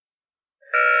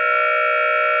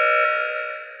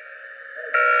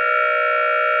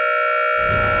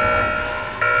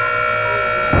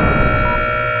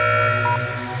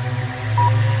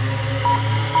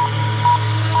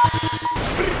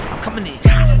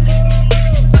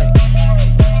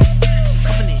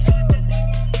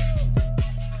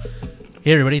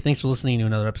Hey everybody, thanks for listening to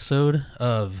another episode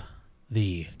of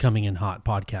the Coming in Hot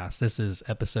podcast. This is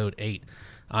episode 8.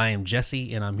 I am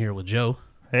Jesse and I'm here with Joe.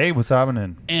 Hey, what's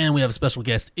happening? And we have a special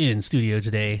guest in studio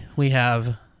today. We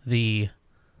have the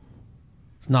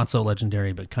not so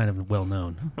legendary but kind of well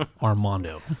known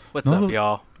Armando. What's up,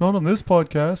 y'all? Not on this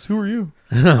podcast. Who are you?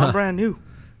 I'm brand new.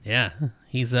 Yeah,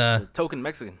 he's Token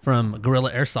Mexican. from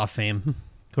Gorilla Airsoft fame,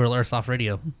 Gorilla Airsoft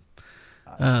Radio.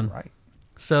 That's right.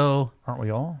 So, Aren't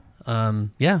we all?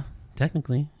 yeah,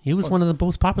 technically, he was one of the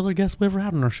most popular guests we ever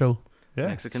had on our show. Yeah.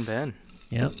 Mexican band.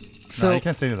 Yep. So So you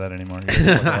can't say that anymore. You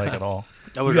don't like it all.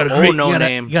 That was you an gotta old no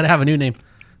name. You gotta have a new name.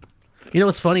 You know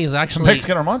what's funny is actually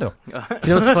Mexican Armando. You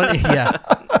know what's funny? Yeah.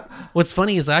 What's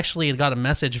funny is actually I got a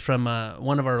message from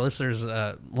one of our listeners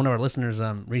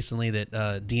recently that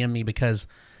DM'd me because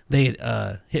they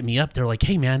hit me up. They're like,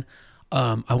 "Hey man,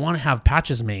 I want to have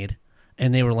patches made,"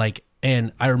 and they were like,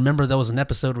 and I remember there was an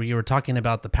episode where you were talking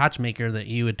about the patch maker that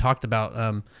you had talked about,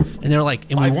 and they were like,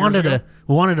 and I wanted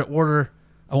to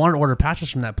order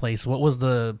patches from that place. What was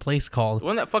the place called? The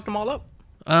one that fucked them all up.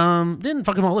 Didn't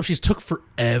fuck them all up. She took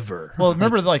forever. Well,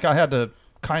 remember, like I had to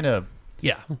kind of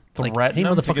Yeah. Threaten Like, hey,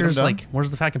 them to get them motherfuckers, done? like,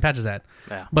 where's the fucking patches at?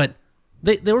 Yeah. But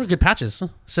they were good patches.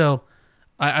 So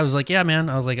I was like, yeah, man.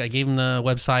 I was like, I gave him the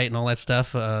website and all that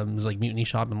stuff. It was like Mutiny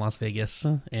Shop in Las Vegas.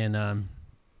 And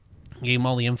gave him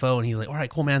all the info. And he's like, all right,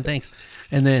 cool, man. Thanks.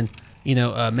 And then,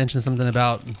 mentioned something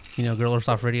about, Gorilla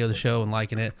Airsoft Radio, the show, and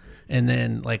liking it. And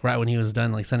then, like, right when he was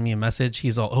done, like, sending me a message,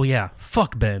 he's all, oh, yeah,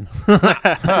 fuck Ben.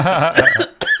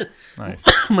 nice.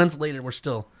 Months later, we're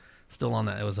still on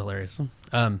that. It was hilarious.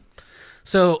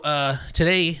 So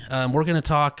today we're going to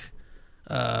talk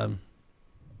a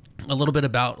little bit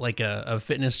about like a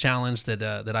fitness challenge that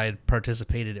I had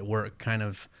participated at work, kind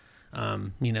of,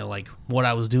 like what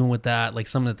I was doing with that, like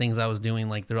some of the things I was doing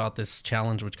like throughout this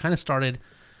challenge, which kind of started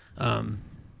a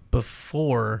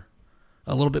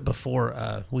little bit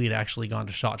before we had actually gone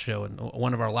to SHOT Show. And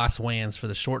one of our last weigh-ins for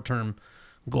the short-term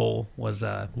goal was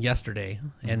yesterday.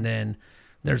 And then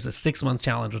there's a 6-month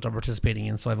challenge, which I'm participating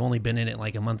in. So I've only been in it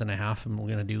like a month and a half, and we're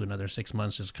going to do another 6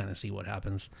 months, just kind of see what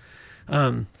happens.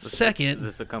 Second, Is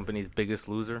this the company's biggest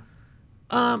loser?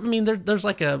 I mean, there's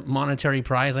like a monetary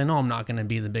prize. I know I'm not going to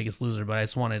be the biggest loser, but I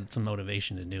just wanted some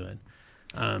motivation to do it.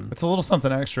 It's a little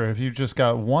something extra. If you just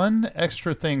got one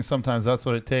extra thing, sometimes that's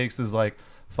what it takes is like,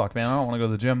 fuck, man, I don't want to go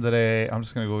to the gym today. I'm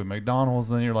just going to go to McDonald's.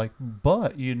 And then you're like,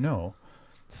 but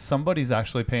somebody's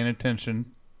actually paying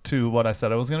attention to what I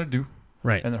said I was going to do.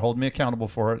 Right. And they're holding me accountable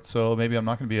for it. So maybe I'm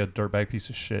not going to be a dirtbag piece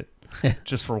of shit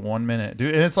just for 1 minute.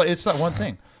 Dude, and it's that one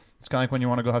thing. It's kind of like when you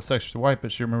want to go have sex with your wife,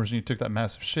 but she remembers when you took that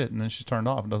massive shit and then she turned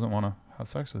off and doesn't want to have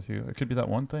sex with you. It could be that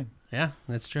one thing. Yeah,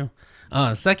 that's true.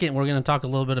 Second, we're going to talk a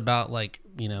little bit about like,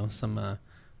 some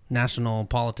national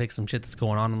politics, some shit that's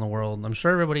going on in the world. I'm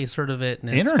sure everybody's heard of it. And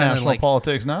it's International like,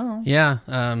 politics now. Yeah.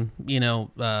 You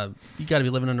got to be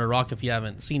living under a rock if you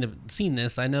haven't seen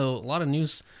this. I know a lot of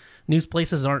news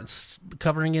places aren't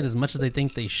covering it as much as they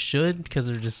think they should because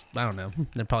they're just, I don't know,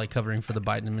 they're probably covering for the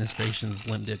Biden administration's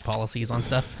limited policies on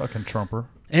stuff. Fucking Trumper.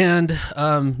 And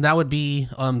that would be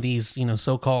these,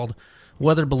 so-called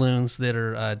weather balloons that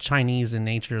are Chinese in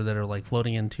nature that are like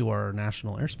floating into our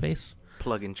national airspace.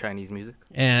 Plug in Chinese music.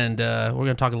 And we're going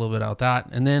to talk a little bit about that.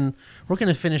 And then we're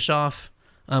going to finish off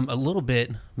a little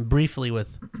bit briefly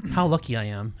with how lucky I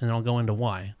am, and I'll go into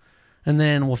why. And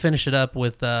then we'll finish it up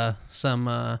with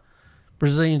some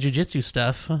Brazilian Jiu-Jitsu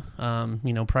stuff.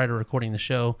 Prior to recording the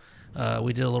show,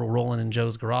 we did a little rolling in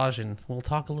Joe's garage, and we'll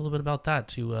talk a little bit about that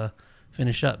to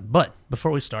finish up. But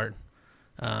before we start,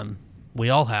 we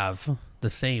all have the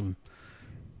same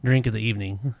drink of the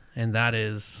evening, and that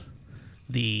is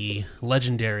the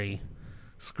legendary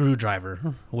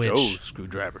screwdriver, which Joe's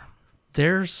screwdriver.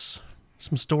 there's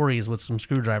some stories with some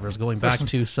screwdrivers going back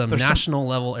to some national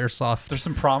level airsoft. There's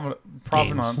some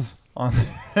provenance on.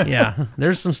 Yeah,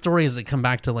 there's some stories that come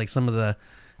back to like some of the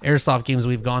airsoft games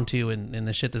we've gone to and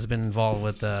the shit that's been involved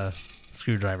with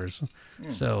screwdrivers.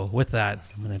 So with that,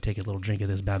 I'm gonna take a little drink of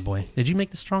this bad boy. Did you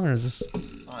make this strong or is this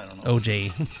I don't know.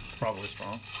 OJ? It's probably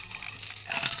strong.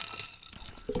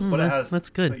 But that's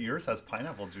good. But yours has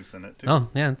pineapple juice in it too. Oh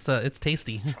yeah, it's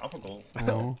tasty. It's tropical.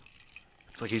 Oh.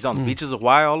 It's like he's on the beaches of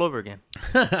Hawaii all over again.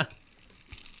 Fucking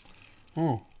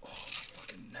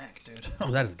neck, dude. Oh,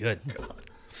 that is good.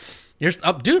 You're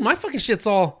up, dude. My fucking shit's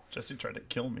all. Jesse tried to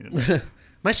kill me today.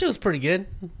 My shit was pretty good.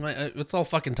 It's all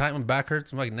fucking tight. My back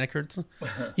hurts. My fucking neck hurts.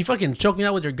 You fucking choked me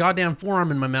out with your goddamn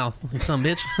forearm in my mouth, you son of a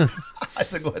bitch. I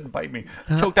said, go ahead and bite me.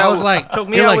 Choked I out was with- like, choke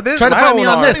me you're out like, with this. try to my fight me own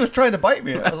on arm. this. He was trying to bite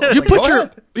me. I was like, You "Go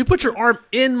ahead." put your arm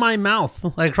in my mouth,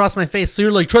 like across my face. So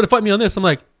you're like, try to fight me on this. I'm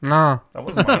like, nah. That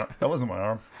wasn't my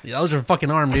arm. Yeah, that was your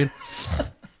fucking arm, dude.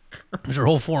 It was your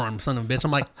whole forearm, son of a bitch.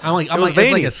 I'm like, was it's like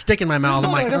veiny. a stick in my mouth.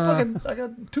 I'm like, I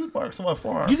got tooth marks on my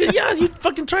forearm. you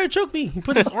fucking try to choke me. He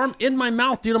put his arm in my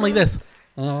mouth, dude. I'm like this.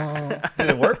 Did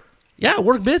it work? Yeah, it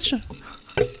worked, bitch.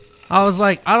 I was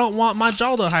like, I don't want my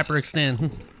jaw to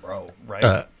hyperextend. Bro,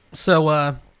 right. So,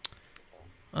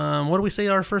 what do we say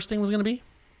our first thing was going to be?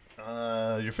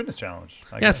 Your fitness challenge.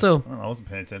 I Yeah, guess. so- I don't know, I wasn't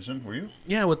paying attention. Were you?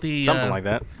 Yeah, with the Something like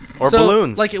that. Or so,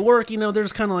 balloons. Like at work,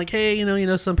 there's kind of like,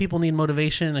 hey, some people need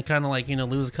motivation to kind of like,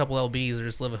 lose a couple lbs or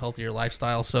just live a healthier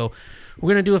lifestyle. So we're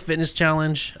gonna do a fitness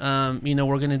challenge. We're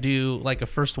gonna do like a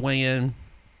first weigh-in,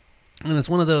 and it's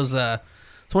one of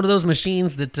those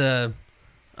machines that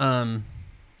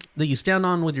that you stand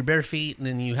on with your bare feet, and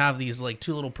then you have these like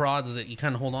two little prods that you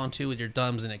kind of hold on to with your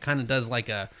thumbs, and it kind of does like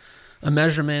a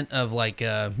measurement of like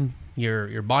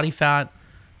your body fat,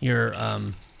 your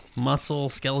muscle,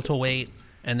 skeletal weight,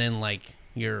 and then like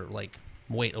your like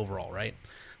weight overall, right?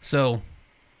 So,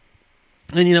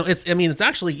 and it's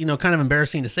actually kind of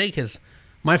embarrassing to say because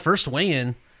my first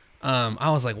weigh-in, I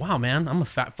was like, wow, man, I'm a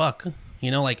fat fuck.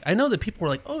 Like I know that people were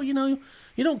like, oh, you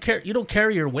don't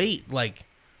carry your weight like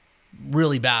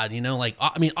really bad, like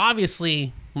I mean,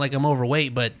 obviously, like I'm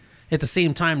overweight, but at the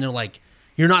same time, they're like,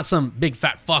 you're not some big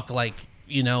fat fuck, like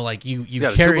like you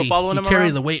got a carry tuba following him carry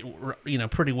around? the weight,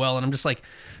 pretty well, and I'm just like,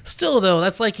 still though,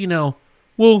 that's like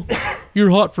well, you're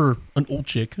hot for an old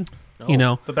chick,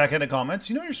 The backhanded comments.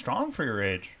 You're strong for your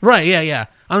age. right? Yeah.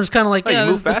 I'm just kind of like, you yeah,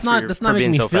 move that's fast not for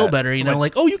making me being so feel fat. better, So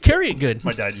like, oh, you carry it good.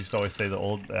 My dad used to always say the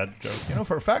old dad joke.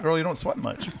 For a fat girl, you don't sweat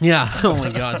much. Yeah. Oh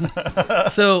my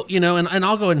god. So and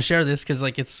I'll go ahead and share this because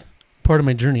like it's part of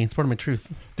my journey. It's part of my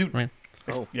truth, Dude. right?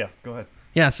 Oh. Yeah, go ahead.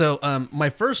 Yeah. So my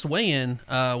first weigh-in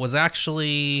was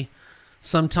actually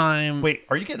sometime. Wait,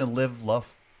 are you getting a live,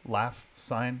 love, laugh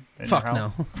sign in Fuck your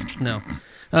house? no.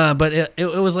 But it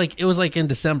was like in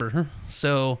December.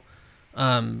 So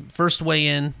first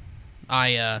weigh-in,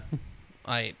 I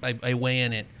weigh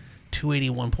in at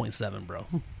 281.7, bro.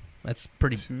 That's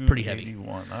pretty heavy.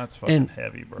 281. That's fucking And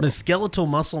heavy, bro. the skeletal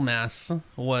muscle mass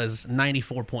was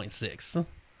 94.6.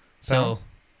 So Pounds?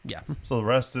 yeah, So the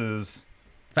rest is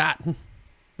fat.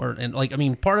 Part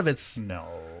of it's. no.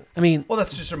 Well,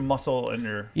 that's just your muscle and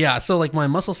your. yeah. So like my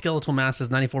muscle skeletal mass is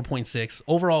 94.6.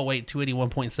 Overall weight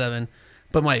 281.7.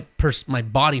 But my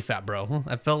body fat, bro.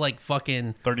 I felt like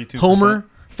fucking 32%? Homer.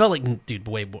 Felt like dude,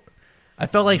 way more. I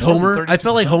felt like More than Homer. I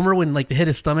felt like 32%? Homer when like they hit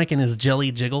his stomach and his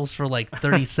jelly jiggles for like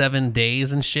 37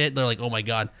 days and shit. They're like, oh my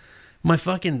god, my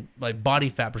body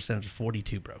fat percentage is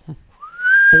 42, bro.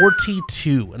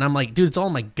 42, and I'm like, dude, it's all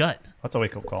in my gut. That's a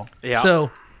wake up call. Yeah.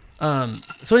 So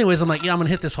anyways, I'm like, yeah, I'm gonna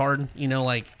hit this hard.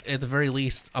 Like at the very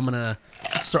least, I'm gonna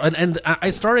start. And I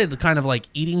started kind of like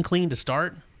eating clean to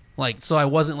start. Like, so I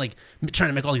wasn't like trying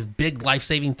to make all these big life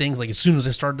saving things. Like as soon as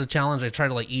I started the challenge, I tried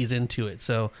to like ease into it.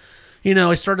 So,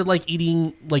 I started like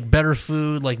eating like better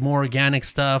food, like more organic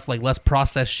stuff, like less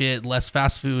processed shit, less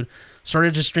fast food.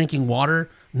 Started just drinking water,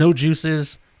 no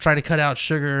juices. Try to cut out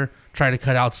sugar. Try to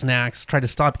cut out snacks. Try to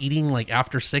stop eating like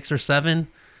after 6 or 7.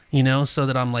 So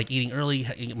that I'm like eating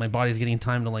early. My body's getting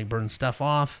time to like burn stuff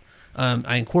off.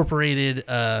 I incorporated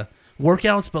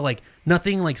workouts, but like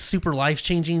nothing like super life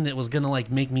changing that was gonna like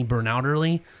make me burn out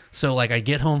early. So like I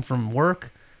get home from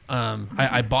work,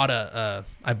 I bought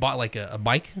like a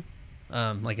bike,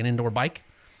 like an indoor bike.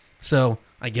 So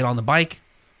I get on the bike,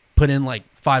 put in like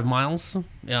 5 miles,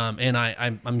 and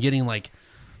I'm getting like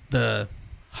the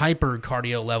hyper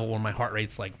cardio level where my heart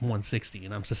rate's like 160,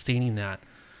 and I'm sustaining that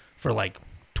for like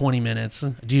 20 minutes.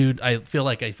 Dude, I feel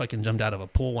like I fucking jumped out of a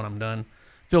pool when I'm done.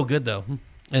 Feel good though.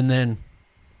 And then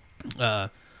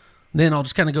I'll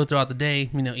just kind of go throughout the day,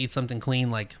 eat something clean.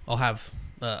 Like I'll have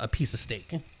a piece of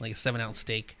steak, like a 7-ounce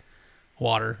steak,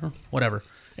 water, whatever.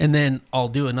 And then I'll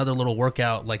do another little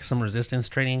workout, like some resistance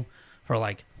training for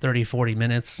like 30, 40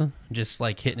 minutes, just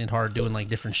like hitting it hard, doing like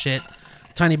different shit.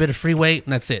 Tiny bit of free weight,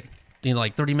 and that's it.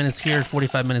 Like 30 minutes here,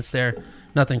 45 minutes there.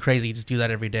 Nothing crazy. Just do that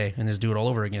every day and just do it all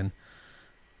over again.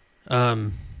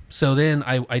 So then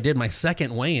I did my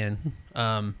second weigh-in.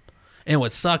 And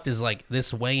what sucked is like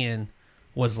this weigh-in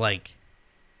was like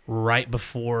right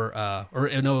before,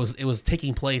 it was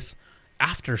taking place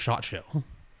after SHOT Show.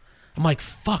 I'm like,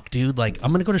 fuck, dude. Like,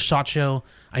 I'm going to go to SHOT Show.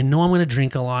 I know I'm going to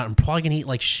drink a lot. I'm probably going to eat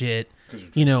like shit.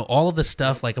 All of this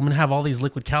stuff. Like, I'm going to have all these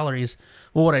liquid calories.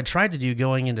 Well, what I tried to do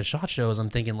going into SHOT Show is I'm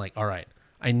thinking like, all right,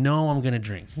 I know I'm going to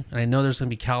drink. And I know there's going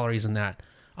to be calories in that.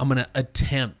 I'm going to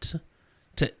attempt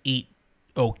to eat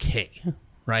okay,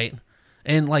 right?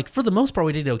 And like for the most part,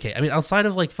 we did okay. I mean, outside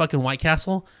of like fucking White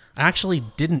Castle, I actually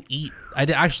didn't eat.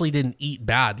 Actually didn't eat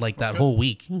bad like that whole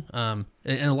week. And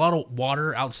a lot of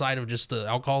water outside of just the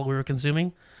alcohol we were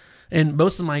consuming. And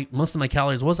most of my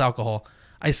calories was alcohol.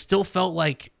 I still felt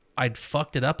like I'd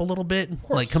fucked it up a little bit,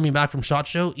 like coming back from SHOT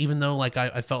Show, even though like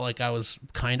I felt like I was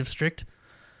kind of strict.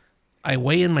 I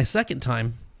weigh in my second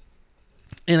time,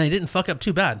 and I didn't fuck up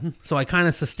too bad. So I kind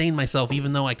of sustained myself,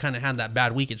 even though I kind of had that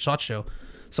bad week at SHOT Show.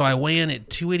 So I weigh in at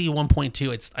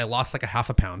 281.2. I lost like a half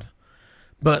a pound.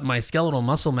 But my skeletal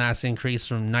muscle mass increased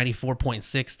from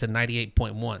 94.6 to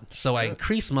 98.1. So I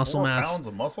increased muscle mass. 4 pounds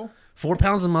of muscle? 4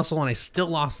 pounds of muscle, and I still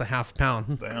lost a half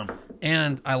pound. Damn.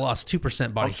 And I lost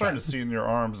 2% body fat. I'm starting to see in your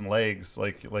arms and legs,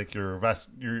 like your vest.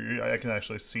 I can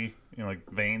actually see, like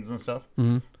veins and stuff.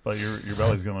 Mm-hmm. But your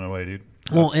belly's going away, dude.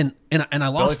 Well, and I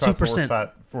lost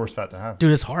 2%. Worst fat to have.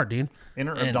 Dude, it's hard, dude.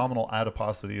 Inter-abdominal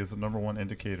adiposity is the number one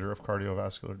indicator of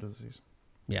cardiovascular disease.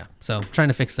 Yeah, so trying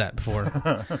to fix that before.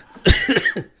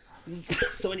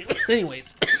 So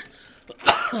anyways,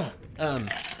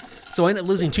 so I ended up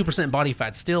losing 2% body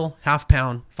fat, still half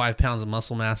pound, 5 pounds of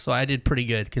muscle mass. So I did pretty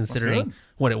good considering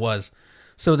what it was.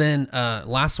 So then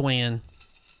last weigh-in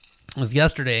was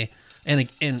yesterday, and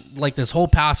like this whole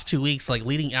past 2 weeks, like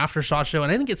leading after SHOT Show,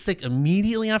 and I didn't get sick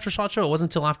immediately after SHOT Show. It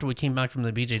wasn't until after we came back from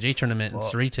the BJJ tournament in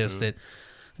Cerritos that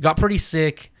got pretty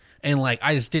sick. And like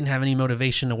I just didn't have any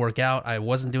motivation to work out. I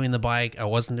wasn't doing the bike. I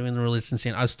wasn't doing the resistance.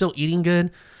 I was still eating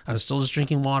good. I was still just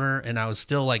drinking water, and I was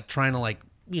still like trying to like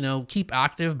keep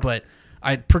active. But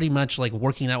I pretty much like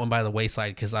working out went by the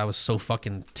wayside because I was so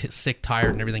fucking sick,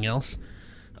 tired, and everything else.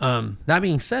 That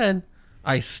being said,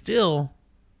 I still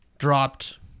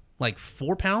dropped like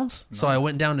 4 pounds. Nice. So I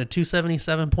went down to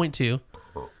 277.2.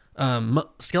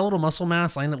 Skeletal muscle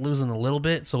mass, I ended up losing a little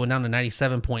bit, so it went down to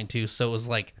 97.2. So it was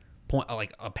like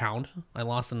a pound I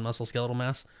lost in muscle skeletal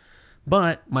mass,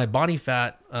 but my body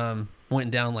fat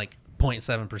went down like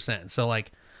 0.7%. So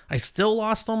like I still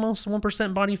lost almost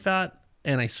 1% body fat,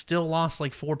 and I still lost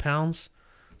like 4 pounds.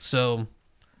 So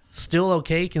still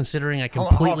okay considering I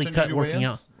completely cut working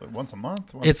out. Like once a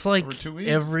month? It's like every 2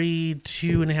 weeks? Every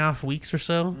 2.5 weeks or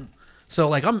so. So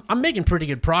like I'm making pretty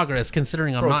good progress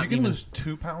considering I'm not. If you can lose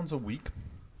 2 pounds a week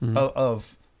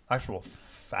of actual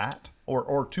fat,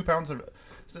 or 2 pounds of.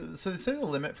 So they say the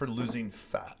limit for losing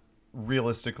fat,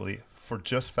 realistically, for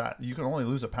just fat, you can only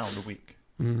lose a pound a week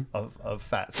of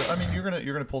fat. So I mean, you're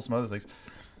gonna pull some other things.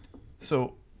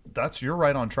 So you're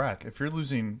right on track. If you're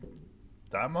losing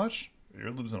that much, you're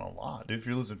losing a lot, dude. If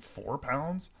you're losing 4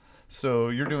 pounds, so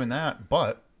you're doing that,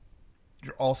 but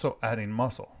you're also adding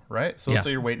muscle, right? So let's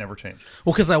say your weight never changed.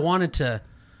 Well, because I wanted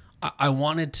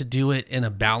to do it in a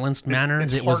balanced manner.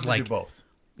 It's that hard was to do both.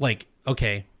 Like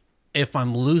okay, if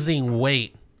I'm losing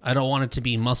weight, I don't want it to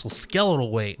be muscle skeletal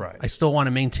weight. Right. I still want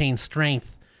to maintain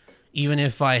strength, even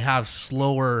if I have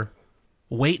slower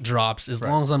weight drops, as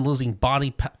long as I'm losing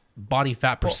body fat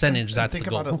percentage. That's the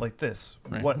goal. Think about it like this: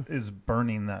 what is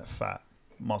burning that fat?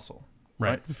 Muscle.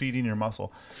 Right. Feeding your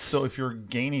muscle. So if you're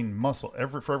gaining muscle,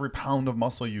 for every pound of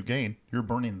muscle you gain, you're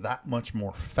burning that much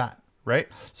more fat. Right.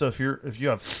 So if you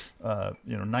have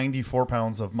 94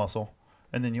 pounds of muscle,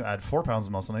 and then you add 4 pounds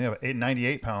of muscle, and you have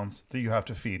 98 pounds that you have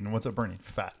to feed. And what's it burning?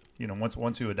 Fat.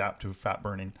 Once you adapt to fat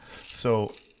burning.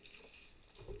 So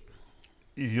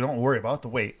you don't worry about the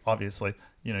weight, obviously.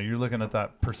 You're looking at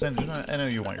that percentage. I know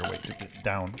you want your weight to get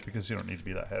down because you don't need to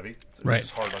be that heavy. It's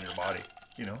just hard on your body.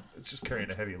 It's just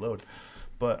carrying a heavy load.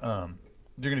 But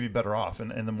you're going to be better off.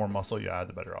 And the more muscle you add,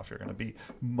 the better off you're going to be.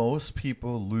 Most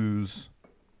people lose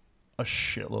a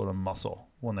shitload of muscle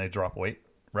when they drop weight.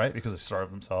 Right, because they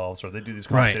starve themselves, or they do these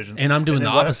competitions. Right, and I'm doing the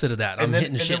opposite of that. I'm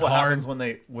hitting shit hard. What happens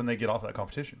when they get off that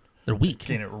competition? They're weak.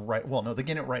 Gain it right. Well, no, they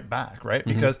gain it right back, right?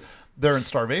 Because they're in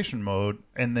starvation mode,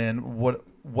 and then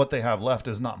what they have left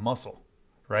is not muscle,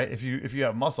 right? If you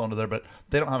have muscle under there, but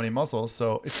they don't have any muscle,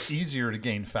 so it's easier to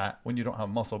gain fat when you don't have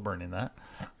muscle burning that.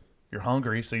 You're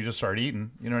hungry, so you just start eating.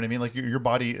 You know what I mean? Like your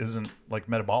body isn't like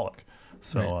metabolic,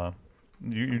 so.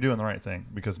 You're doing the right thing,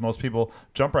 because most people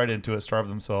jump right into it, starve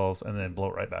themselves, and then blow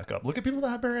it right back up. Look at people that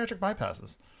have bariatric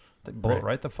bypasses. They blow it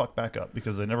right the fuck back up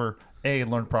because they never, A,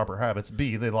 learned proper habits,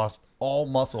 B, they lost all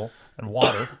muscle and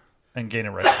water and gain it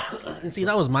right back. And see,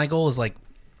 that was my goal, is like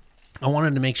I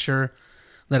wanted to make sure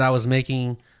that I was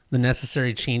making the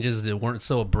necessary changes that weren't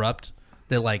so abrupt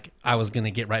that like I was going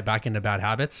to get right back into bad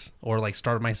habits, or like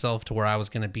start myself to where I was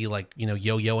going to be like,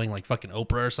 yo-yoing like fucking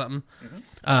Oprah or something.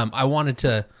 I wanted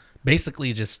to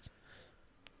basically just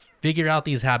figure out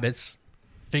these habits,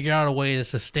 figure out a way to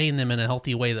sustain them in a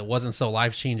healthy way that wasn't so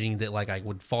life-changing that like I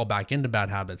would fall back into bad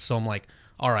habits. So I'm like,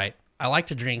 all right, I like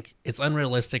to drink. It's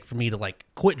unrealistic for me to like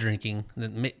quit drinking.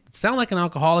 Sound like an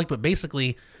alcoholic, but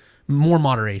basically more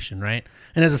moderation, right?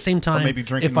 And at the same time, Or maybe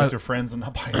drinking with your friends and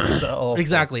not by yourself.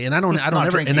 Exactly. And I don't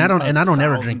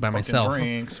ever drink by myself.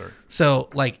 So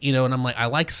like, you know, and I'm like, I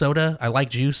like soda, I like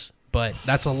juice, but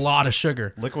that's a lot of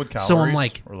sugar. Liquid calories so I'm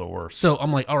like, are the worst. So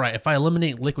I'm like, all right, if I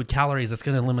eliminate liquid calories, that's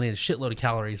going to eliminate a shitload of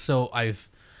calories. So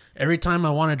every time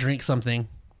I want to drink something,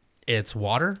 it's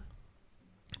water,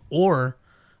 or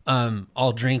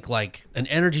I'll drink like an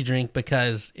energy drink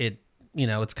because it, you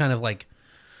know, it's kind of like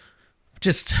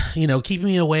just, you know, keeping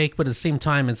me awake, but at the same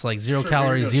time, it's like zero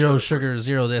calories, zero sugar,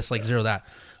 zero this, like zero that.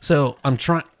 So I'm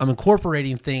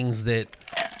incorporating things that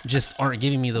just aren't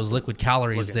giving me those liquid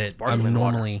calories that I'm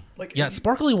normally.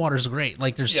 Sparkling water is great.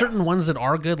 Like there's certain ones that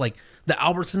are good, like the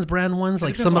Albertsons brand ones.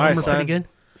 Like some of them are pretty good.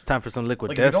 It's time for some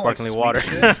liquid death sparkling water.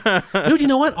 Dude, you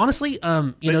know what? Honestly,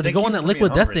 you know, to go on that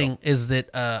liquid death thing is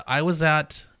that I was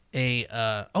at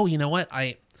a. You know what?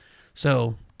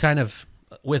 So kind of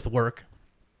with work.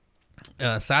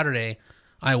 Saturday,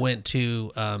 I went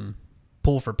to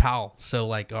Pull for Pal. So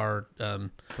like our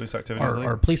police activities league.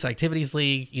 Our police activities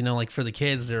league. You know, like for the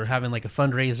kids, they're having like a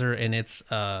fundraiser, and it's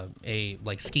a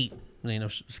like skeet, you know,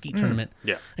 skeet tournament.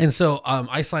 Yeah. And so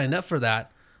I signed up for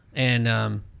that,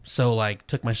 and so like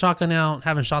took my shotgun out.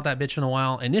 Haven't shot that bitch in a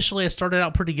while. Initially, I started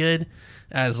out pretty good.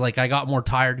 As like I got more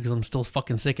tired because I'm still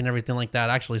fucking sick and everything like that.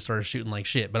 I actually started shooting like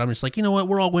shit. But I'm just like, you know what?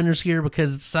 We're all winners here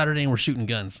because it's Saturday and we're shooting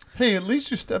guns. Hey, at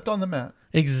least you stepped on the mat.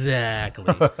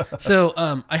 Exactly. So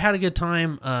I had a good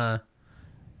time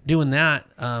doing that.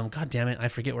 God damn it, I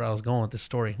forget where I was going with this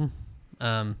story. But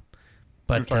you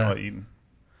were talking about eating.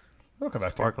 It'll come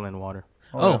back to sparkling water.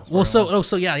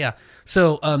 So yeah.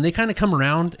 So they kind of come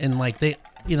around and like they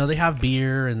have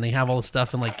beer and they have all this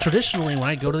stuff, and like traditionally when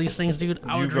I go to these things, dude,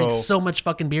 I would drink so much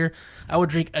fucking beer. I would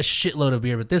drink a shitload of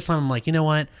beer, but this time I'm like, you know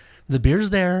what? The beer's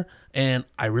there and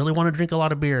I really want to drink a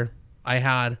lot of beer. I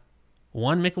had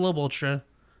one Michelob Ultra,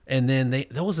 and then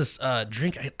there was this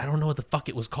drink, I don't know what the fuck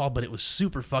it was called, but it was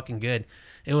super fucking good.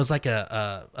 It was like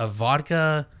a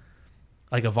vodka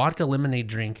lemonade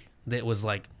drink that was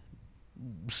like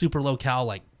super low cal,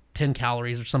 like 10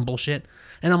 calories or some bullshit.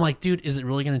 And I'm like, dude, is it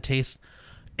really going to taste?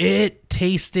 It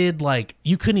tasted like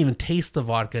you couldn't even taste the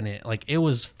vodka in it. Like it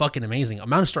was fucking amazing. I'm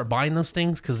going to start buying those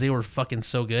things because they were fucking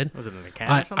so good. Was it in a can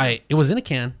or something? It was in a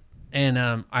can.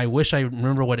 And I wish I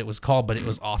remember what it was called, but it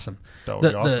was awesome. That would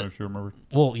be awesome if you remember.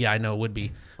 Well, yeah, I know it would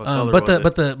be. But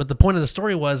the point of the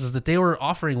story was that they were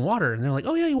offering water, and they're like,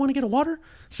 "Oh yeah, you want to get a water?"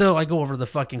 So I go over to the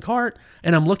fucking cart,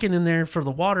 and I'm looking in there for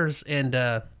the waters, and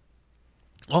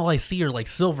all I see are like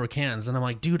silver cans, and I'm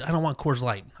like, "Dude, I don't want Coors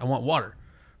Light. I want water."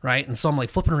 Right? And so I'm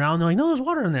like flipping around. They're like, "No, there's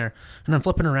water in there," and I'm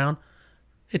flipping around.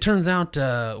 It turns out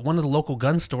one of the local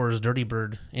gun stores, Dirty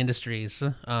Bird Industries,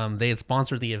 they had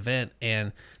sponsored the event,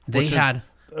 and they had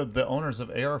the owners of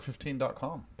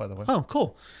AR15.com, by the way. Oh,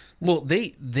 cool. Well,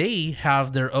 they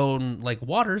have their own like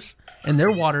waters, and their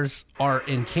waters are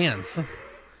in cans.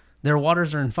 Their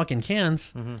waters are in fucking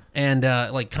cans, and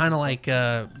like kind of like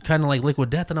Liquid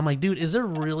Death. And I'm like, dude, is there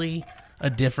really a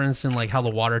difference in like how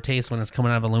the water tastes when it's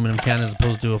coming out of an aluminum can as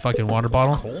opposed to a fucking water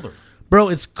bottle? It's colder, bro.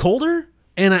 It's colder.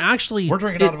 And we're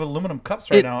drinking out of aluminum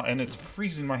cups right now, and it's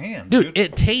freezing my hands, dude.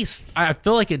 It tastes. I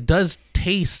feel like it does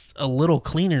taste a little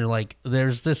cleaner. Like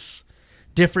there's this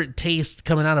different taste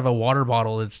coming out of a water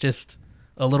bottle. It's just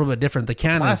a little bit different. The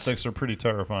plastics are pretty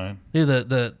terrifying. Dude,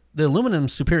 the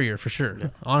aluminum's superior for sure. Yeah.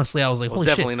 Honestly, I was like, holy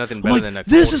definitely shit. nothing better than that.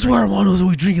 This is where Armando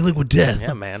was drinking Liquid Death.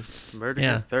 Yeah, man. Murder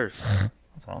your thirst.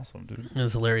 That's awesome, dude. It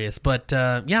was hilarious. But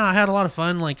yeah, I had a lot of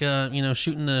fun, like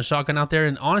shooting the shotgun out there.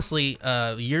 And honestly,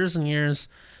 years and years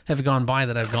have gone by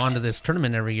that I've gone to this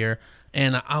tournament every year,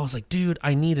 and I was like, dude,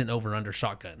 I need an over-under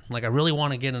shotgun. Like, I really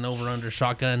want to get an over-under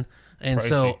shotgun. And pricey.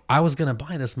 So I was gonna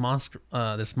buy this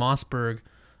Mossberg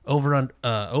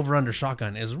over-under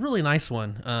shotgun. It's a really nice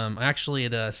one. I actually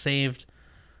had saved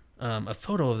a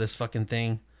photo of this fucking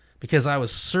thing because I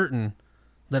was certain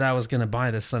that I was gonna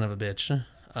buy this son of a bitch.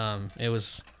 It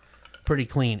was pretty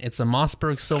clean. It's a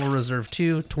Mossberg Silver Reserve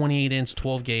 2, 28-inch,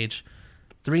 12-gauge.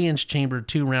 3-inch chambered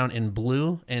 2-round in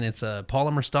blue, and it's a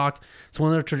polymer stock. It's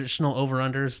one of the traditional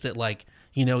over-unders that, like,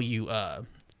 you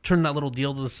turn that little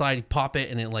deal to the side, you pop it,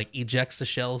 and it, like, ejects the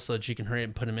shells so that you can hurry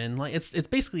and put them in. Like, it's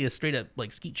basically a straight-up,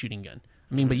 like, skeet shooting gun.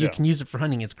 I mean, but you can use it for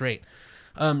hunting. It's great.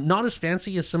 Not as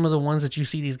fancy as some of the ones that you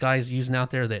see these guys using out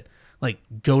there that, like,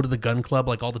 go to the gun club,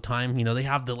 like, all the time. You know, they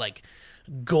have the, like,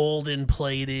 golden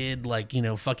plated, like,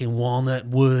 fucking walnut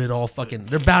wood, all fucking,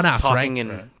 they're badass, talking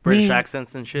right? in British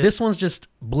accents and shit. This one's just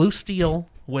blue steel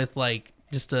with like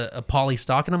just a poly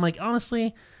stock, and I'm like,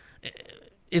 honestly,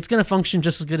 it's going to function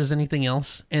just as good as anything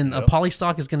else. And a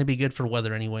polystock is going to be good for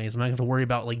weather anyways. I'm not going to have to worry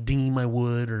about like dinging my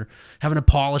wood or having to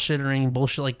polish it or any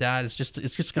bullshit like that. It's just going to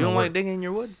work. You don't like dinging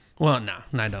your wood? Well, no,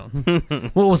 I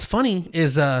don't. What was funny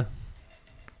is it's a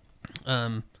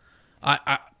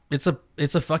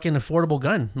fucking affordable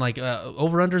gun. Like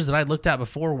over-unders that I looked at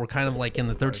before were kind of like in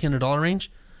the $1,300 range.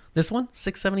 This one,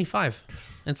 $675.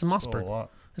 It's a Mossberg.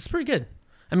 It's pretty good.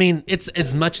 I mean, it's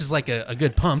as much as like a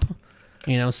good pump.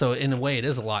 You know, so in a way it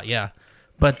is a lot, yeah.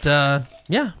 But,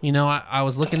 yeah, you know, I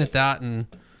was looking at that and,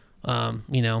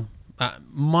 you know, I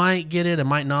might get it, I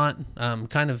might not.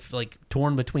 Kind of like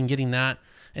torn between getting that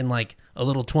and like a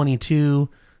little 22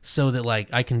 so that like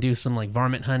I can do some like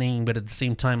varmint hunting, but at the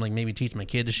same time, like maybe teach my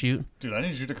kid to shoot. Dude, I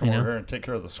need you to come over here and take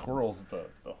care of the squirrels at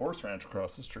the horse ranch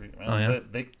across the street, man. Oh, yeah?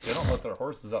 They don't let their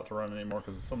horses out to run anymore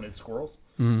because of so many squirrels.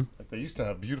 Mm-hmm. Like they used to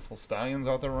have beautiful stallions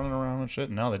out there running around and shit,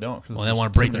 and now they don't. Well, they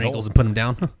want to break their ankles and put them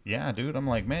down. Yeah, dude. I'm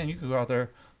like, man, you could go out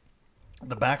there.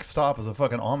 The back stop is a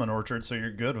fucking almond orchard, so you're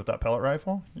good with that pellet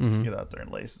rifle. You can get out there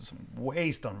and lace some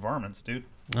waste on varmints, dude.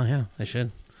 Oh yeah, they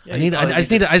should. Yeah, I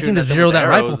just need to zero that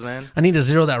arrows, rifle. Man. I need to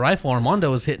zero that rifle. Armando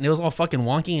was hitting. It was all fucking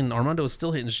wonky, and Armando was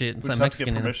still hitting shit. We just have to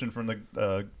get permission from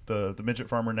the midget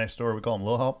farmer next door. We call him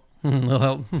Lil Help. Lil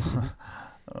Help.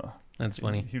 That's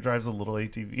funny. He drives a little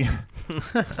ATV,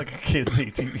 like a kid's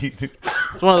ATV, dude.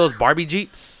 It's one of those Barbie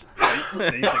Jeeps.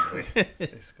 Basically.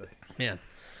 Man.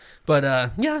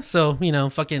 But yeah, so you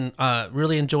know, fucking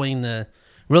really enjoying the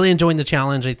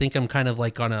challenge. I think I'm kind of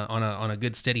like on a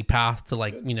good steady path to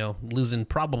like, you know, losing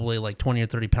probably like 20 or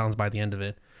 30 pounds by the end of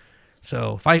it.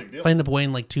 So if I end up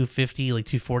weighing like 250, like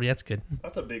 240, that's good.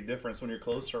 That's a big difference when your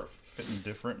clothes start fitting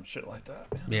different and shit like that.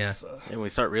 Man. Yeah. And we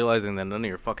start realizing that none of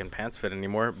your fucking pants fit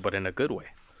anymore, but in a good way.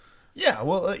 Yeah.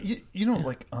 Well, you know,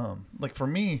 like for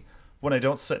me, when I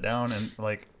don't sit down and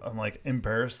like I'm like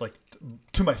embarrassed like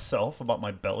to myself about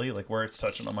my belly, like where it's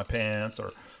touching on my pants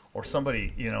or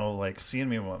somebody, you know, like seeing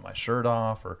me with my shirt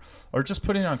off or just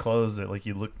putting on clothes that like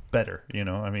you look better, you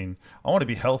know. I mean, I want to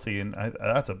be healthy and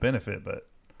that's a benefit, but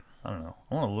I don't know.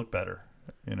 I want to look better,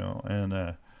 you know,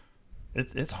 and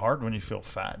it's hard when you feel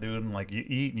fat, dude, and like you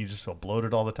eat and you just feel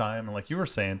bloated all the time. And like you were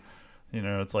saying, you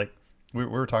know, it's like we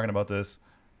were talking about this,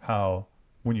 how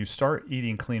when you start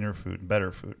eating cleaner food,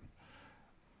 better food,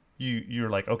 you're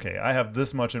like, okay, I have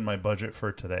this much in my budget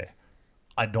for today.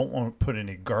 I don't want to put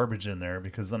any garbage in there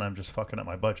because then I'm just fucking up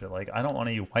my budget. Like, I don't want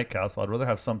to eat White Castle. I'd rather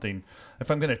have something,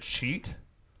 if I'm going to cheat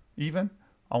even,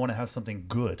 I want to have something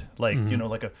good. Like, you know,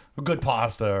 like a good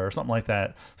pasta or something like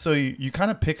that. So you kind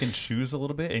of pick and choose a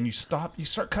little bit and you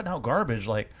start cutting out garbage.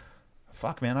 Like,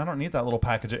 fuck, man, I don't need that little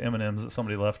package of M&Ms that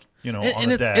somebody left, you know, on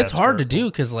the desk. It's hard to do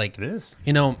because, like, it is.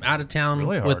 You know, out of town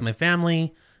really with my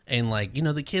family and, like, you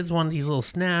know, the kids want these little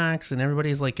snacks and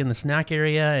everybody's, like, in the snack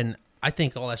area and I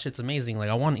think all that shit's amazing. Like,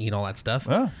 I want to eat all that stuff.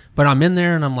 Yeah. But I'm in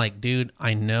there and I'm like, dude,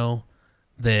 I know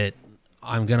that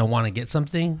I'm going to want to get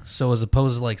something. So as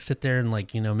opposed to, like, sit there and,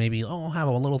 like, you know, maybe, I'll have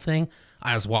a little thing.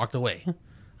 I just walked away.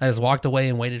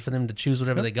 And waited for them to choose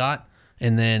whatever they got.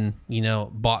 And then, you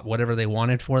know, bought whatever they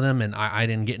wanted for them. And I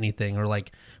didn't get anything. Or,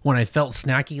 like, when I felt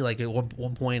snacky, like, at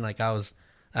one point, like, I was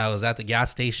at the gas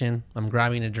station. I'm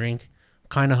grabbing a drink.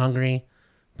 Kind of hungry.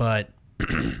 But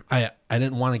I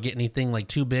didn't want to get anything like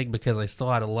too big because I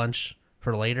still had a lunch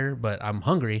for later, but I'm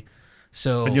hungry.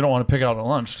 So and you don't want to pick out a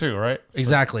lunch too, right?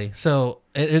 Exactly. So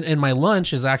and my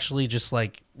lunch is actually just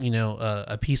like, you know,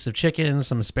 a piece of chicken,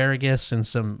 some asparagus, and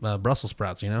some Brussels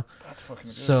sprouts. You know, that's fucking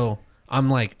good. So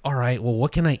I'm like, all right, well,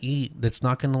 what can I eat that's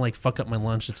not going to like fuck up my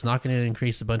lunch? It's not going to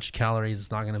increase a bunch of calories.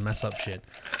 It's not going to mess up shit.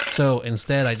 So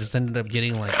instead, I just ended up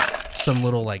getting like some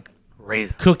little like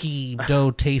cookie dough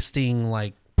tasting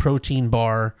like protein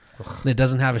bar that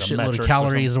doesn't have like a shitload of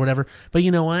calories or whatever. But you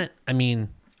know what? I mean,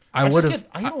 I would have.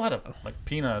 I eat a lot of like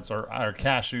peanuts or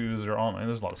cashews or almond.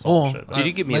 There's a lot of salt shit. Did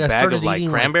you give me a bag of like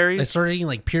cranberries? I started eating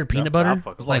like pure peanut butter,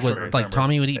 like what like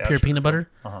Tommy would eat pure peanut butter.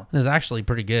 And it's actually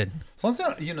pretty good. So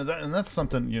you know that, and that's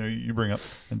something you know you bring up,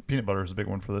 and peanut butter is a big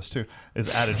one for this too.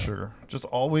 Is added sugar. Just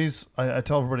always, I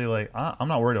tell everybody like I'm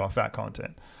not worried about fat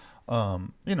content.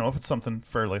 You know, if it's something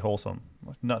fairly wholesome,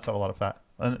 like nuts have a lot of fat.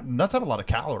 And nuts have a lot of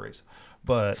calories,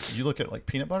 but you look at like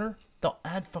peanut butter, they'll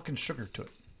add fucking sugar to it.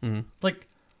 Mm-hmm. Like,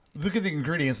 look at the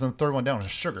ingredients and the third one down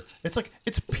is sugar. It's like,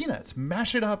 it's peanuts.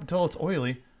 Mash it up until it's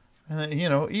oily and then, you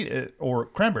know, eat it. Or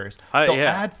cranberries. They'll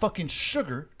add fucking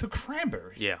sugar to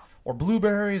cranberries. Yeah. Or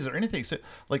blueberries or anything. So,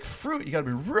 like fruit, you got to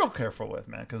be real careful with,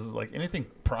 man, because like anything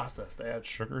processed, they add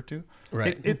sugar to.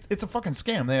 Right. It's a fucking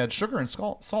scam. They add sugar and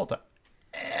salt to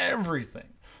everything.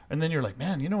 And then you're like,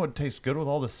 man, you know what tastes good with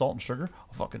all this salt and sugar?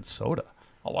 A fucking soda.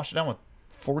 I'll wash it down with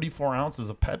 44 ounces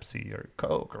of Pepsi or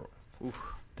Coke.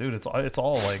 dude, it's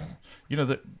all like,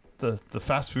 the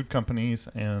fast food companies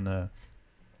and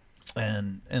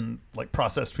like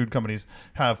processed food companies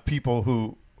have people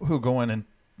who go in and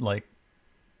like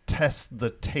test the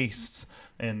tastes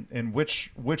and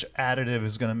which additive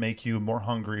is going to make you more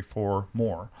hungry for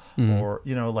more, or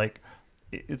like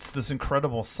it's this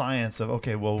incredible science of,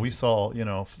 okay, well, we saw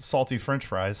salty French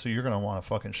fries, so you're going to want a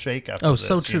fucking shake after this.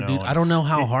 So true, dude. I don't know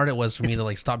how hard it was for me to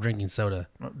like stop drinking soda.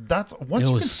 Once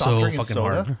you can stop drinking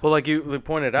soda, hard. Well, like you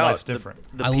pointed out, life's different.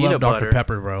 I love Dr.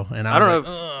 Pepper, bro, and I don't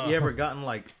know if you ever gotten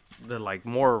like the like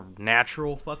more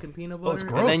natural fucking peanut butter. Oh, it's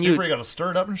gross. And then you got to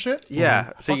stir it up and shit.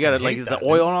 Yeah, so you got to like the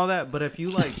oil and all that. But if you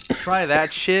like try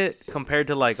that shit compared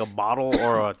to like a bottle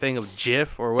or a thing of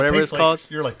Jif or whatever it's called,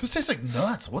 you're like, this tastes like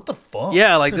nuts. What the fuck?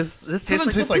 Yeah, like this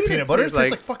doesn't taste like peanut butter. It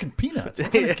tastes like fucking peanuts.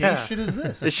 What kind of gay shit is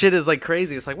this? This shit is like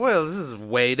crazy. It's like, well, this is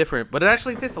way different, but it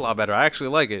actually tastes a lot better. I actually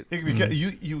like it.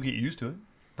 You get used to it.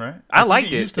 Right? I liked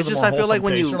it. It's just I feel like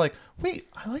when you're like, wait,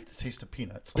 I like the taste of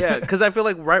peanuts. Yeah, because I feel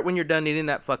like right when you're done eating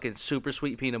that fucking super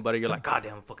sweet peanut butter, you're like, God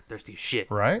damn, I'm fucking thirsty as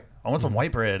shit. Right? I want some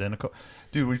white bread and a Coke.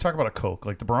 Dude, when you talk about a Coke,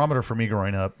 like the barometer for me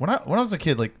growing up, when I was a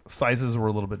kid, like sizes were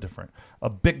a little bit different. A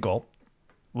Big Gulp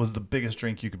was the biggest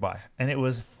drink you could buy, and it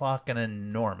was fucking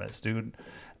enormous, dude.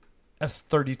 That's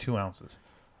 32 ounces.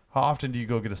 How often do you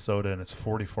go get a soda and it's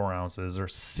 44 ounces or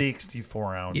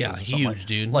 64 ounces? Yeah, huge,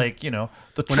 dude. Like, the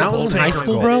when I was in high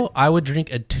school, bro, I would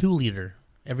drink a 2-liter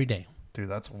every day. Dude,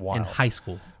 that's wild. In high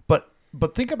school.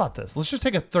 But think about this. Let's just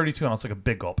take a 32 ounce, like a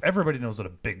Big Gulp. Everybody knows what a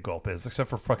Big Gulp is, except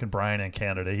for fucking Brian in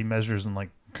Canada. He measures in like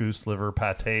goose liver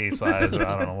pate size, or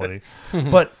I don't know what he.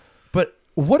 But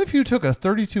what if you took a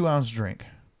 32 ounce drink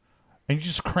and you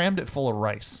just crammed it full of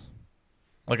rice,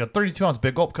 like a 32 ounce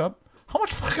Big Gulp cup? How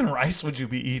much fucking rice would you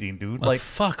be eating, dude? Like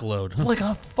fuckload. Like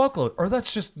a fuckload. Or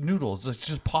that's just noodles. It's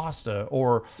just pasta.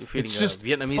 Or it's just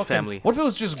Vietnamese fucking, family. What if it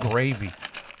was just gravy?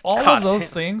 All of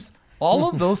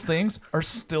those things are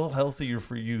still healthier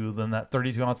for you than that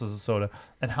 32 ounces of soda.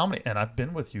 And how many? And I've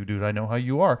been with you, dude. I know how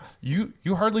you are. You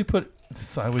hardly put.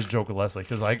 I always joke with Leslie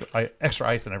because I extra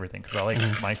ice and everything because I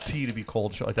like my tea to be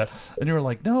cold, shit like that. And you were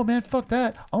like, no, man, fuck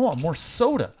that. I want more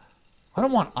soda. I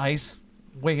don't want ice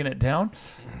weighing it down.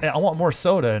 And I want more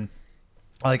soda. And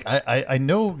like I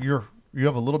know you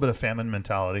have a little bit of famine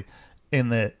mentality in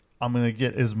that I'm gonna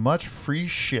get as much free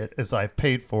shit as I've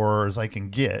paid for as I can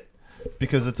get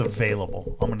because it's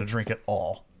available. I'm gonna drink it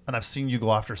all. And I've seen you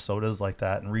go after sodas like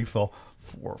that and refill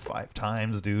 4 or 5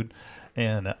 times, dude.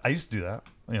 And I used to do that.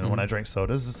 When I drank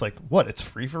sodas, it's like, what? It's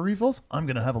free for refills? I'm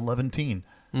gonna have 11.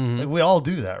 Like, we all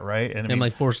do that, right? And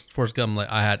like Forrest Gump, like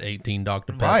I had 18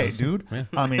 Dr. Peppers. Right, dude. Yeah.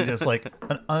 I mean, just like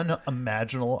an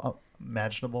unimaginable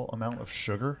amount of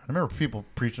sugar. I remember people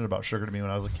preaching about sugar to me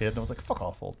when I was a kid, and I was like, fuck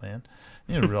off, old man.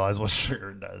 You don't realize what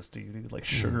sugar does to you, dude. Like,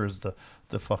 sugar is the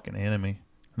fucking enemy.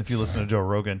 And if you listen to Joe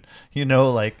Rogan,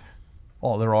 like,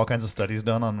 there are all kinds of studies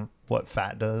done on what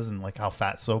fat does and like how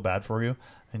fat's so bad for you.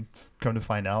 And come to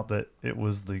find out that it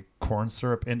was the corn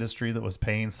syrup industry that was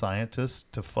paying scientists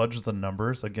to fudge the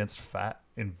numbers against fat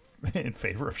in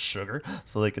favor of sugar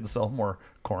so they could sell more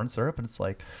corn syrup. And it's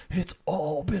like, it's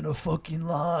all been a fucking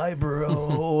lie,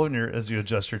 bro. And as you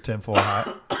adjust your tinfoil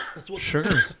hat,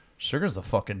 sugar's the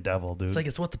fucking devil, dude. It's like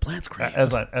it's what the plants crave.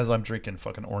 As I'm drinking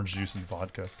fucking orange juice and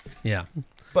vodka. Yeah.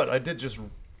 But I did just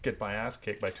get my ass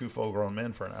kicked by 2 full-grown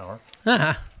men for an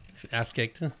hour. Ass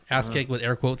kicked with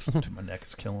air quotes. Dude, my neck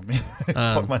is killing me.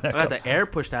 Fuck my neck. I got the air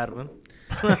pushed out of him.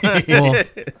 Well,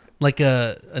 like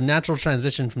a natural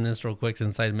transition from this real quick,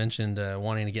 since I mentioned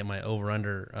wanting to get my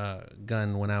over-under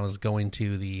gun when I was going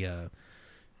to the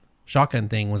shotgun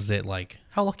thing, was that like,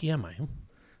 how lucky am I?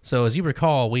 So as you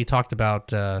recall, we talked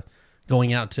about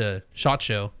going out to SHOT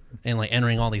Show and like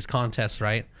entering all these contests,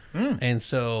 right? And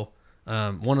so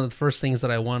one of the first things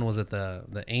that I won was at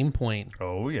the Aim Point.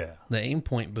 Oh yeah, the Aim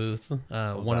Point booth.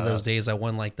 One of those days I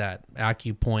won like that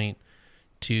AccuPoint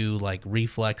to like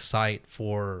reflex sight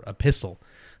for a pistol.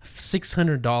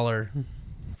 $600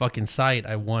 fucking sight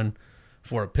I won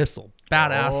for a pistol.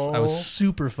 Badass. I was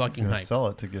super fucking hyped. Sell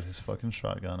it to get his fucking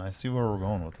shotgun. I see where we're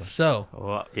going with this.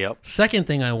 So, yep. Second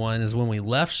thing I won is when we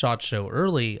left SHOT Show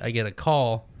early, I get a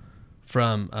call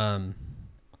from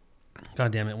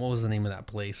God damn it, what was the name of that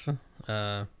place?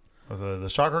 The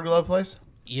Shocker Glove place?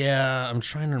 Yeah, I'm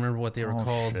trying to remember what they were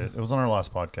called. Shit. It was on our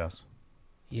last podcast.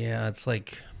 Yeah, it's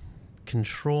like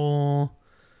Control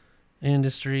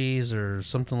Industries or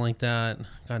something like that.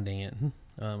 God dang it.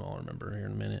 I'll remember here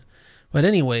in a minute. But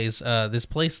anyways, this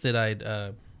place that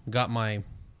I'd got my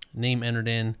name entered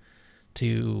in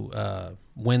to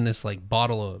win this like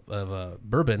bottle of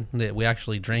bourbon that we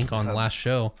actually drank on the last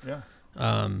show. Yeah.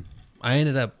 I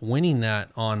ended up winning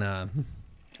that on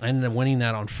I ended up winning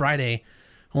that on Friday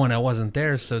when I wasn't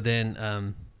there. So then,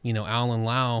 Alan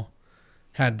Lau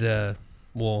had to.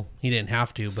 Well, he didn't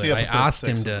have to, but I asked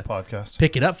him to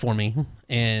pick it up for me,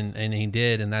 and he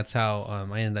did, and that's how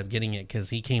I ended up getting it because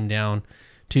he came down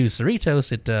to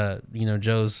Cerritos at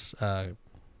Joe's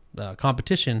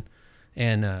competition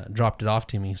and dropped it off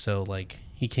to me. So like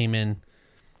he came in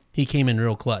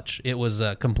real clutch. It was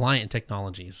Compliant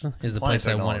Technologies is the place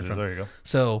I wanted from. There you go.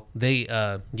 So they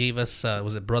gave us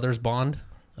was it Brothers Bond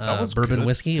bourbon good.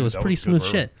 whiskey. It was pretty smooth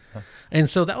shit. And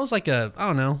so that was like a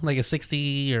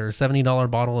 $60 or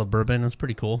 $70 bottle of bourbon. It was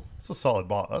pretty cool. It's a solid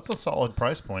bottle. That's a solid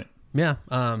price point. Yeah.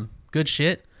 Good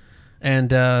shit.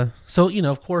 And so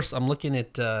of course I'm looking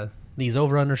at these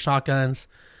over-under shotguns,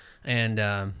 and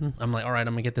I'm like, all right,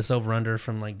 I'm gonna get this over-under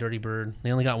from like Dirty Bird.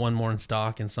 They only got one more in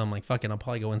stock, and so I'm like, fuck it, I'll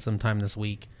probably go in sometime this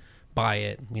week, buy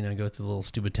it, go through the little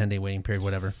stupid 10-day waiting period,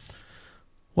 whatever.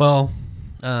 Well,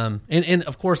 and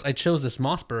of course I chose this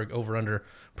Mossberg over-under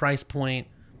price point.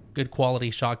 Good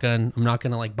quality shotgun. I'm not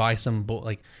gonna buy some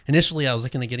initially I was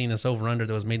looking at getting this over under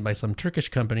that was made by some Turkish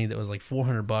company that was like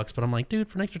 $400, but I'm like, dude,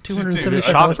 for an extra $275.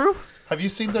 Shockproof? Have you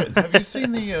seen the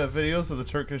videos of the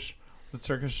Turkish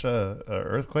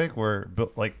earthquake where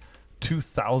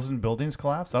 2,000 buildings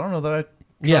collapsed? I don't know that I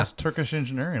trust Turkish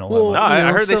engineering a lot. Well, no,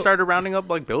 I heard they started rounding up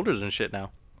builders and shit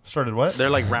now. Started what? They're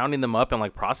rounding them up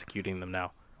and prosecuting them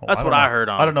now. That's what I heard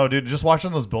on. I don't know, dude. Just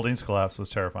watching those buildings collapse was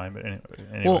terrifying. But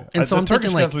anyway. Well, and so the I'm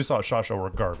Turkish thinking guns we saw at SHOT Show were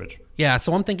garbage. Yeah,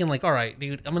 so I'm thinking all right,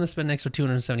 dude, I'm gonna spend an extra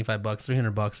 $275,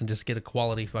 $300, and just get a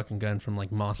quality fucking gun from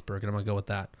Mossberg, and I'm gonna go with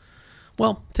that.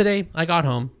 Well, today I got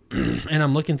home and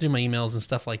I'm looking through my emails and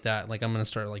stuff like that. I'm gonna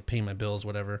start paying my bills,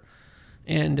 whatever.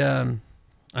 And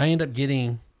I end up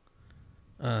getting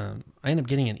an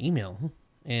email,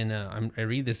 and I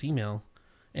read this email,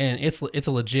 and it's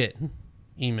a legit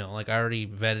email. I already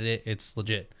vetted it. It's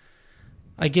legit.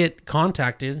 I get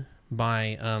contacted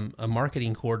by a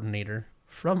marketing coordinator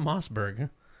from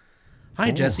Mossberg. Hi,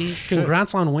 Jesse. Shit.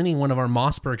 Congrats on winning one of our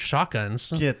Mossberg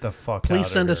shotguns. Get the fuck out Please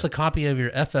of send here. us a copy of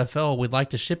your FFL. We'd like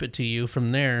to ship it to you.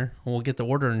 From there, we'll get the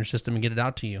order in your system and get it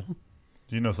out to you.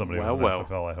 You know somebody with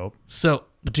FFL, I hope. So,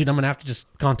 dude, I'm going to have to just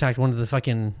contact one of the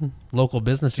fucking local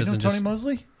businesses. Do you know Tony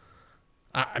Mosley?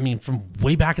 I mean, from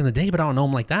way back in the day, but I don't know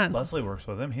him like that. Leslie works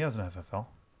with him. He has an FFL.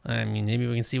 I mean, maybe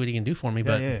we can see what he can do for me.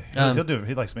 Yeah. He'll do it.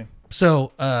 He likes me.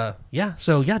 So,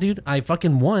 dude, I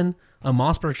fucking won a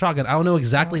Mossberg shotgun. I don't know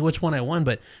exactly which one I won,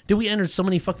 but did we enter so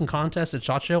many fucking contests at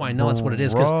SHOT Show? I know that's what it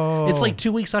is, because it's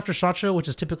 2 weeks after SHOT Show, which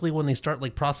is typically when they start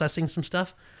processing some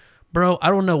stuff. Bro, I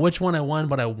don't know which one I won,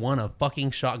 but I won a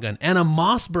fucking shotgun and a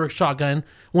Mossberg shotgun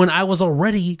when I was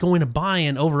already going to buy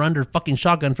an over-under fucking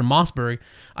shotgun from Mossberg.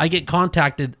 I get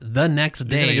contacted the next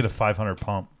day. You're gonna get a 500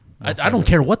 pump. I don't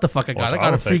care what the fuck I got. I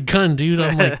got a free gun, dude.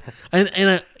 I'm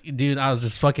dude, I was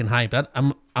just fucking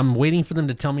hyped. I'm waiting for them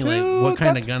to tell me what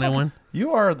kind of gun I won.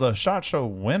 You are the SHOT Show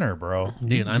winner, bro.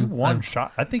 Dude, I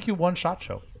think you won SHOT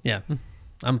Show. Yeah,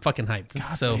 I'm fucking hyped.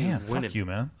 God damn, fuck you,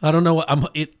 man. I don't know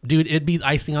what dude. It'd be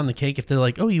icing on the cake if they're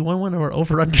like, "Oh, you won one of our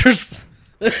over-unders."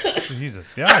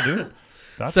 Jesus, yeah, dude.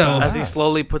 As he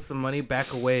slowly puts the money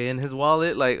back away in his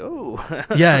wallet,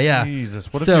 yeah.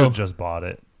 Jesus, what if you had just bought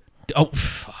it? Oh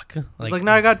fuck!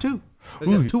 Now I got two. I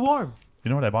got two arms. You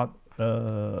know what I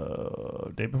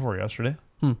bought day before yesterday?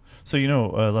 So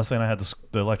Leslie and I had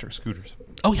the electric scooters.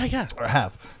 Oh yeah. Or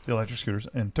have the electric scooters,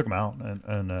 and took them out,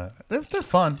 and they're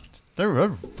fun. They're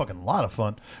fucking a lot of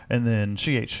fun. And then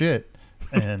she ate shit,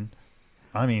 and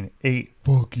I mean ate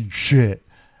fucking shit.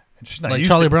 And she's not used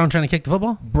Charlie to, Brown trying to kick the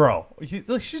football, bro.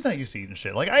 She's not used to eating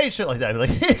shit. I ate shit like that. I'd be like,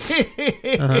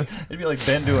 it'd be like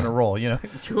Ben doing a roll,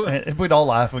 and we'd all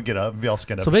laugh and get up and be all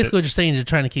skinned up. So basically, what you're saying you're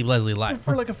trying to keep Leslie alive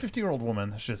for a 50-year-old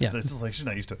woman. It's just she's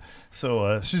not used to it.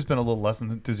 So she's been a little less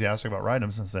enthusiastic about riding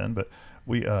them since then. But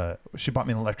she bought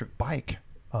me an electric bike,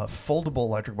 a foldable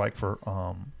electric bike for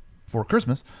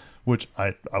Christmas. Which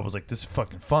I was like, this is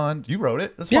fucking fun. You rode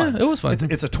it. That's fun. Yeah, it was fun.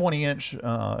 It's a 20-inch,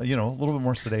 a little bit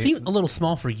more sedate. It's a little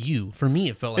small for you. For me,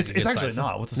 it felt like it's actually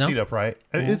not with the seat upright.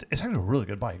 It's actually a really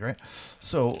good bike, right?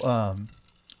 So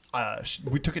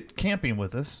we took it camping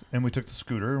with us, and we took the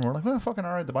scooter, and we're like, well, fucking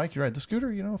all right, the bike, you ride the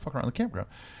scooter, fuck around the campground.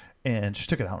 And she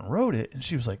took it out and rode it, and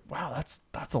she was like, wow,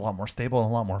 that's a lot more stable and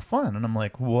a lot more fun. And I'm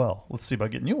like, well, let's see about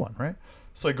getting you one, right?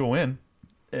 So I go in,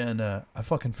 and I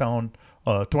fucking found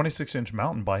a 26-inch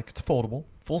mountain bike. It's foldable,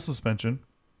 full suspension.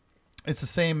 It's the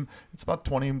same. It's about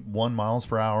 21 miles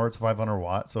per hour. It's 500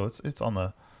 watts, so it's on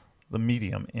the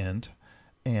medium end,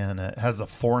 and it has a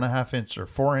 4.5-inch or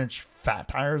 4-inch fat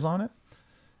tires on it.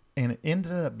 And it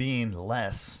ended up being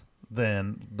less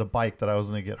than the bike that I was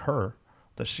going to get her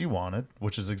that she wanted,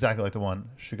 which is exactly like the one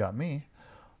she got me.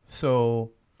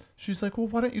 So She's like, well,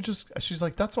 why don't you just, she's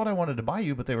like, that's what I wanted to buy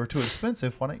you, but they were too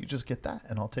expensive. Why don't you just get that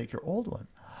and I'll take your old one.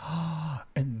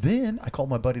 And then I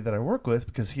called my buddy that I work with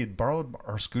because he had borrowed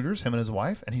our scooters, him and his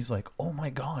wife. And he's like, oh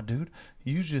my God, dude,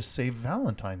 you just saved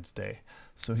Valentine's Day.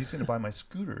 So he's going to buy my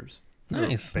scooters for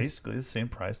Nice. basically the same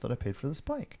price that I paid for this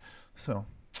bike. So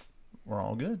we're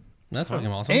all good. That's fucking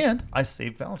awesome. And I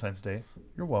saved Valentine's Day.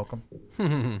 You're welcome.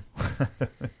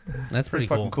 That's pretty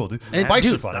fucking cool, dude. And Bikes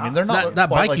dude, are fun. I mean, they're not that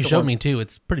quite bike like you the showed ones- me too.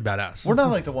 It's pretty badass. We're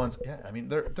not like the ones. Yeah, I mean,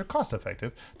 they're cost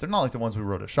effective. They're not like the ones we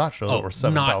rode at SHOT Show that were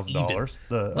 $7,000.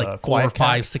 The like $4,000, Quiet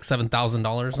Cat. $5,000,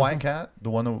 $6,000. Quiet Cat, the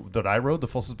one that I rode, the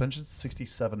full suspension,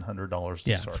 $6,700 to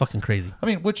Yeah, start. it's fucking crazy. I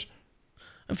mean, which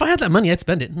If I had that money, I'd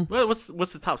spend it. Well,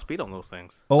 what's the top speed on those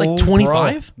things? Like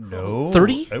 25? No,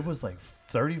 30? It was like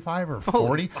 35 or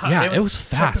 40. Yeah, it was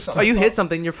check this fast. out. Oh, you hit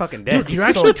something, you're fucking dead. You're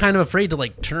actually kind of afraid to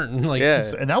like turn. Like, Yeah.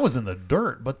 And that was in the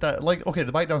dirt. But that, like, okay,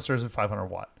 the bike downstairs is 500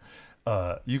 watt.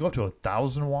 You go up to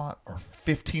 1,000 watt or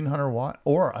 1,500 watt.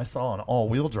 Or I saw an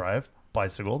all-wheel drive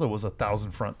bicycle that was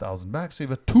 1,000 front, 1,000 back. So you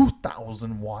have a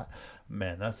 2,000 watt.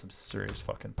 Man, that's some serious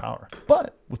fucking power.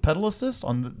 But with pedal assist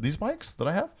on these bikes that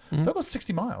I have, they'll go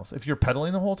 60 miles. If you're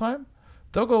pedaling the whole time,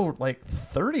 they'll go like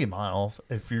 30 miles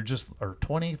if you're just, or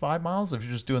 25 miles if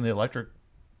you're just doing the electric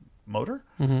motor.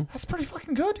 That's pretty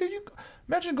fucking good, dude.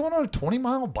 Imagine going on a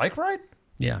 20-mile bike ride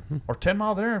yeah. or 10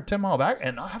 mile there and 10 mile back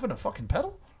and not having to fucking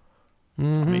pedal. I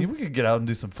mean, we could get out and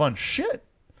do some fun shit.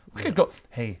 We could go,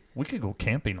 hey, we could go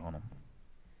camping on them.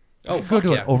 Oh, Go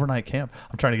do an overnight camp.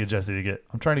 I'm trying to get Jesse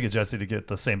to get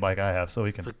the same bike I have so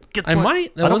he can. So get I the-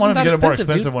 might. I don't want him to get a more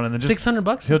expensive dude. one and then just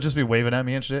 $600. He'll just be waving at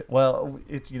me and shit. Well,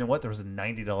 it's, you know what? There was a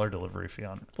 $90 delivery fee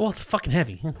on it. Well, it's fucking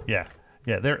heavy. Yeah,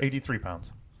 they're 83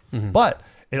 pounds, but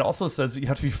it also says that you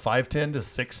have to be 5'10" to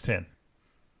 6'10".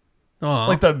 Oh,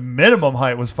 Like the minimum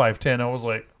height was 5'10". I was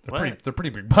like, they're pretty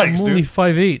big bikes, I'm only dude.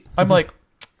 5'8". I'm like,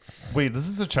 wait, this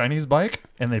is a Chinese bike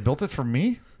and they built it for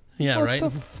me? Yeah, What right. the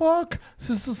fuck? Is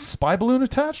this a spy balloon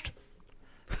attached?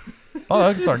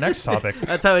 Oh, that's our next topic.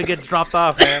 That's how it gets dropped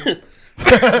off, man.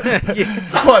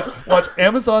 Watch.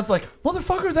 Amazon's like,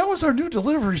 motherfucker, that was our new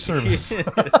delivery service.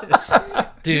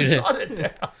 Dude, Shut it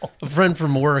down. a friend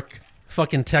from work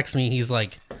fucking texts me. He's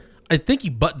like, I think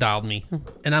you butt dialed me.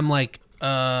 And I'm like,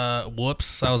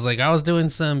 whoops. I was like, I was doing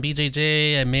some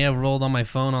BJJ. I may have rolled on my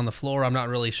phone on the floor. I'm not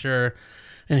really sure.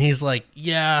 And he's like,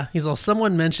 yeah. He's like,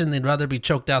 someone mentioned they'd rather be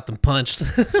choked out than punched.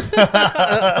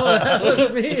 That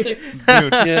was me.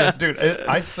 Dude, Yeah. dude,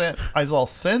 I'll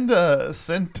send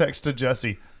text to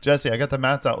Jesse. Jesse, I got the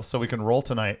mats out so we can roll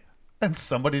tonight. And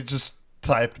somebody just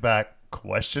typed back,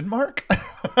 question mark?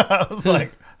 I was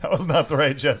like, that was not the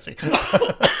right Jesse.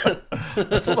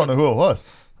 I still don't know who it was.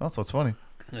 That's what's funny.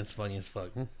 That's funny as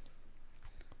fuck.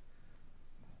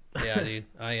 Yeah, dude.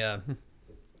 I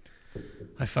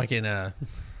fucking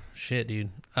shit, dude.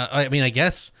 I mean, I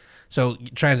guess so.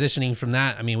 Transitioning from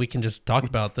that, I mean, we can just talk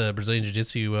about the Brazilian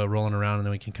Jiu-Jitsu rolling around, and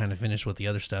then we can kind of finish with the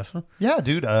other stuff. Yeah,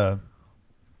 dude.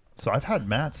 So I've had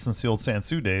mats since the old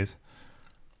Sansu days.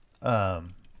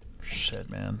 Shit,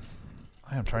 man.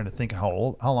 I am trying to think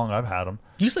how long I've had them.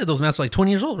 You said those mats are like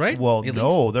 20 years old, right? Well, At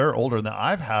no, least. they're older than that.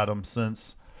 I've had them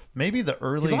since maybe the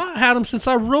early. I had them since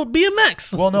I rode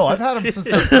BMX. Well, no, I've had them since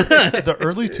the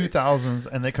early 2000s,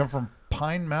 and they come from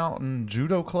Pine Mountain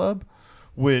Judo Club,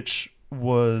 which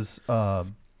was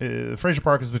Fraser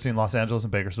Park is between Los Angeles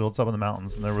and Bakersfield. It's up in the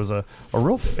mountains, and there was a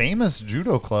real famous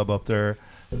judo club up there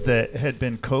that had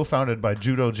been co-founded by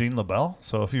Judo Jean LaBelle.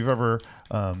 So if you've ever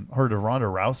heard of Ronda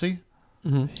Rousey,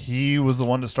 he was the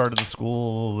one that started the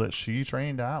school that she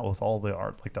trained at with all the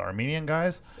the Armenian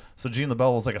guys. So Jean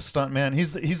LaBelle was like a stunt man.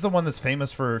 He's the one that's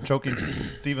famous for choking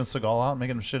Steven Seagal out and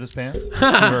making him shit his pants. You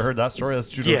ever heard that story? That's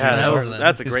Judo. Yeah, Jean LaBelle.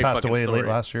 that's a He's great passed fucking away story. late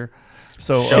last year.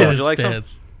 So Shit, would you like some?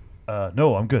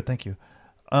 no, I'm good, thank you.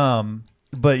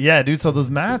 But yeah, dude. So those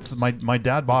mats, my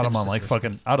dad bought them on like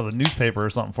fucking out of the newspaper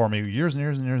or something for me years and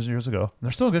years and years and years ago. And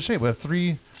they're still in good shape. We have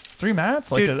three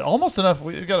mats, like Dude. almost enough.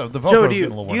 We got the Joe, Velcro's do getting a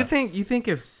little worn you out. think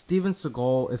if Steven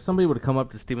Seagal, if somebody would have come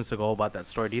up to Steven Seagal about that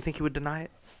story, do you think he would deny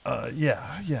it?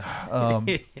 Yeah.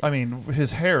 I mean,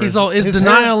 his hair. Is his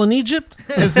denial hair, in Egypt?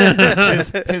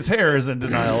 his hair is in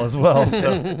denial as well.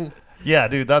 So, yeah,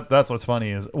 dude. That's what's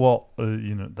funny is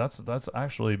that's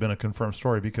actually been a confirmed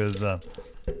story because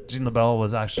Jean LaBelle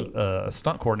was actually a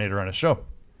stunt coordinator on a show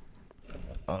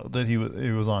that he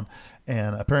was on,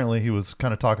 and apparently he was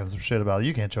kind of talking some shit about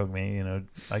you can't choke me,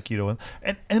 Aikido,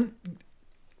 and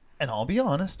I'll be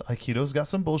honest, Aikido's got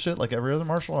some bullshit like every other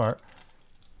martial art.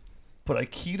 But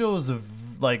Aikido is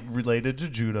like related to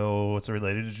Judo. It's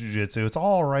related to Jiu-Jitsu. It's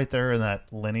all right there in that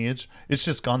lineage. It's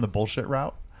just gone the bullshit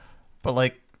route. But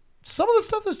like some of the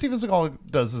stuff that Steven Seagal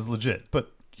does is legit.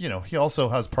 But he also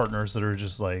has partners that are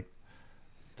just like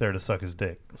there to suck his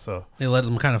dick. So they let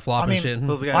him kind of flop and shit.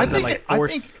 Those guys I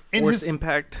think force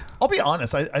impact. I'll be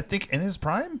honest. I think in his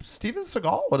prime, Steven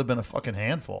Seagal would have been a fucking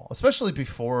handful, especially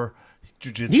before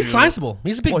jiu-jitsu. He's sizable.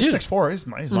 He's a big dude. He's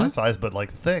 6'4". He's my size, but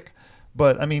like thick.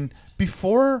 But I mean,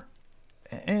 before,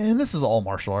 and this is all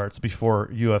martial arts, before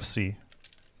UFC,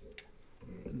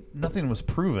 nothing was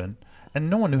proven. And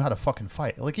no one knew how to fucking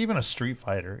fight. Like, even a street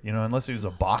fighter, unless he was a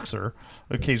boxer,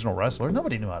 occasional wrestler,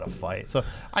 nobody knew how to fight. So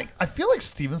I feel like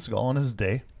Steven Seagal in his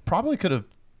day probably could have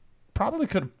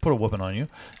put a whooping on you.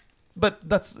 But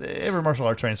that's every martial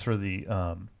art trains for the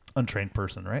untrained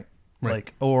person, right?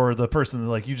 Like, or the person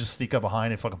that, like, you just sneak up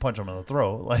behind and fucking punch them in the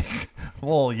throat. Like,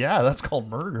 well, yeah, that's called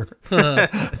murder.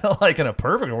 Like, in a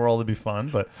perfect world, it'd be fun,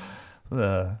 but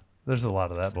there's a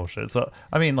lot of that bullshit. So,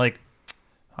 I mean, like,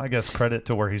 I guess credit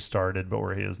to where he started, but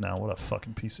where he is now, what a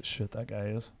fucking piece of shit that guy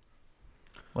is.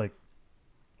 Like,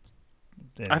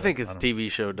 anyway, I think his TV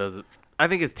show does it. I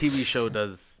think his TV show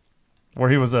does. Where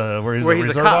he was a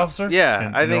reserve officer?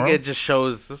 Yeah, I think it just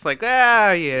shows. It's like,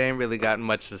 ain't really gotten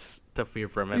much to fear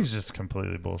from him. He's just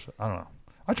completely bullshit. I don't know.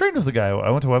 I trained with a guy. I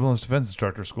went to Webland's Defense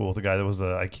Instructor School with a guy that was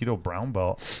a Aikido brown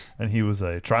belt, and he was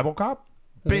a tribal cop.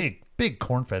 Big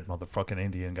corn-fed motherfucking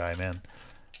Indian guy, man.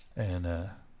 And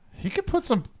he could put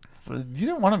some. You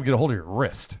don't want him to get a hold of your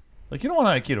wrist. Like, you don't want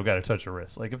an Aikido guy to touch your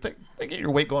wrist. Like, if they get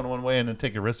your weight going one way and then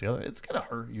take your wrist the other, it's gonna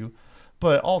hurt you.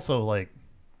 But also, like,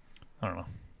 I don't know.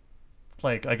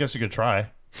 Like, I guess you could try.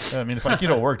 I mean, if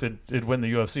Aikido worked, it'd win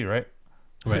the UFC, right?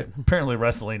 Right. Apparently,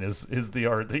 wrestling is the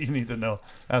art that you need to know.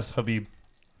 Ask Habib.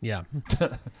 Yeah.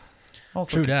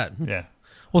 Also, true that. Yeah.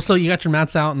 Well, so you got your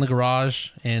mats out in the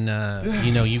garage, and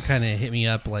you kind of hit me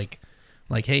up like,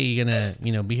 hey, you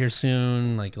gonna be here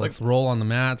soon? Like, let's roll on the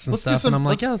mats and stuff. And I'm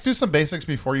like, let's do some basics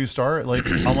before you start. Like,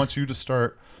 I want you to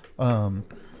start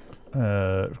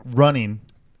running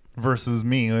versus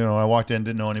me. I walked in,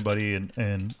 didn't know anybody,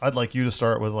 and I'd like you to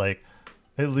start with, like,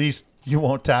 at least you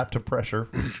won't tap to pressure,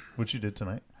 which you did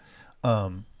tonight.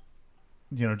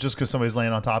 Just because somebody's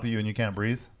laying on top of you and you can't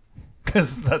breathe.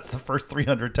 Because that's the first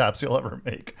 300 taps you'll ever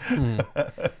make.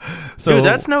 So, dude,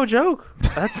 that's no joke.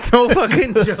 That's no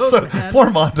fucking joke. So, poor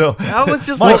Mondo. I was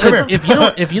just Mondo, come here. If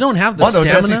you don't have the Mondo,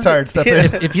 stamina, Jesse's tired. Step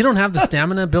in. If you don't have the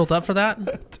stamina built up for that,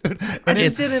 dude, and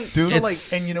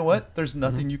and you know what? There's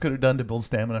nothing you could have done to build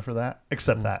stamina for that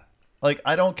except that. Like,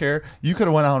 I don't care. You could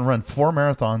have went out and run 4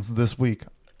 marathons this week,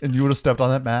 and you would have stepped on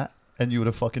that mat, and you would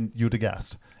have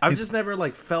gassed. I've just never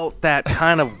felt that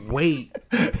kind of weight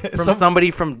from somebody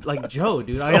from Joe,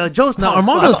 dude. Joe's no,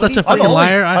 Armando's such a fucking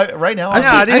liar. Right now,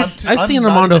 I've seen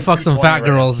Armando fuck some fat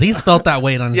girls. He's felt that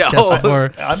weight on his chest before.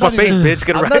 I'm not even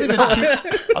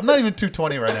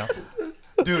 220 right now,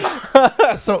 dude.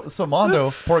 So Mondo,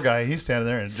 poor guy, he's standing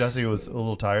there, and Jesse was a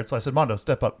little tired. So I said, Mondo,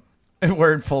 step up.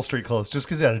 Wearing full street clothes just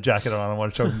because he had a jacket on. I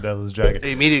want to choke him down with his jacket.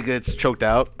 He immediately gets choked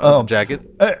out. Jacket.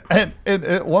 And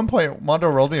at one point, Mondo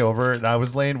rolled me over, and I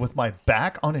was laying with my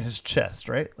back on his chest.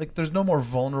 Right, like there's no more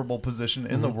vulnerable position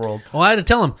in the world. Well, I had to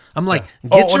tell him. I'm like,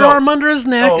 get your arm under his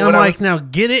neck, and I'm like, now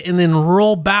get it, and then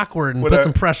roll backward and put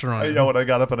some pressure on him. When I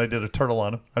got up and I did a turtle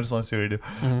on him, I just want to see what he do.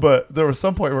 But there was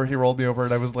some point where he rolled me over,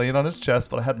 and I was laying on his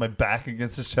chest, but I had my back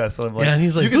against his chest, and I'm like, and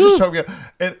he's like, you can just choke me,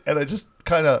 and I just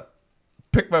kind of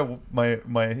pick my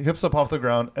hips up off the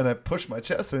ground, and I push my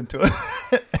chest into it.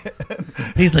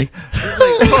 He's like,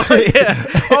 yeah.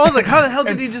 I was like, how the hell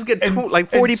did he just get 40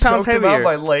 pounds heavier? Him out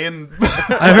by laying.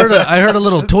 I heard a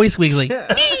little toy squeak like.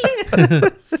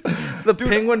 The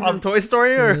penguin from Toy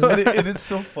Story, or and it's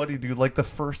so funny, dude. Like the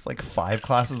first 5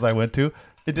 classes I went to,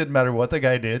 it didn't matter what the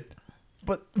guy did,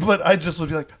 but I just would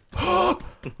be like,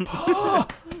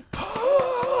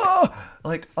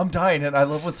 like, I'm dying, and I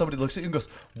love when somebody looks at you and goes,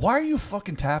 why are you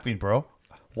fucking tapping, bro?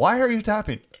 Why are you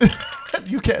tapping?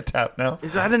 You can't tap now.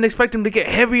 I didn't expect him to get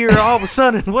heavier all of a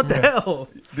sudden. What the hell?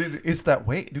 Dude, it's that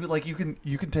weight, dude. Like, you can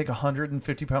take a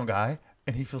 150-pound guy,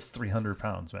 and he feels 300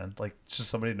 pounds, man. Like, it's just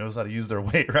somebody who knows how to use their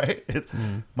weight, right? It's,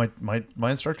 my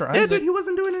instructor, Isaac. Yeah, dude, he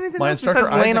wasn't doing anything my else instructor,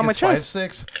 besides laying Isaac, on my is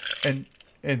chest. 5'6",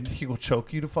 and he will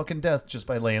choke you to fucking death just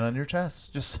by laying on your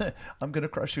chest. Just, I'm going to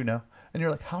crush you now. And you're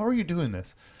like, how are you doing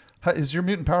this? Is your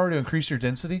mutant power to increase your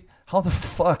density? How the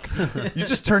fuck? You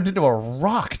just turned into a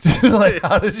rock, dude. Like,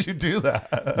 how did you do that?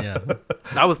 Yeah.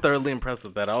 I was thoroughly impressed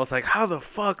with that. I was like, how the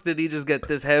fuck did he just get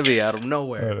this heavy out of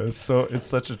nowhere? Yeah, it's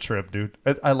such a trip, dude.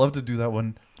 I love to do that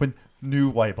when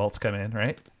new white belts come in,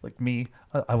 right? Like me,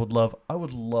 I would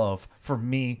love for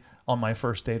me on my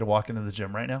first day to walk into the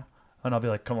gym right now, and I'll be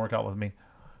like, come work out with me.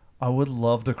 I would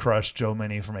love to crush Joe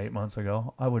Mini from 8 months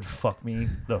ago. I would fuck me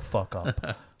the fuck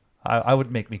up. I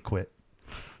would make me quit.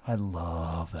 I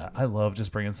love that. I love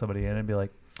just bringing somebody in and be like,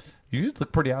 You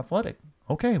look pretty athletic.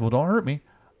 Okay, well, don't hurt me.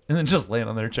 And then just land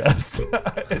on their chest.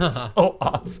 It's so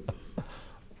awesome.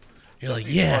 You're like,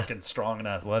 He's fucking strong and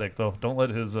athletic, though. Don't let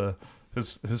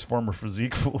his former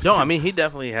physique fool you. No, I mean, he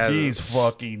definitely has. He's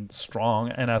fucking strong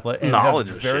and athletic. And knowledge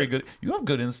has of very shit. good. You have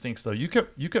good instincts, though. You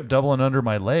kept doubling under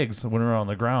my legs when we were on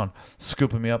the ground,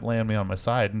 scooping me up, laying me on my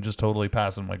side, and just totally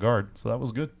passing my guard. So that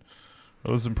was good. It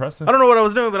was impressive. I don't know what I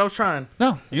was doing, but I was trying.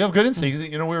 No, you have good instincts.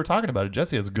 You know, we were talking about it.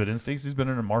 Jesse has good instincts. He's been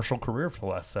in a martial career for the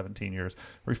last 17 years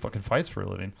where he fucking fights for a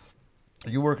living.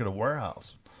 You work at a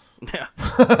warehouse. Yeah.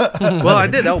 Well, I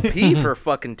did LP for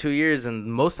fucking 2 years, and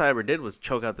most I ever did was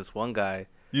choke out this one guy.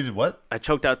 You did what? I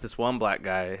choked out this one black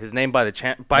guy. His name by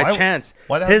chance.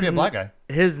 Why did it have to be a black guy?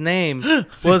 His name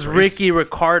was Ricky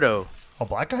Ricardo. A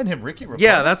black guy named Ricky Ricardo?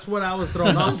 Yeah, that's what I was thrown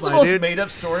off by, This is the most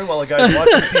made-up story while a guy's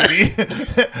watching TV,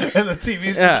 and the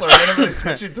TV's just randomly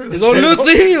switching through the Oh, channel.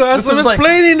 Lucy, you have some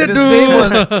explaining to and do.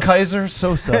 His name was Kaiser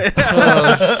Sosa.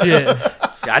 Oh, shit.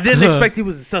 I didn't expect he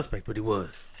was a suspect, but he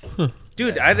was.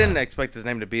 Dude, I didn't expect his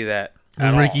name to be that.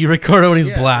 And Ricky Ricardo when he's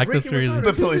black. Ricky That's crazy.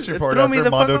 Ricardo. The police report Throw me after the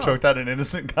fuck Armando off. choked out an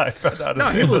innocent guy found out his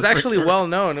No, he name was actually Ricardo. well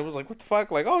known. It was like, what the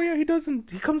fuck? Like, oh yeah, he comes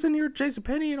in here at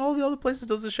JCPenney and all the other places,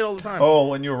 does this shit all the time. Oh,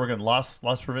 when you were working loss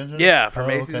prevention? Yeah, for Oh,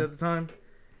 Macy's okay. at the time.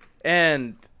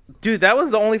 And dude, that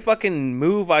was the only fucking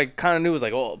move I kind of knew was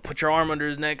like, oh, put your arm under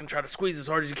his neck and try to squeeze as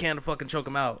hard as you can to fucking choke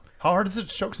him out. How hard is it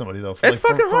to choke somebody though? It's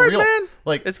fucking hard, real? man.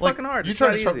 Like It's fucking hard. You It's tried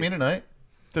not to choke easy. me tonight.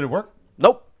 Did it work?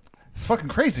 Nope. It's fucking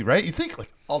crazy, right? You think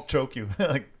like I'll choke you.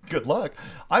 Like good luck.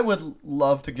 I would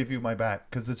love to give you my back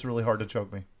because it's really hard to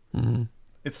choke me. Mm-hmm.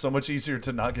 It's so much easier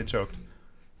to not get choked.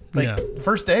 Like Yeah.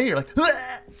 first day you're like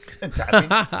and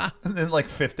tapping, and then like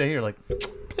fifth day you're like,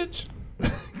 bitch,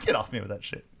 get off me with that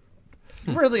shit.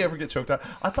 You rarely ever get choked out.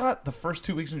 I thought the first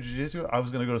 2 weeks in jiu-jitsu I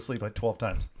was gonna go to sleep like 12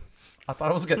 times. I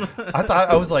thought I was good.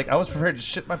 I was prepared to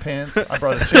shit my pants. I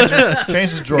brought a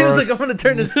change the He drawers. was like, I'm gonna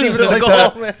turn this Steven Just like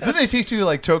like that. man. Then they teach you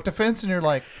like choke defense, and you're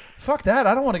like, fuck that.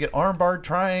 I don't want to get armbarred,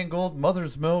 triangled,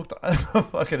 mother's milked,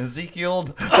 fucking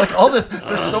Ezekiel'd. Like all this.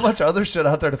 There's so much other shit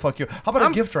out there to fuck you. How about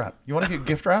a gift wrap? You want to get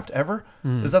gift wrapped ever?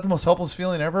 Is that the most helpless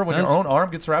feeling ever? When your own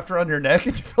arm gets wrapped around your neck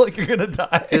and you feel like you're going to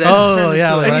die? Oh,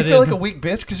 yeah. And you feel like a weak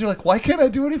bitch because you're like, why can't I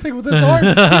do anything with this arm?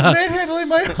 He's manhandling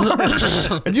my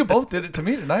arm. And you both did it to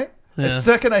me tonight. The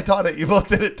second I taught it, you both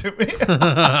did it to me.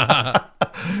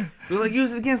 We're like,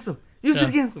 use it against him. Use it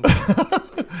against him.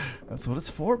 That's what it's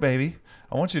for, baby.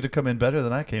 I want you to come in better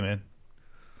than I came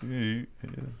in.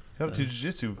 How to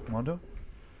jiu-jitsu, Mondo?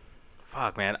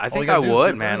 Fuck, man. I you think I gotta do is would,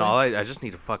 get man. better. I just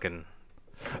need to fucking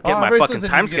get Oh, my everybody fucking says that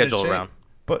time you get in schedule shape. around.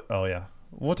 But oh yeah,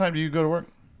 what time do you go to work?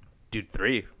 Dude,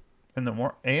 3 In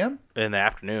the AM? in the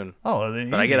afternoon. Oh, then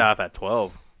But I easy. get off at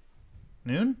 12.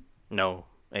 Noon. No,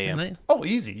 a.m. Night? Oh,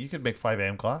 easy. You could make 5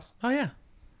 a.m. class. Oh, yeah.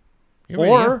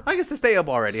 Or I guess to stay up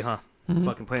already, huh?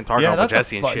 Fucking playing Tarkov yeah, with that's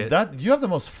Jesse a and fu- shit. that you have the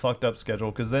most fucked up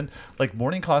schedule because then like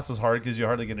morning class is hard because you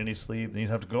hardly get any sleep. Then you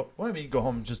have to go. Well, I mean, you go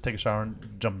home, and just take a shower, and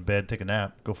jump in bed, take a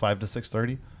nap, go 5 to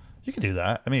 6:30. You can do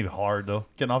that. I mean, hard though.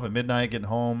 Getting off at midnight, getting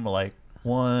home like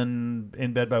 1,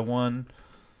 in bed by 1.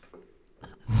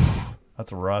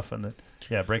 That's rough, and then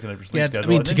breaking up your sleep Yeah, schedule. I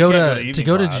mean And to then you go can't to evening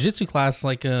go to class. jiu-jitsu class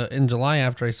like in July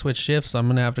after I switch shifts, I'm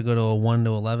gonna have to go to a 1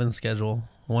 to 11 schedule,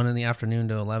 1 in the afternoon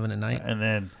to 11 at night, and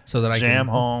then so that I jam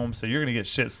can home. So you're gonna get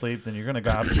shit sleep. Then you're gonna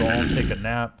have to go home, take a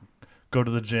nap, go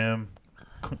to the gym,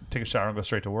 take a shower, and go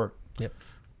straight to work. Yep.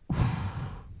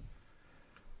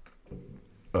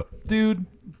 Dude,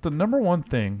 the number one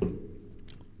thing.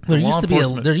 There law used enforcement-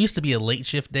 to be a late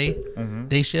shift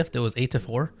day shift that was 8 to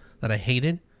 4 that I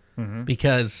hated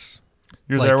because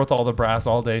You're like- there with all the brass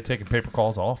all day, taking paper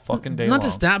calls all fucking day long. not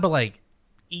just that, but like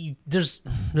there's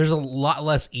a lot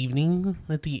less evening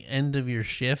at the end of your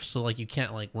shift, so like you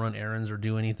can't like run errands or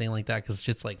do anything like that because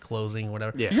shit's like closing or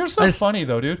whatever. Yeah. You're so funny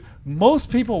though, dude. Most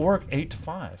people work 8 to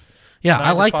 5. Yeah, 9 I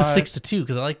to like the 5. 6 to 2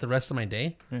 because I like the rest of my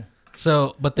day. Yeah.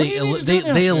 So, but What do you need to do in the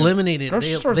afternoon? eliminated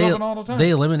Grocery stores open all the time.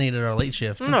 they eliminated our late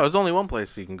shift. No, there's only one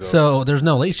place you can go. So there's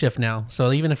no late shift now.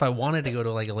 So even if I wanted to go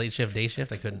to like a late shift, day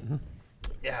shift, I couldn't.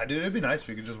 Yeah, dude, it'd be nice if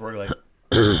you could just work like.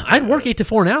 I'd work 8 to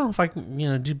 4 now if I can,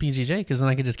 do BJJ because then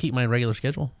I could just keep my regular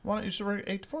schedule Why don't you just work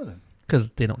 8 to 4 then? because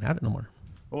they don't have it no more.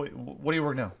 Oh, wait, what do you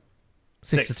work now?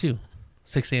 6 to 2,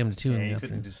 6 a.m. to 2 Yeah, in the you couldn't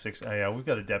afternoon. do 6. Oh, yeah, we've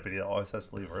got a deputy that always has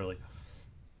to leave early.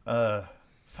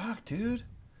 Fuck, dude.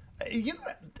 You know,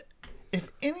 if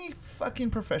any fucking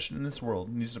profession in this world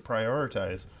needs to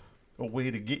prioritize a way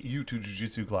to get you to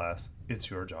jiu-jitsu class, it's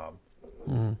your job.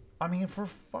 Mm-hmm. I mean, for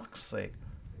fuck's sake.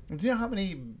 Do you know how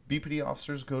many BPD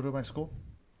officers go to my school?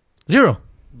 0.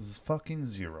 Fucking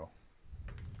 0.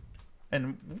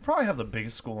 And we probably have the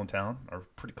biggest school in town, or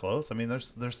pretty close. I mean,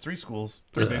 there's 3 schools,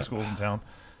 3 big schools in town.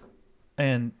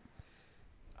 And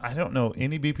I don't know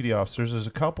any BPD officers. There's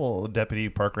a couple deputy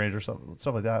park ranger stuff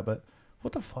like that. But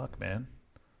what the fuck, man?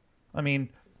 I mean,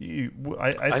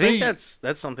 I think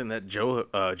that's something that Joe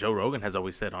Rogan has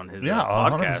always said on his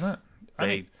podcast. 100%.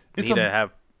 They need to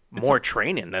have more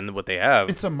training than what they have.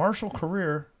 It's a martial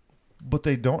career, but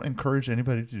they don't encourage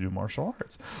anybody to do martial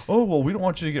arts. Oh, well, we don't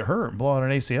want you to get hurt and blow out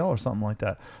an ACL or something like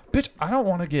that. Bitch, I don't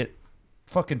want to get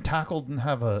fucking tackled and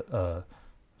have a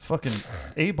fucking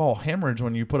 8-ball hemorrhage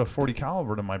when you put a 40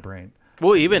 caliber to my brain.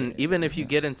 Well, even if you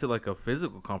get into like a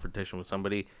physical confrontation with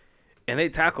somebody and they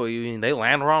tackle you and they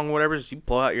land wrong, whatever, you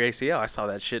blow out your ACL. I saw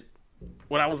that shit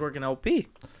when I was working LP.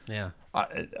 Yeah.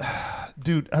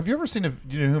 Dude, have you ever seen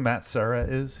you know who Matt Serra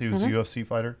is? He was a UFC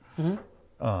fighter.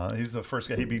 Mm-hmm. He's the first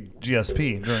guy. He beat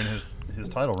GSP during his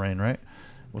title reign, right?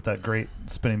 With that great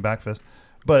spinning back fist.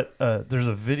 But there's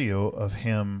a video of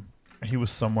him. He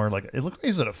was somewhere like it looked like he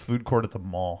was at a food court at the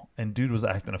mall, and dude was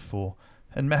acting a fool.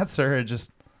 And Matt Serra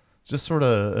just sort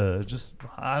of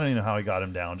I don't even know how he got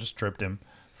him down. Just tripped him,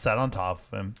 sat on top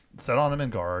of him, sat on him in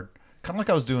guard, kind of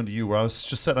like I was doing to you, where I was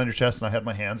just sitting on your chest and I had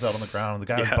my hands out on the ground, and the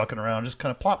guy was bucking around, just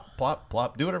kind of plop, plop,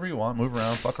 plop, do whatever you want, move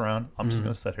around, fuck around. I'm just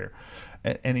gonna sit here,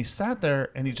 and he sat there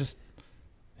and he just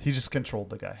controlled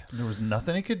the guy. There was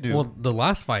nothing he could do. Well, the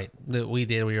last fight that we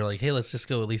did, we were like, hey, let's just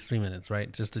go at least 3 minutes,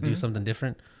 right? Just to do something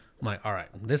different. I'm like, all right,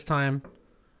 this time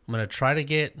I'm going to try to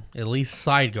get at least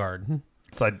side guard.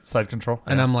 Side control.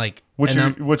 And I'm like... Which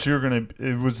you're going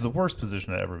to... It was the worst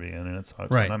position to ever be in, and it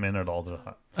sucks. Right. And I'm in it all the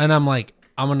time. And I'm like,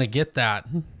 I'm going to get that.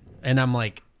 And I'm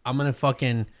like, I'm going to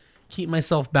fucking keep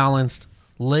myself balanced,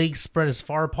 legs spread as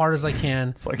far apart as I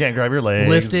can. So I can't grab your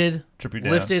legs. Trip you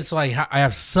down. Lifted, so I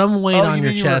have some weight on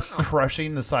your chest. You were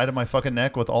crushing the side of my fucking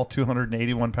neck with all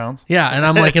 281 pounds? Yeah, and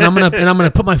I'm like, I'm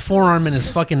gonna put my forearm in his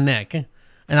fucking neck.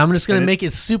 And I'm just going to make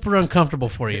it super uncomfortable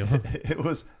for you. It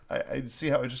was, I see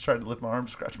how I just tried to lift my arm,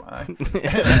 scratch my eye.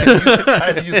 I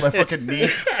had to use my fucking knee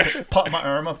to pop my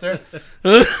arm up there.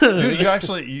 Dude, you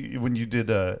actually, when you did,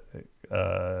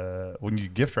 when you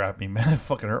gift wrapped me, man, it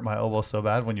fucking hurt my elbow so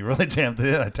bad. When you really jammed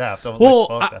it in, I tapped. I was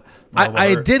like, fuck that.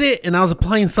 I did it, and I was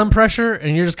applying some pressure,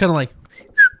 and you're just kind of like,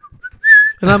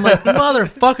 and I'm like,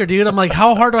 motherfucker, dude. I'm like,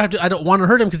 how hard do I have to, I don't want to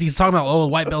hurt him because he's talking about,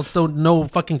 white belts don't no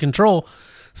fucking control.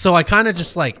 So I kind of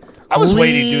just like I was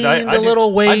waiting, dude. I a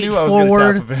little weight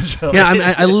forward.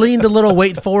 Yeah, I leaned a little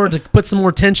weight forward to put some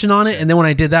more tension on it, and then when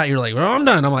I did that, you're like, well, I'm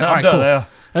done. I'm like, all right, cool. Yeah.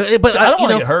 But I don't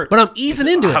want to get hurt. But I'm easing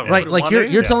into it, right? Like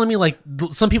you're telling me like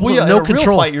some people have no control.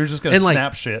 Real fight, you're just gonna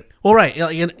snap shit. Well, right,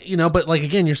 and, but like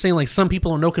again, you're saying like some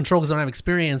people have no control because they don't have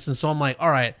experience, and so I'm like,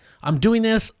 all right, I'm doing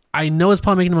this. I know it's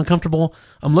probably making him uncomfortable.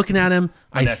 I'm looking at him.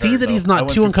 I see that he's not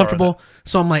too uncomfortable.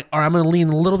 So I'm like, all right, I'm going to lean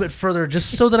a little bit further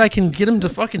just so that I can get him to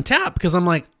fucking tap because I'm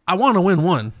like, I want to win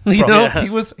one. You know?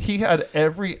 Yeah. He had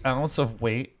every ounce of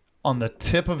weight on the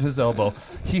tip of his elbow.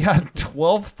 He had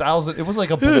 12,000. It was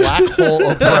like a black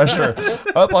hole of pressure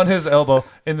up on his elbow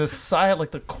in the side,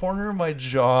 like the corner of my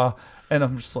jaw. And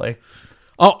I'm just like,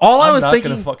 all I was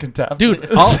thinking,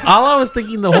 dude, all I was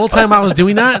thinking the whole time I was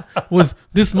doing that was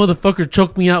this motherfucker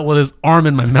choked me out with his arm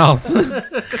in my mouth.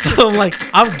 So I'm like,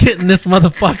 I'm getting this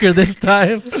motherfucker this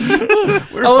time.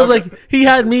 I was like, he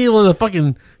had me with a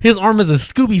fucking, his arm is a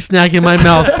Scooby snack in my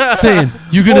mouth saying,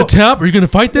 you going to tap? Are you going to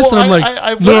fight this? And I'm like,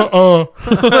 I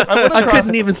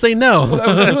couldn't even say no. When I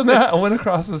was doing that, I went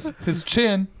across his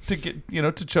chin to get,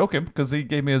 to choke him because he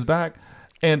gave me his back.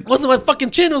 And it wasn't my fucking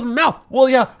chin, it was my mouth. Well,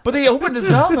 yeah, but he opened his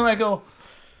mouth and I go,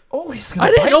 oh, he's going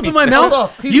to I didn't open my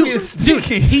mouth. Dude,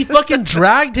 he fucking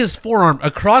dragged his forearm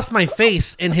across my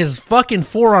face and his fucking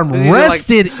forearm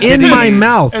rested in my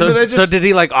mouth. So did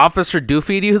he like Officer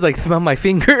Doofy to you? Like, smell my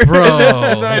finger? Bro.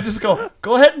 And then I just go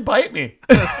ahead and bite me.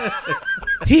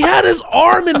 He had his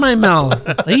arm in my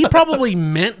mouth. He probably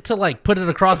meant to like put it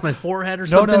across my forehead or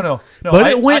something. No. But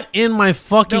it went in my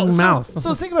fucking mouth. So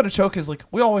the thing about a choke is like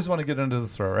we always want to get under the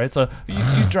throat, right? So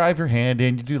you drive your hand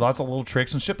in, you do lots of little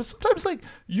tricks and shit. But sometimes like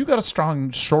you got a strong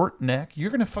short neck,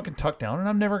 you're gonna fucking tuck down, and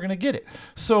I'm never gonna get it.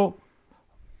 So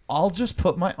I'll just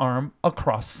put my arm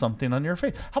across something on your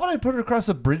face. How about I put it across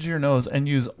the bridge of your nose and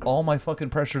use all my fucking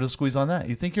pressure to squeeze on that?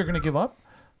 You think you're gonna give up?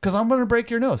 Because I'm going to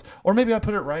break your nose. Or maybe I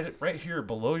put it right here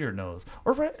below your nose.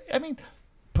 Or, put it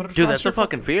across. Dude, that's a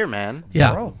fucking fear, man.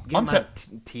 Yeah. Bro, I'm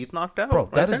teeth knocked out. Bro,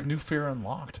 that is new fear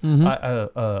unlocked.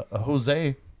 Mm-hmm.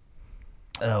 Jose,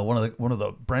 one of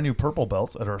the brand new purple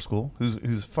belts at our school,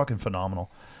 who's fucking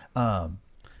phenomenal.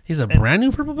 He's a brand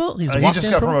new purple belt? He just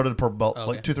got promoted to purple belt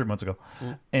like 2-3 months ago.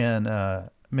 And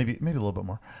maybe a little bit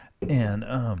more. And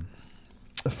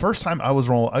the first time I was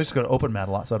rolling, I used to go to open mat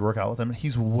a lot, so I'd work out with him.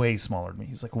 He's way smaller than me.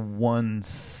 He's like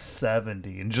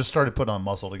 170 and just started putting on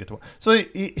muscle to get to. So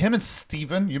him and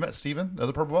Steven, you met Steven, the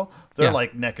other purple belt? They're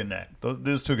like neck and neck.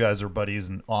 Those two guys are buddies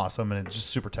and awesome, and it's just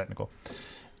super technical.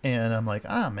 And I'm like,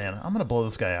 man, I'm going to blow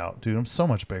this guy out. Dude, I'm so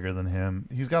much bigger than him.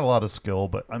 He's got a lot of skill,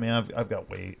 but, I mean, I've got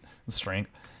weight and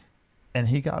strength. And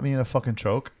he got me in a fucking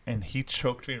choke, and he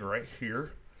choked me right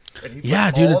here. And he yeah,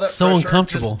 dude, it's so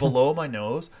uncomfortable. Just below my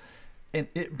nose. And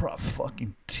it brought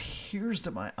fucking tears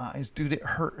to my eyes. Dude, it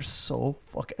hurt so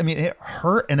fucking... I mean, it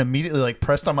hurt and immediately, like,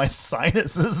 pressed on my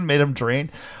sinuses and made them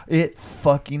drain. It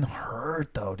fucking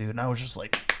hurt, though, dude. And I was just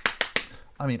like...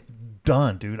 I mean...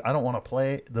 done, dude. I don't want to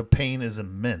play. The pain is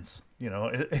immense. You know,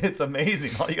 it's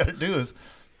amazing. All you got to do is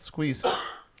squeeze.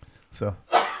 So,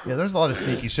 yeah, there's a lot of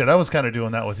sneaky shit. I was kind of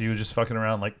doing that with you, just fucking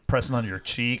around, like pressing on your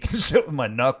cheek and shit with my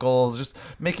knuckles, just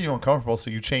making you uncomfortable so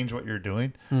you change what you're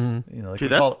doing. Mm-hmm. You know, like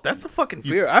dude, that's a fucking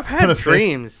fear. I've had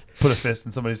dreams. Put a fist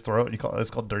in somebody's throat, and it's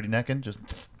called dirty necking. Just,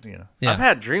 you know. Yeah. I've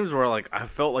had dreams where, like, I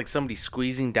felt like somebody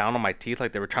squeezing down on my teeth,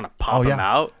 like they were trying to pop them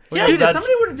out. Yeah, dude, if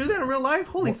somebody were to do that in real life,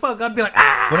 holy fuck, I'd be like,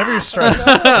 ah! Whenever you're stressed,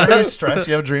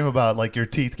 you have a dream about, like, your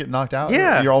teeth getting knocked out.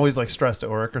 Yeah. You're always, like, stressed at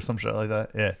work or some shit like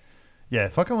that. Yeah. Yeah,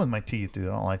 fucking with my teeth, dude.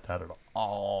 I don't like that at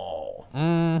all.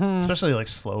 Mm-hmm. Especially, like,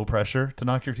 slow pressure to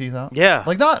knock your teeth out. Yeah.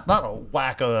 Like, not a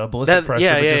whack of ballistic pressure.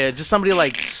 Yeah. Just somebody,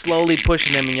 like, slowly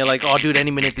pushing them, and you're like, oh, dude,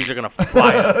 any minute these are going to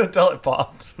fly up. Until it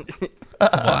pops.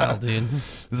 It's wild, dude.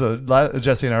 So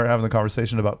Jesse and I were having a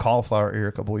conversation about cauliflower ear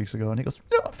a couple weeks ago, and he goes,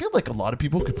 I feel like a lot of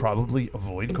people could probably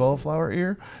avoid cauliflower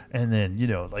ear, and then, you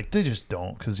know, like, they just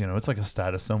don't, because, you know, it's like a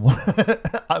status symbol.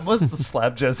 I must have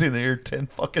slapped Jesse in the ear 10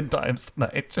 fucking times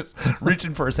tonight, just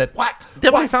reaching for his head. Whack!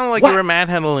 Definitely sounded like you were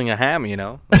manhandling a ham, you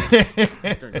know?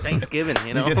 During Thanksgiving,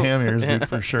 you know? You get ham ears, dude,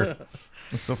 for sure.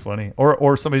 It's so funny.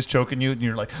 Or somebody's choking you, and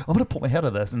you're like, I'm going to pull my head out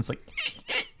of this, and it's like...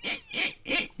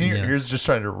 And your ear's just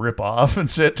trying to rip off and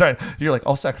shit. You're like,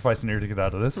 I'll sacrifice an ear to get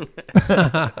out of this.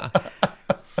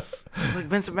 Like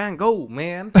Vincent Van Gogh,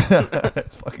 man.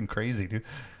 It's fucking crazy, dude.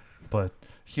 But,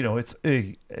 you know, it's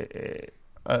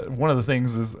one of the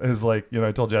things is like, you know,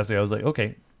 I told Jesse, I was like,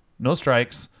 okay, no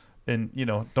strikes. And, you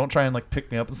know, don't try and, like,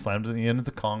 pick me up and slam to the end of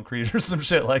the concrete or some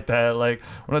shit like that. Like,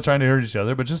 we're not trying to hurt each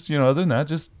other, but just, you know, other than that,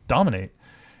 just dominate.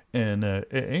 And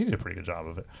he did a pretty good job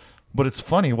of it. But it's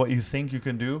funny what you think you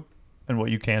can do and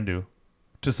what you can do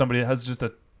to somebody that has just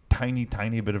a tiny,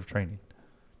 tiny bit of training.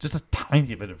 Just a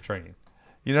tiny bit of training.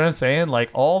 You know what I'm saying? Like,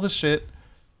 all the shit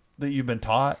that you've been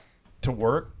taught to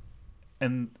work,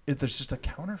 and there's just a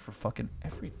counter for fucking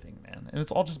everything, man. And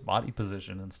it's all just body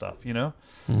position and stuff, you know?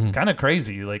 Mm-hmm. It's kind of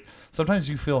crazy. Like, sometimes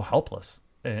you feel helpless,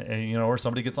 and, you know, or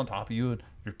somebody gets on top of you and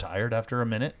you're tired after a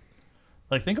minute.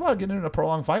 Like, think about getting in a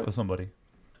prolonged fight with somebody.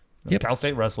 Yep. A Cal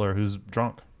State wrestler who's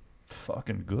drunk.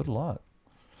 Fucking good luck.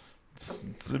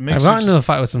 I've gotten into a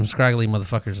fight with some scraggly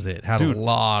motherfuckers that had a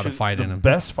lot of fight in them.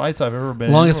 Best fights I've ever been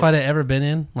in. Longest fight I've ever been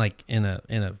in, like in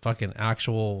a fucking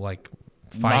actual like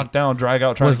fight. Knockdown, drag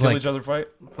out, trying to kill each other fight.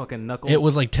 Fucking knuckles. It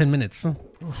was like 10 minutes.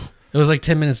 It was like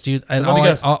 10 minutes, dude. And all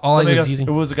I was using.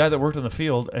 It was a guy that worked in the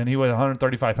field, and he weighed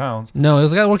 135 pounds. No, it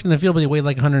was a guy that worked in the field, but he weighed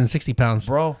like 160 pounds.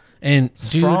 Bro. And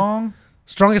strong.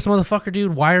 Strongest motherfucker,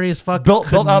 dude. Wiry as fuck.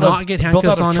 Built out of on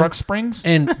truck him. springs.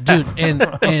 And dude,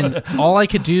 and all I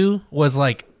could do was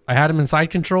like I had him in side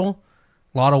control,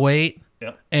 a lot of weight,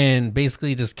 and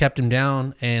basically just kept him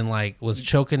down and like was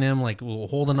choking him, like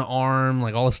holding the arm,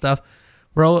 like all this stuff.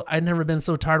 Bro, I'd never been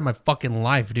so tired of my fucking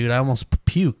life, dude. I almost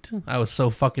puked. I was so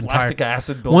fucking tired. Lactic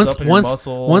acid built up in your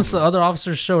muscles. Once the other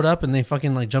officers showed up and they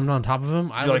fucking like jumped on top of him,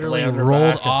 I literally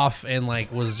rolled off and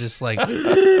like was just like,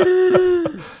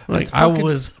 like I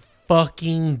was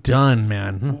fucking done,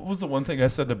 man. What was the one thing I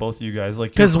said to both of you guys?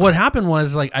 Like, because what happened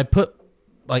was like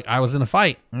I was in a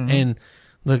fight and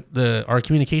our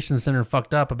communications center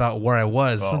fucked up about where I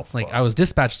was. I was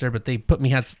dispatched there, but they put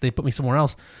me somewhere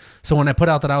else. So when I put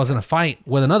out that I was in a fight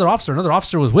with another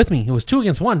officer was with me. It was 2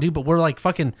 against 1, dude. But we're like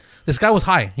fucking. This guy was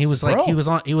high. He was like he was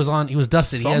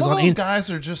dusted. Some of those guys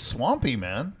are just swampy,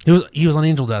 man. He was on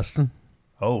angel dust.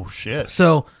 Oh shit.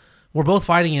 So we're both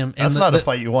fighting him. And that's not a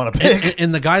fight you want to pick.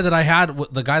 And the guy that I had,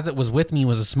 the guy that was with me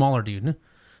was a smaller dude.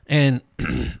 And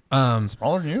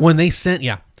smaller than you. When they sent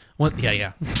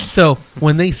So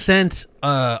when they sent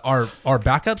our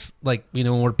backups, like, you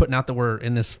know, when we're putting out that we're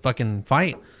in this fucking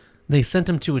fight, they sent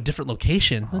him to a different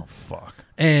location. Oh fuck!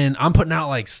 And I'm putting out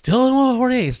like still in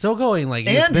 148, still going. Like,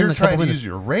 and it's been you're a couple trying to minutes. use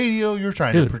your radio. You're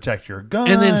trying to protect your gun.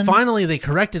 And then finally they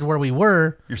corrected where we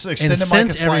were. You're and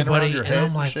sent everybody. And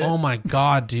I'm like, oh my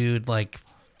god, dude! Like,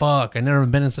 fuck! I never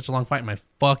been in such a long fight in my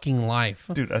fucking life.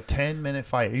 Dude, a 10-minute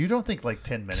fight. You don't think like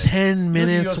 10 minutes. 10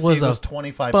 minutes was a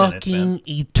 25 fucking minutes,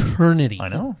 eternity. I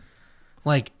know.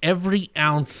 Like every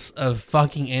ounce of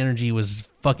fucking energy was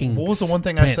fucking What was the one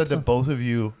thing I spent. said to both of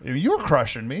you? You were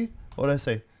crushing me. What did I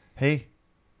say? Hey,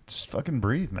 just fucking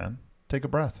breathe, man. Take a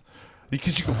breath.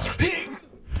 Because you go,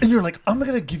 and you're like, I'm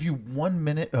going to give you 1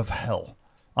 minute of hell.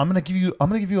 I'm gonna give you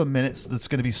a minute that's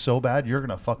gonna be so bad you're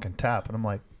gonna fucking tap. And I'm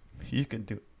like, you can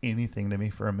do anything to me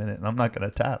for a minute and I'm not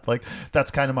gonna tap. Like,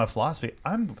 that's kind of my philosophy.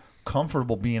 I'm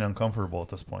comfortable being uncomfortable at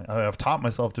this point. I've taught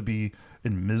myself to be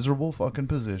in miserable fucking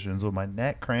positions with my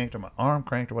neck cranked or my arm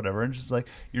cranked or whatever, and just like,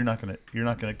 you're not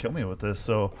gonna kill me with this.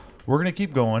 So we're gonna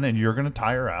keep going, and you're gonna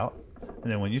tire out. And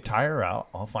then when you tire out,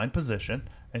 I'll find position,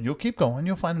 and you'll keep going.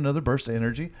 You'll find another burst of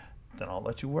energy. Then I'll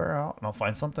let you wear out, and I'll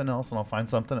find something else, and I'll find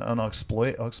something, and I'll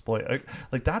exploit.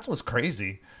 Like, that's what's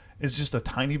crazy. It's just a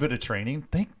tiny bit of training.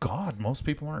 Thank God most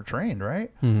people aren't trained,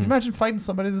 right? Mm-hmm. Imagine fighting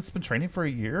somebody that's been training for a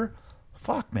year.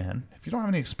 Fuck, man. If you don't have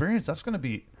any experience, that's gonna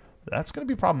be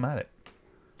problematic.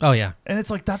 Oh yeah. And it's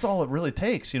like, that's all it really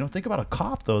takes. You know, think about a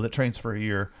cop though that trains for a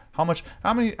year. How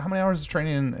many hours of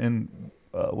training in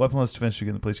weaponless defense did you get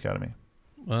in the police academy?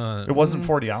 It wasn't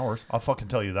 40 hours. I'll fucking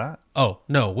tell you that. Oh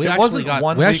no, we It actually wasn't got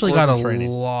 1 we week actually worth got of a training.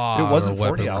 lot. It wasn't of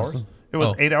 40 weapons. hours. It was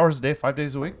Oh. 8 hours a day, 5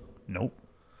 days a week. Nope.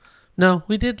 No,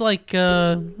 we did like Did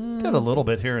a little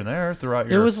bit here and there throughout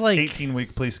your It was like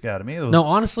 18-week police academy. It was no,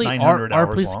 honestly, 900 our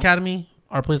hours police long. academy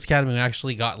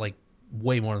actually got like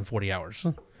way more than 40 hours.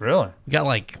 Really? We got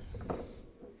like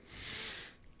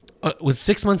it was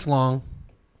 6 months long.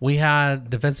 We had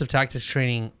defensive tactics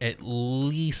training at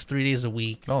least 3 days a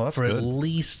week Oh, that's for good. at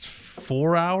least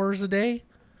 4 hours a day.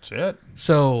 Shit.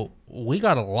 So we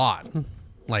got a lot,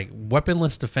 like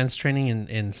weaponless defense training,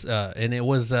 and it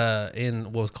was in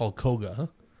what was called Koga.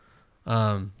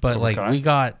 But like Kai?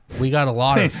 we got a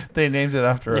lot of They named it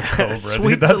after a cobra.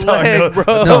 sweep Dude. That's the how I know. leg, bro.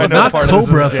 That's how I no, know not part of this is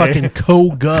Cobra, gay. fucking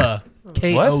Koga,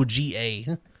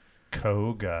 Koga.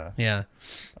 Koga. Yeah,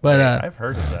 but I've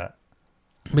heard of that.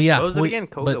 but yeah, What was it again?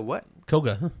 Koga what?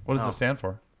 Koga. What does Oh. it stand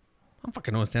for? I don't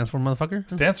fucking know what it stands for, motherfucker.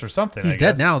 It stands for something. He's I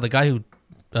dead guess. now. The guy who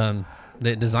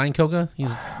that designed Koga,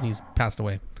 he's passed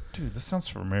away. Dude, this sounds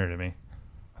familiar to me.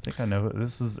 I think I know.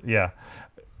 This is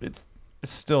It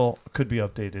still could be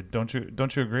updated. Don't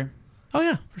you agree? Oh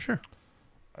yeah, for sure.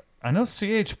 I know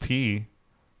CHP,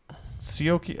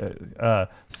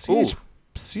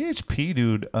 CHP,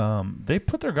 dude. They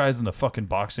put their guys in the fucking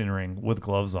boxing ring with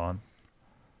gloves on,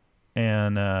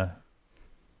 and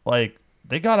like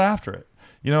they got after it.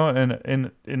 You know,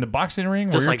 and in the boxing ring,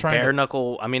 Just where you're like trying bare to,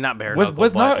 knuckle. I mean, not bare with knuckle,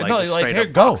 but no, just like straight here,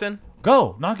 up go, boxing.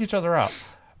 go, knock each other out,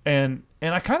 and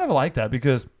I kind of like that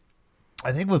because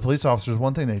I think with police officers,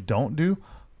 one thing they don't do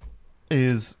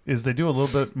is they do a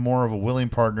little bit more of a willing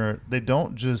partner. They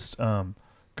don't just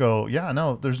go, yeah,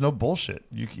 no, there's no bullshit.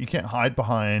 You can't hide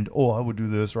behind, oh, I would do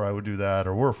this or I would do that,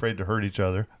 or we're afraid to hurt each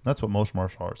other. That's what most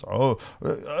martial arts are. Oh,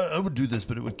 I would do this,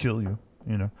 but it would kill you.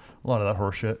 You know, a lot of that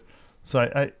horse shit.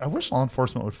 So I wish law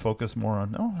enforcement would focus more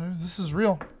on, no, this is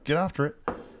real. Get after it.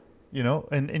 You know,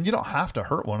 and you don't have to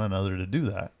hurt one another to do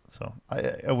that. So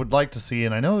I would like to see,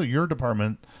 and I know your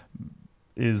department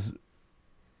is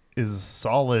a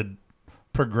solid,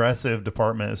 progressive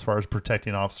department as far as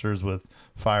protecting officers with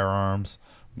firearms,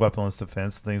 weaponless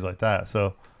defense, things like that.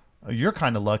 So you're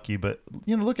kind of lucky, but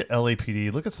you know, look at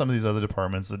LAPD, look at some of these other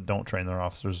departments that don't train their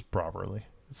officers properly.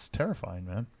 It's terrifying,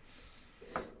 man.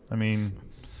 I mean,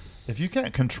 if you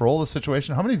can't control the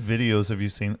situation, how many videos have you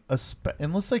seen?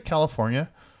 And let's say California,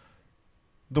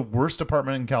 the worst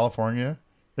department in California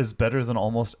is better than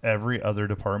almost every other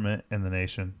department in the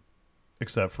nation,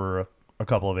 except for a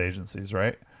couple of agencies,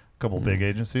 right? A couple big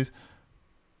agencies.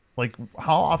 Like,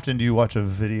 how often do you watch a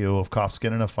video of cops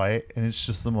get in a fight and it's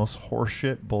just the most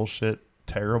horseshit, bullshit,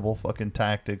 terrible fucking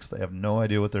tactics? They have no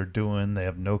idea what they're doing. They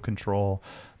have no control.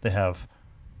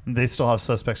 They still have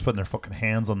suspects putting their fucking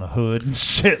hands on the hood and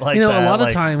shit like that. You know, Like, a lot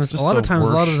of times, just a lot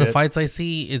of the shit. fights I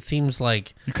see, it seems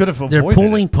like You could have they're avoided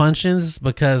pulling it. punches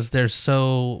because they're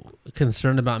so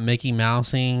concerned about Mickey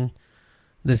Mousing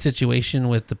the situation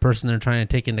with the person they're trying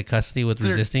to take into custody with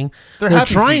resisting. they're They're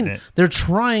happy feeding it. They're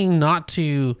trying not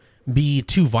to be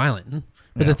too violent.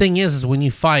 But the thing is when you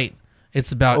fight,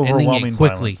 it's about ending Overwhelming it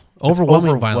quickly. violence. It's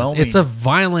Overwhelming violence. It's a overwhelming.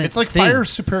 violent It's like thing. fire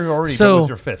superiority, So, but with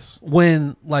your fists.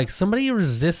 When like somebody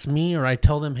resists me or I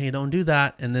tell them, hey, don't do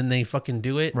that, and then they fucking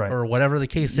do it, Right. or whatever the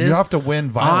case is, You have to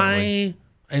win violently.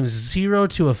 I am 0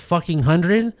 to a fucking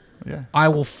 100. Yeah. I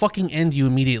will fucking end you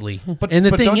immediately. But- and the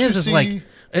but thing don't you is like see-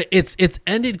 it's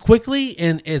ended quickly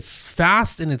and it's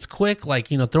fast and it's quick,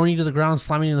 like, you know, throwing you to the ground,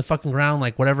 slamming you in the fucking ground,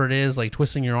 like whatever it is, like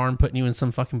twisting your arm, putting you in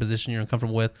some fucking position you're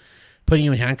uncomfortable with. putting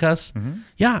you in handcuffs.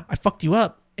 Yeah, I fucked you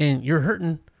up and you're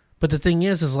hurting. But the thing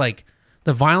is like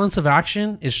the violence of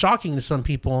action is shocking to some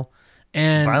people.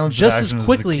 And Violence just of as action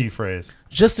quickly, is the key phrase.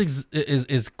 just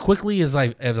as quickly as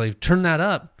I've turned that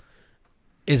up,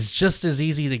 is just as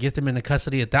easy to get them into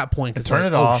custody at that point. And turn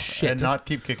it off and not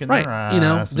keep kicking their ass. You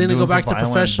know, then to go back to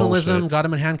violent professionalism, bullshit. got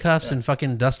them in handcuffs and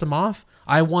fucking dust them off.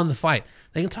 I won the fight.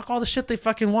 They can talk all the shit they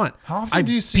fucking want. How often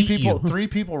do you see beat people, you. 3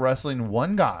 people wrestling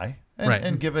one guy,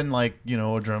 and given like, you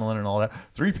know, adrenaline and all that,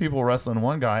 3 people wrestling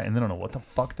one guy, and they don't know what the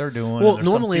fuck they're doing. Well, There's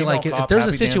some normally, female like if cop there's a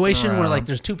happy dancing situation where around. like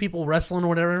there's 2 people wrestling or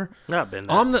whatever, Not been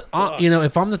there. I'm the you know,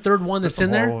 if I'm the third one There's that's in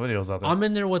some there, horrible videos out there. I'm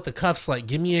in there with the cuffs. Like,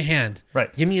 give me a hand.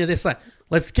 Right. Give me a this. Like,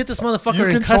 let's get this motherfucker you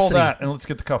in control custody. that, and let's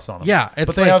get the cuffs on them. Yeah, it's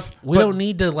but they like have, we but don't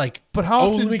need to like. but how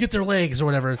often- let me get their legs or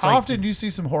whatever. It's How like, often do you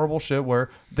see some horrible shit where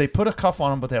they put a cuff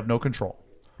on him, but they have no control?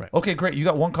 Right. Okay, great. You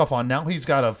got one cuff on. Now he's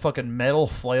got a fucking metal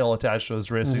flail attached to his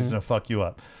wrist. He's gonna fuck you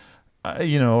up.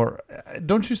 You know, or,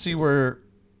 don't you see where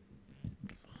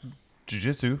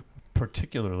jiu-jitsu,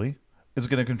 particularly, is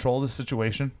going to control this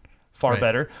situation far Right.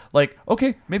 better? Like,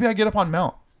 okay, maybe I get up on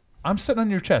mount. I'm sitting on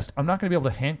your chest. I'm not going to be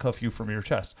able to handcuff you from your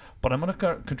chest, but I'm going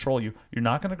to control you. You're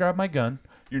not going to grab my gun.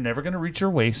 You're never going to reach your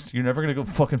waist. You're never going to go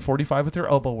fucking 45 with your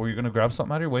elbow where you're going to grab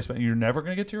something out of your waistband. You're never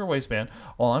going to get to your waistband.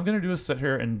 All I'm going to do is sit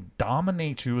here and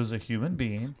dominate you as a human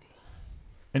being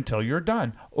until you're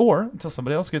done, or until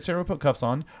somebody else gets here and put cuffs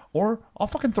on, or I'll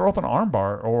fucking throw up an arm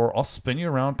bar, or I'll spin you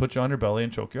around, put you on your belly,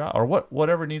 and choke you out, or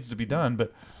whatever needs to be done.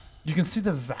 But you can see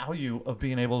the value of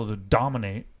being able to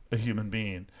dominate a human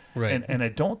being, Right. And I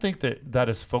don't think that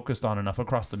is focused on enough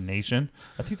across the nation.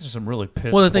 I think there's some really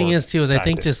pissed. Well, the thing is too is I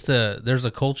think tactics. just there's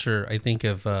a culture I think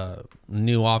of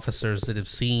new officers that have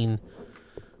seen.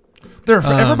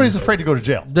 Everybody's afraid to go to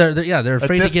jail. They're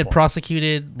afraid to this get point.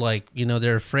 prosecuted. Like, you know,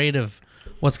 they're afraid of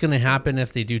what's going to happen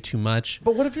if they do too much.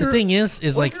 But what if you're the thing is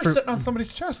what like if you're sitting on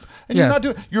somebody's chest and Yeah.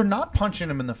 you're not punching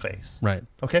him in the face, right.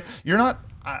 Okay, you're not.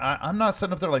 I'm not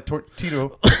sitting up there like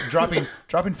Tito, dropping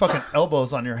fucking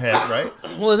elbows on your head, right?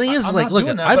 Well, the thing is, I'm like, not look,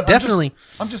 doing that, I've but definitely,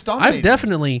 I'm just dominating. I've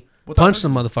definitely Without punched it-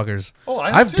 some motherfuckers. Oh,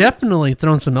 I have I've too. definitely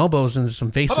thrown some elbows into some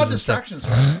How faces about and stuff. distraction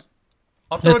strikes?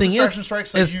 I'll throw The a thing distraction is, strike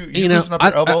so is you know, loosen up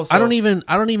your elbow. I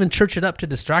don't even church it up to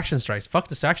distraction strikes. Fuck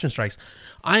distraction strikes.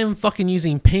 I am fucking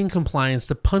using pain compliance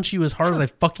to punch you as hard as I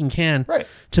fucking can Right.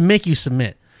 to make you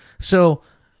submit. So,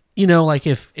 you know, like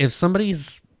if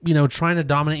somebody's, you know, trying to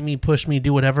dominate me, push me,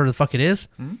 do whatever the fuck it is,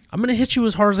 I'm gonna hit you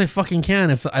as hard as I fucking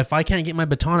can. If I can't get my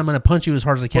baton, I'm gonna punch you as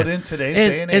hard as I can. But in today's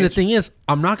day and the age- thing is,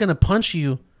 I'm not gonna punch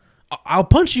you. I'll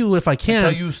punch you if I can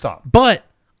Until you stop. but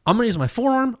I'm gonna use my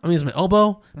forearm. I'm gonna use my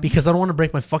elbow because I don't want to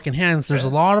break my fucking hands. There's a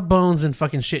lot of bones and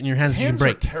fucking shit in your hands that you can Hands are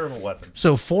break. terrible weapons.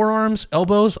 So forearms,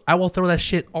 elbows, I will throw that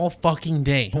shit all fucking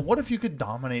day. But what if you could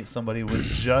dominate somebody with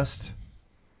just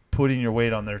putting your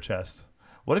weight on their chest?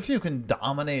 What if you can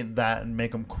dominate that and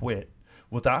make them quit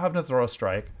without having to throw a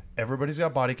strike? Everybody's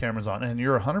got body cameras on, and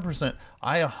you're 100%.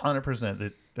 I 100%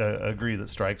 that agree that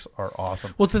strikes are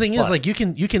awesome. Well, the thing is, But- like you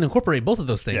can incorporate both of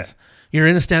those things. Yeah. You're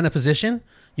in a stand-up position.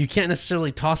 You can't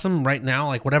necessarily toss them right now.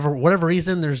 Like whatever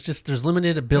reason, there's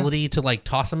limited ability to like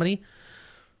toss somebody.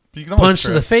 You can always Punch to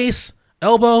the trip. face,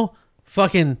 elbow,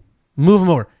 fucking move them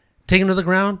over, take them to the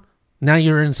ground. Now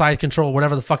you're inside control,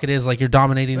 whatever the fuck it is. Like you're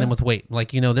dominating them with weight.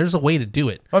 Like, you know, there's a way to do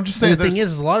it. I'm just saying And the thing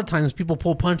there's- is, a lot of times people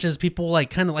pull punches. People like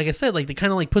kind of like I said, like they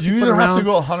kind of like You pussyfoot either have around. to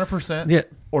go 100% Yeah.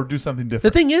 or do something The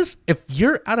different. thing is, if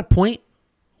you're at a point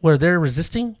where they're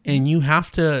resisting and you have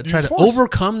to try Use to force.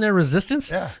 overcome their resistance,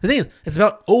 Yeah. the thing is, it's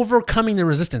about overcoming their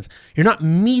resistance. You're not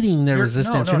meeting their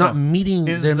resistance. no, You're not no. meeting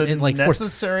Is them the in like force.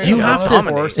 necessary You amount have of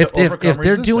to force if to overcome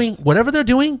they're doing resistance. whatever they're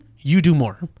doing, you do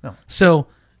more. No. So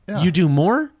Yeah. you do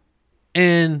more,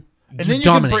 and And you then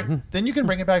dominate. then you can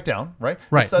bring it back down, right?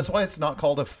 Right. That's why it's not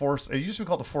called a force. It used to be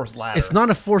called a force ladder. It's not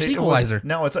a force It was- equalizer.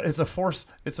 No, it's a force.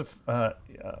 It's a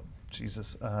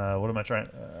Jesus. What am I trying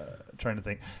to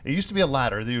think? It used to be a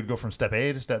ladder that you would go from step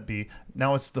A to step B.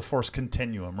 Now it's the force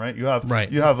continuum, right? You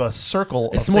have a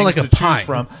circle. It's of more things like a to pie. choose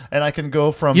from, and I can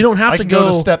go from. You don't have I to can go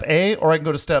to go- step A or I can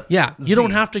go to step. Yeah, Z. you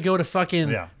don't have to go to fucking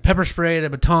Yeah. pepper spray to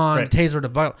baton, Right. taser to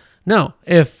violence. No,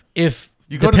 if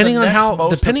You go depending to the on next how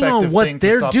most depending on effective thing what to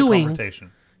they're stop the doing,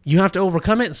 confrontation. you have to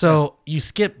overcome it. So you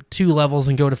skip 2 levels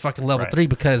and go to fucking level Right. 3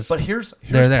 because But here's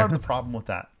they're there. part of the problem with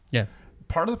that. yeah,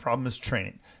 Part of the problem is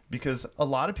training, because a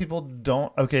lot of people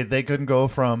don't. Okay, they go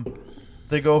from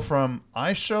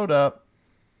I showed up.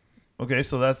 Okay,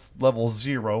 so that's level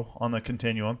 0 on the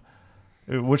continuum,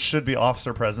 which should be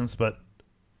officer presence. But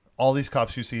all these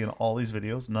cops you see in all these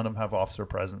videos, none of them have officer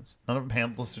presence. None of them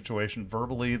handle the situation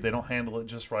verbally. They don't handle it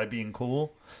just by being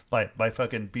cool, by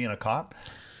fucking being a cop.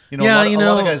 You know, Yeah, a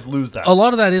lot of guys lose that. A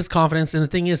lot of that is confidence, and the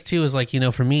thing is too is like,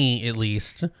 for me at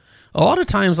least, a lot of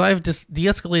times I've just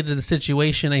de-escalated the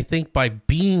situation. I think by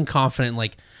being confident.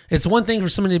 Like, it's one thing for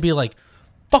somebody to be like,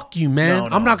 "Fuck you, man!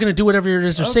 No. I'm not going to do whatever it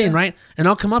is you're saying," right? And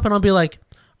I'll come up and I'll be like,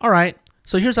 "All right,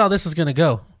 so here's how this is going to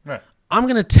go. Right. I'm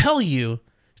going to tell you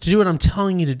to do what I'm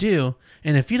telling you to do,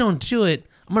 and if you don't do it,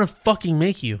 I'm going to fucking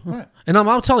make you." Right. And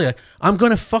I'll tell you, I'm going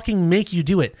to fucking make you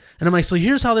do it. And I'm like, so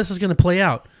here's how this is going to play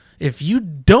out. If you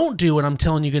don't do what I'm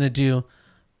telling you going to do,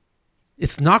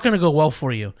 it's not going to go well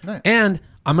for you. Right. And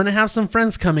I'm going to have some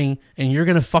friends coming, and you're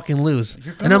going to fucking lose.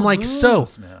 And I'm like,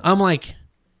 man. I'm like,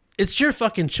 it's your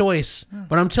fucking choice,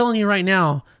 but I'm telling you right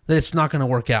now that it's not going to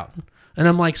work out. And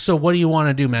I'm like, so what do you want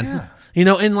to do, man?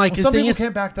 Yeah. And like, the some thing people is,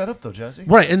 can't back that up though, Jesse.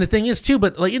 right. And the thing is too,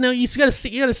 but like, you got to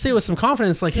say it with some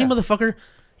confidence. Like, hey, motherfucker,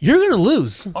 you're going to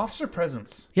lose. Officer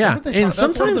presence. Yeah. And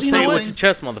sometimes, Say it with your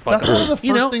chest, motherfucker. That's one of the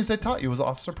first things they taught you was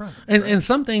officer presence. And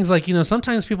some things like,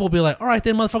 sometimes people will be like, all right,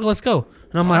 then motherfucker, let's go.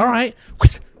 And I'm like, all right,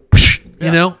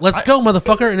 let's go,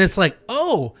 motherfucker. And it's like,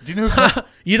 oh, do you know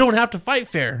you don't have to fight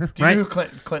fair. Do you know who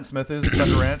Clint Smith is?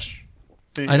 Thunder Ranch.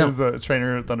 I know. He was a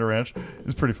trainer at Thunder Ranch.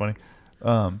 It's pretty funny.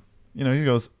 He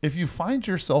goes, if you find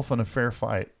yourself in a fair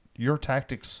fight, your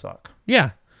tactics suck.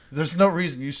 Yeah. There's no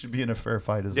reason you should be in a fair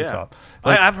fight as a cop.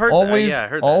 I've heard always, that. Yeah, I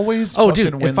heard that. Always. Oh,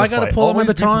 dude, if I got to pull out my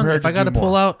baton, if I got to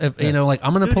pull out, I'm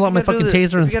going to pull out my fucking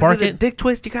taser and spark it. Dick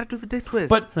twist. You got to do the dick twist.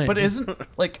 But isn't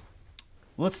like,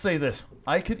 let's say this: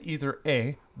 I could either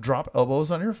A, drop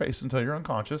elbows on your face until you're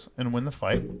unconscious and win the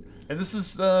fight, and this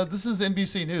is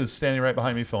NBC News standing right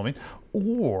behind me filming,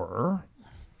 or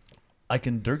I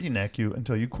can dirty neck you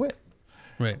until you quit.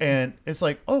 Right. And it's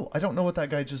like, oh, I don't know what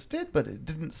that guy just did, but it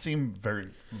didn't seem very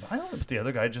violent. But the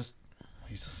other guy he's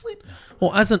asleep now.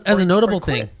 Well, as a notable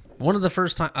thing, one of the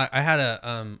first time I had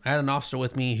an officer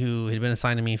with me who had been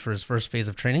assigned to me for his first phase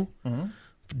of training. Mm-hmm.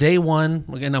 Day one,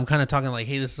 again, I'm kind of talking like,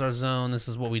 hey, this is our zone. This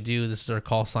is what we do. This is our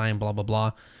call sign, blah, blah,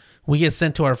 blah. We get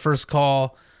sent to our first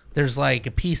call. There's like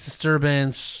a peace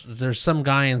disturbance. There's some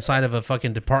guy inside of a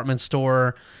fucking department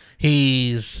store.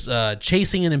 He's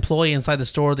chasing an employee inside the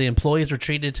store. The employees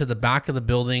retreated to the back of the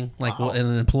building, like in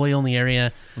an employee-only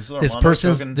area. This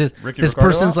person's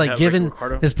like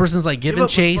given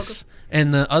chase,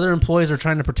 and the other employees are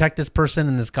trying to protect this person,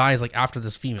 and this guy is like after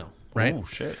this female, right? Oh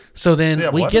shit! So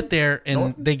then we get there,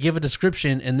 and they give a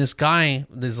description, and this guy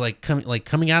is like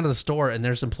coming out of the store, and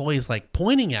there's employees like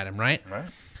pointing at him, right? Right.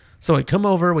 So we come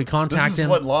over, we contact him. This is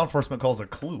what law enforcement calls a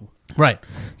clue. Right.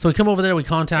 So we come over there, we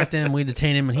contact him, we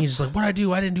detain him, and he's just like, "What'd I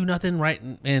do? I didn't do nothing." Right.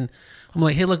 And I'm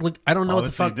like, "Hey, look, I don't know what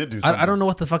the fuck. I don't know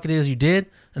what the fuck it is you did."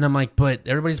 And I'm like, "But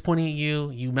everybody's pointing at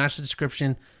you. You match the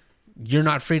description. You're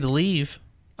not free to leave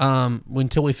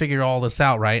until we figure all this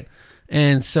out, right?"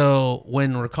 And so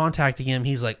when we're contacting him,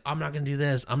 he's like, "I'm not gonna do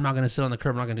this. I'm not gonna sit on the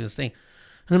curb. I'm not gonna do this thing."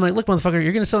 And I'm like, "Look, motherfucker,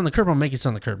 you're gonna sit on the curb. I'll make you sit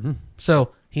on the curb."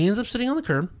 So he ends up sitting on the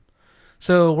curb.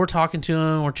 So we're talking to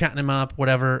him, we're chatting him up,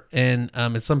 whatever, and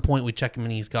at some point we check him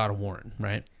and he's got a warrant,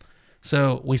 right?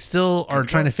 So we still are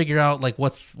trying to figure out like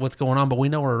what's going on, but we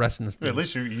know we're arresting this dude. At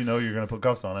least you know you're going to put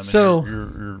cuffs on him. So and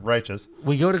you're righteous.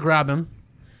 We go to grab him.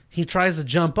 He tries to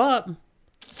jump up,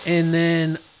 and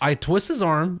then I twist his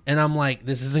arm, and I'm like,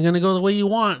 "This isn't going to go the way you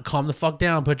want. Calm the fuck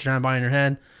down. Put your hand behind your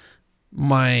head."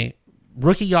 My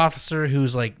rookie officer,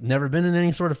 who's like never been in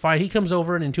any sort of fight, he comes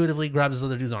over and intuitively grabs this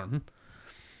other dude's arm.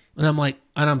 And I'm like,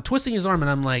 and I'm twisting his arm,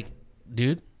 and I'm like,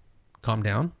 "Dude, calm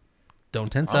down. Don't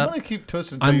tense up. I'm gonna keep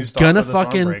twisting until you stop. I'm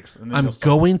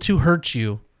going to hurt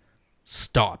you.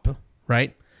 Stop."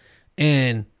 Right?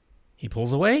 And he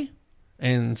pulls away,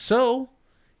 and so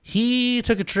he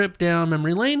took a trip down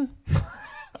memory lane.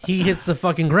 He hits the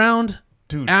fucking ground.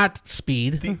 Dude, at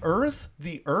speed. The Earth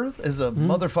is a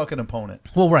motherfucking opponent.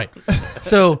 Well, right.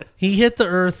 So he hit the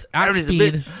Earth at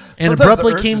speed and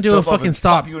abruptly came to a fucking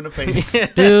stop. You in the face.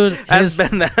 Dude,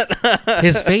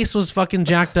 his face was fucking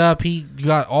jacked up. He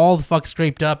got all the fuck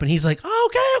scraped up, and he's like, "Oh,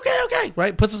 okay.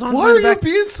 Right? Puts his arm behind the back. Why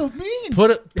are you being so mean?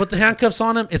 Put the handcuffs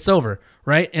on him. It's over.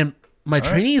 Right? And my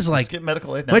trainee's like, let's get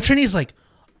medical aid now. My trainee's like,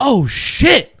 "Oh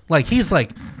shit!" Like he's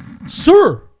like,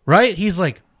 "Sir," right? He's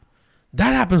like,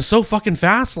 "That happened so fucking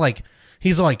fast." Like,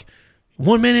 he's like,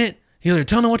 1 minute, he's like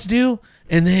telling him what to do,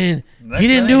 and then he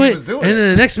didn't do it. And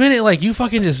then the next minute, like, you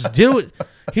fucking just do it.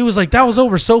 He was like, "That was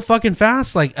over so fucking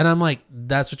fast." Like, and I'm like,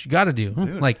 "That's what you got to do."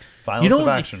 Dude, like, violence of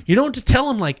action. You don't just tell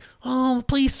him like, "Oh,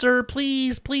 please, sir,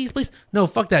 please." No,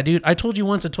 fuck that, dude. I told you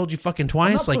once, I told you fucking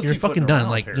twice. Like, you're fucking done.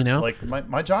 Like, here. You know, like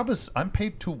my job is I'm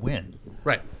paid to win.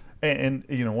 Right. And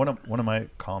you know, one of my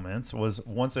comments was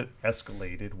once it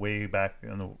escalated way back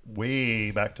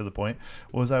to the point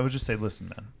was I would just say, "Listen,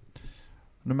 man,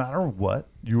 no matter what,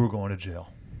 you were going to jail.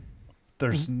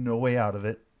 There's no way out of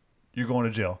it. You're going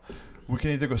to jail. We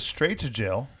can either go straight to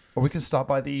jail or we can stop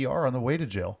by the ER on the way to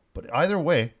jail. But either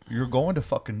way, you're going to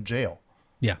fucking jail.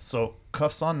 Yeah. So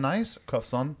cuffs on nice,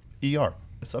 cuffs on ER.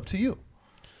 It's up to you.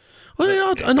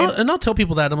 Well, and I'll tell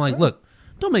people that. I'm like, look,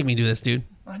 don't make me do this, dude.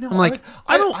 I know. I'm like,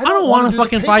 I don't want to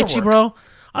fucking fight you, bro.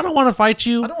 I don't want to fight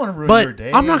you. I don't want to ruin but your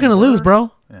day. I'm not going to lose,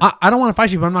 bro. Yeah. I don't want to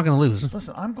fight you, but I'm not going to lose.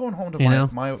 Listen, I'm going home to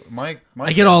my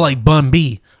I get all like Bun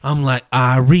B. I'm like,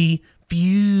 I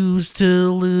refuse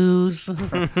to lose.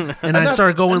 and I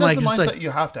start going and like, that's the mindset like, you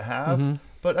have to have.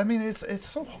 But I mean, it's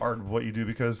so hard what you do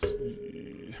because,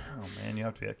 oh man, you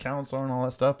have to be a counselor and all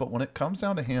that stuff. But when it comes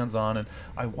down to hands-on, and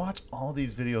I watch all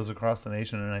these videos across the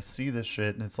nation, and I see this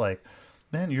shit, and it's like,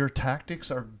 man, your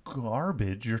tactics are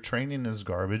garbage. Your training is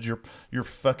garbage. You're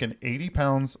fucking 80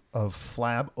 pounds of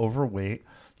flab overweight.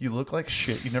 You look like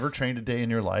shit. You never trained a day in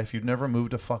your life. You've never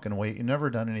moved a fucking weight. You've never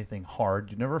done anything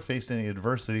hard. You never faced any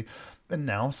adversity. And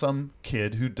now some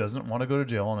kid who doesn't want to go to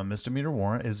jail on a misdemeanor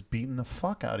warrant is beating the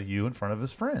fuck out of you in front of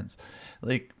his friends.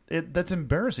 Like, that's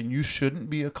embarrassing. You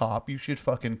shouldn't be a cop. You should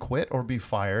fucking quit or be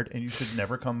fired, and you should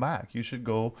never come back. You should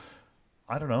go,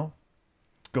 I don't know,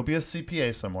 go be a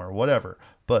CPA somewhere, whatever.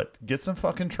 But get some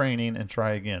fucking training and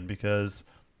try again, because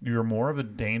you're more of a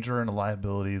danger and a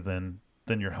liability than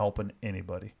you're helping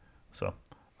anybody. So,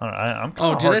 I'm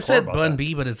oh, dude, I said Bun that.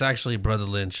 B, but it's actually Brother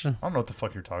Lynch. I don't know what the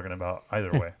fuck you're talking about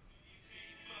either way.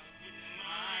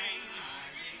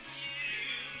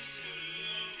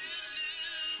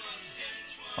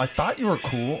 I thought you were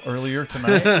cool earlier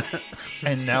tonight,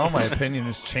 and now my opinion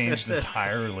has changed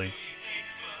entirely.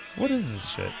 What is this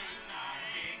shit?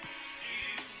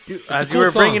 Dude, as you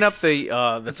were bringing up the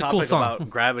topic cool about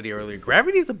gravity earlier,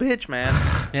 gravity's a bitch, man.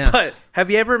 Yeah. But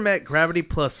have you ever met gravity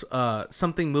plus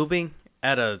something moving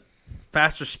at a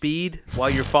faster speed while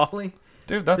you're falling?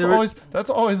 Dude, that's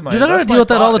always my. Dude, I gotta deal with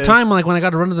that all the time. Like when I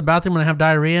got to run to the bathroom when I have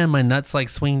diarrhea and my nuts like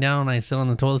swing down and I sit on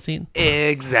the toilet seat.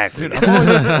 Exactly. Dude,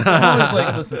 I'm always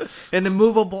like, listen. An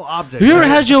immovable object. Have you ever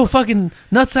had your fucking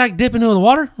nutsack dip into the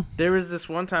water? There was this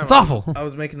one time. It's awful. I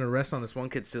was making an arrest on this one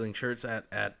kid stealing shirts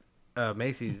at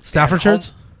Macy's. Stafford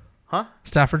shirts? Huh?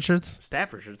 Stafford shirts?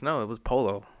 Stafford shirts? No, it was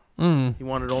polo. Mm. He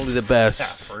wanted only the best.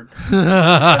 Stafford. What the fuck is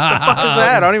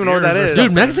that? I don't even know what that is.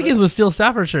 Dude, Mexicans would steal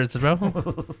Stafford shirts, bro.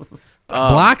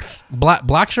 Black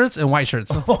shirts and white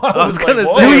shirts. I was gonna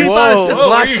whoa, say, whoa, whoa.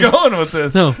 where are you going with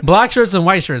this? No, black shirts and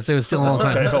white shirts. They would steal all the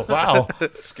time. Okay, oh, wow,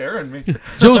 scaring me.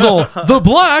 Joe's all, the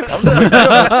blacks. This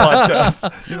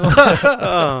podcast. You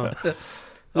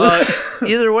know?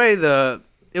 Either way,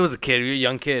 it was a kid, a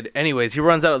young kid. Anyways, he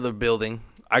runs out of the building.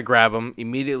 I grab him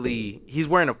immediately. He's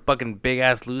wearing a fucking big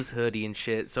ass loose hoodie and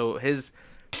shit. So his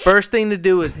first thing to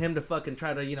do is him to fucking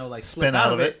try to slip Spin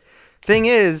out of it. Thing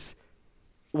is,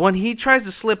 when he tries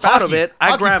to slip out of it,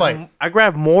 I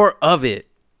grab more of it.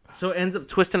 So it ends up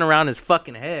twisting around his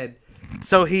fucking head.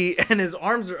 So and his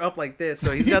arms are up like this.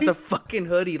 So he's got the fucking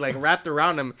hoodie like wrapped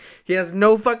around him. He has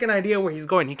no fucking idea where he's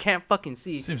going. He can't fucking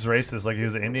see. Seems racist, like he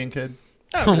was an Indian kid.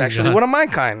 That was actually one of my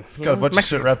kind. He's got a bunch of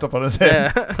shit wrapped up on his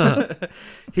head. Yeah.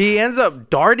 He ends up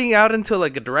darting out into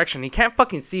like a direction. He can't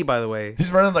fucking see, by the way.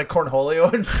 He's running like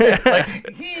Cornholio and shit.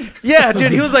 Yeah,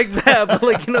 dude, he was like that,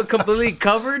 but completely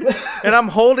covered. And I'm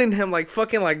holding him like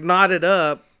fucking like knotted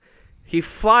up. He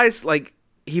flies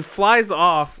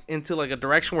off into like a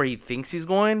direction where he thinks he's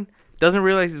going. Doesn't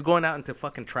realize he's going out into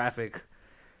fucking traffic.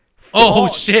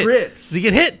 Oh, shit. Trips. Does he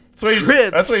get hit?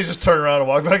 That's why he just turned around and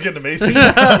walked back into Macy's.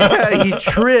 Yeah, he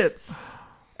trips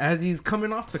as he's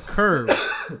coming off the curb.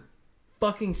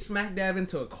 Fucking smack dab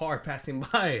into a car passing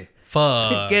by.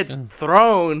 Fuck. Gets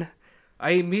thrown.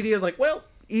 I immediately was like, well,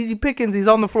 easy pickings. He's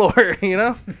on the floor,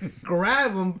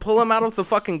 Grab him, pull him out of the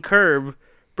fucking curb,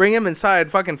 bring him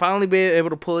inside, fucking finally be able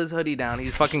to pull his hoodie down. He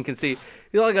fucking can see.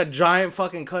 He's like a giant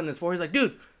fucking cut in his forehead. He's like,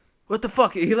 dude, what the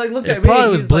fuck? He like looked at me.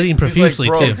 Probably was bleeding profusely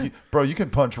too. Bro, you can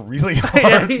punch really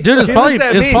hard. Dude, it's probably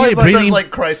breathing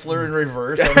like Chrysler in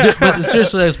reverse. But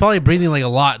seriously, it's probably breathing like a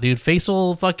lot, dude.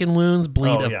 Facial fucking wounds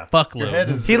bleed a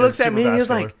fuckload. He looks at me and he's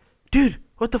like, dude,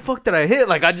 what the fuck did I hit?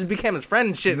 Like, I just became his friend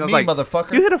and shit. And I was like,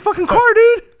 motherfucker, you hit a fucking car,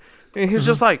 dude? And he was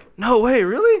just like, no way,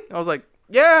 really? I was like,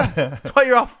 yeah, that's why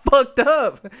you're all fucked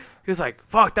up. He was like,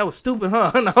 fuck, that was stupid,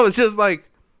 huh? And I was just like,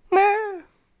 man,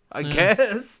 I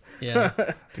guess. Yeah,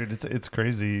 dude, it's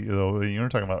crazy. You were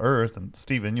talking about Earth, and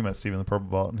Steven, you met Steven the Purple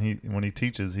Belt, and when he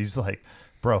teaches, he's like,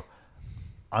 bro,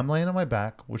 I'm laying on my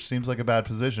back, which seems like a bad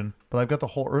position, but I've got the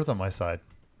whole Earth on my side.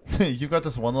 You've got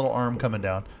this one little arm coming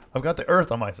down. I've got the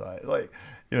Earth on my side. Like,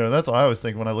 that's what I always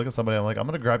think when I look at somebody. I'm like, I'm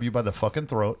gonna grab you by the fucking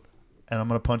throat, and I'm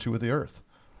gonna punch you with the Earth.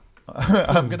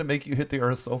 I'm gonna make you hit the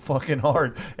Earth so fucking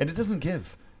hard, and it doesn't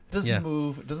give. It doesn't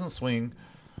move. It doesn't swing.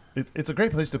 it's a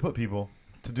great place to put people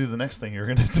to do the next thing you're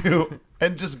going to do.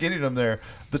 And just getting them there.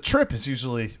 The trip is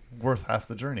usually worth half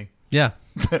the journey. Yeah.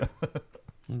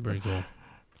 Very cool.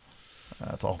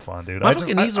 That's all fun, dude. My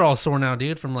fucking knees are all sore now,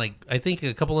 dude. From like, I think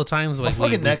a couple of times, like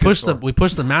we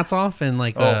pushed the mats off, and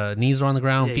like knees were on the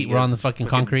ground, feet were on the fucking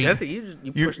concrete. Jesse,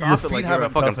 you pushed off it like you're a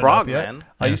fucking frog, man.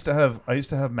 I used to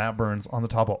have mat burns on the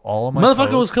top of all of my motherfucker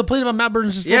toes. was complaining about mat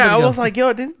burns. I was like,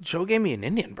 yo, didn't Joe gave me an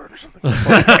Indian burn or something?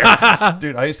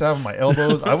 Dude, I used to have on my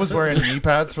elbows. I was wearing knee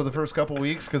pads for the first couple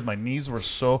weeks because my knees were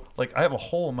so like I have a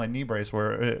hole in my knee brace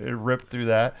where it ripped through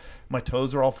that. My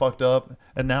toes are all fucked up,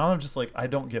 and now I'm just like I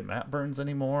don't get mat burns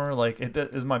anymore. Like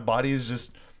my body is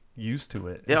just used to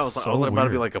it. Yeah, I was about to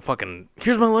be like a fucking.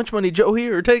 Here's my lunch money, Joe.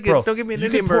 Here, take it. Bro, don't give me an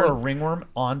Indian burn. You could pour a ringworm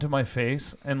onto my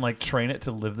face and like train it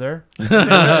to live there. And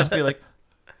just be like,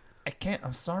 I can't.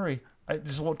 I'm sorry. I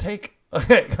just won't take.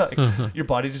 Like, your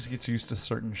body just gets used to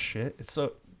certain shit. It's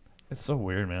so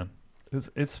weird, man.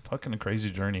 It's fucking a crazy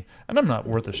journey, and I'm not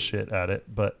worth a shit at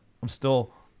it, but I'm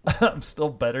still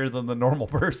better than the normal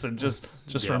person just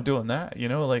from doing that, you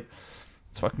know, like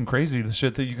it's fucking crazy the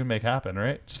shit that you can make happen,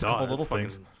 right? Just a couple little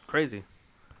things. Crazy.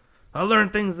 I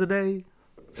learned things today.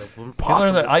 You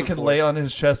learned that I can lay on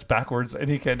his chest backwards and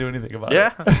he can't do anything about it.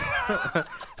 Yeah.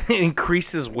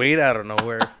 Increase his weight out of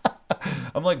nowhere.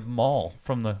 I'm like Maul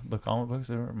from the comic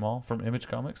books. Maul from Image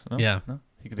Comics. No? Yeah. No?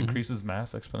 He could increase his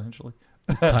mass exponentially.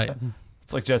 Tight.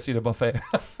 It's like Jesse at a buffet.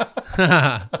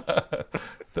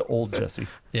 The old Jesse.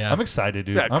 Yeah. I'm excited,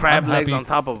 dude. He's got crab legs on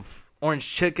top of orange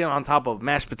chicken, on top of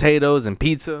mashed potatoes and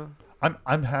pizza.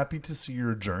 I'm happy to see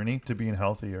your journey to being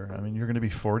healthier. I mean, you're going to be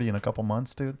 40 in a couple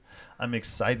months, dude. I'm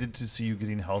excited to see you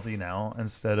getting healthy now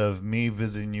instead of me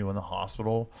visiting you in the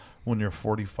hospital when you're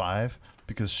 45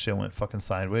 because shit went fucking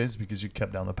sideways because you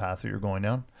kept down the path that you're going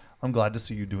down. I'm glad to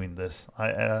see you doing this.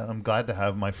 I'm glad to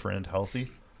have my friend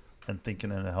healthy and thinking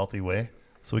in a healthy way.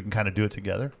 So we can kind of do it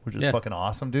together, which is fucking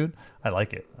awesome, dude. I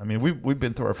like it. I mean, we've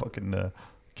been through our fucking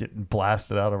getting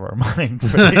blasted out of our mind.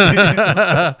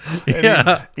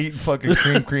 Eating fucking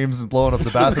creams and blowing up the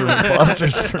bathroom with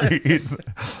cluster screens.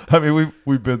 I mean,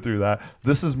 we've been through that.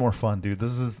 This is more fun, dude.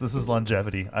 This is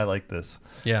longevity. I like this.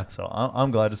 Yeah. So I'm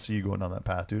glad to see you going down that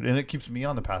path, dude. And it keeps me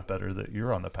on the path better that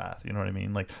you're on the path. You know what I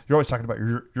mean? Like you're always talking about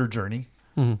your journey.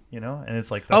 Mm-hmm. You know, and it's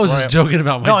like that's I was just joking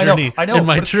about my journey. I know, and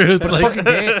my truth. But it's fucking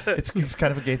gay. It's kind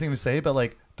of a gay thing to say, but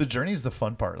like the journey is the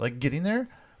fun part. Like getting there.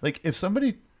 Like if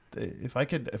I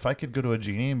could go to a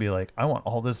genie and be like, I want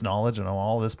all this knowledge and I want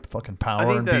all this fucking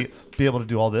power and be able to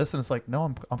do all this, and it's like,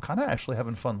 no, I'm kind of actually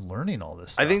having fun learning all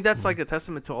this stuff. I think that's like a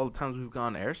testament to all the times we've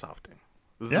gone airsofting.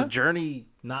 This is a journey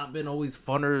not been always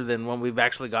funner than when we've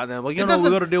actually gotten there. Like, we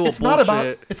go to deal with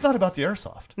bullshit. It's not about the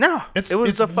airsoft. No. It's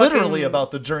literally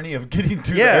about the journey of getting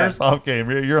to the airsoft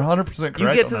game. You're 100% correct.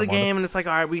 You get to the game and it's like,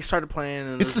 all right, we started playing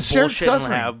and it's the shared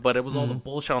suffering. But it was all the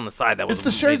bullshit on the side that was it's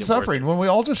the shared suffering. When we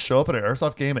all just show up at an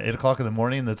airsoft game at 8 o'clock in the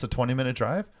morning that's a 20-minute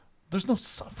drive, there's no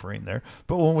suffering there.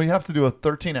 But when we have to do a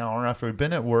 13-hour after we've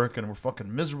been at work and we're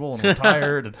fucking miserable and we're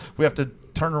tired and we have to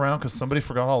turn around because somebody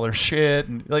forgot all their shit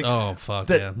and like, oh fuck,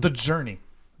 the journey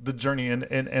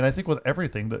and I think with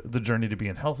everything, the journey to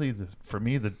being healthy, for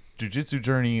me, the jiu-jitsu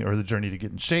journey or the journey to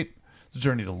get in shape, the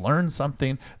journey to learn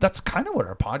something. That's kind of what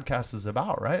our podcast is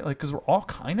about, right? Like, because we're all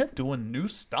kind of doing new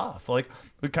stuff. Like,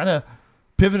 we kind of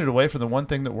pivoted away from the one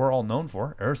thing that we're all known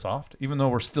for, airsoft, even though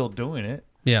we're still doing it.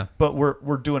 Yeah. But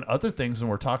we're doing other things and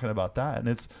we're talking about that. And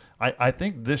it's I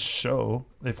think this show,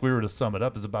 if we were to sum it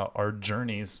up, is about our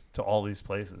journeys to all these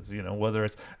places, you know, whether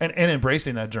it's and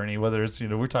embracing that journey, whether it's, you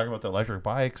know, we're talking about the electric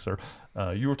bikes or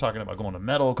you were talking about going to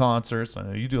metal concerts. I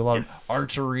know you do a lot of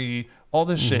archery, all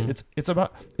this shit.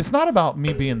 It's not about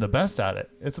me being the best at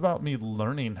it. It's about me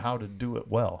learning how to do it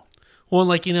well. Well,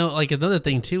 like, you know, like another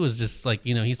thing too is just like,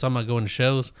 you know, he's talking about going to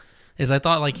shows is I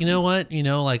thought like, you know what, you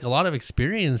know, like a lot of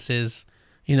experiences,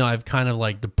 you know, I've kind of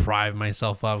like deprived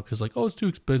myself of because like, oh, it's too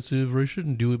expensive or I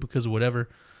shouldn't do it because of whatever.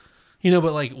 You know,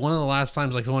 but like one of the last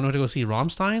times, like when I went to go see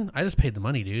Rammstein, I just paid the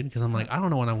money, dude, because I'm like, I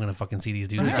don't know when I'm going to fucking see these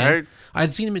dudes again. Right.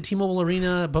 I'd seen them at T-Mobile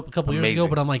Arena a couple years ago,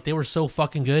 but I'm like, they were so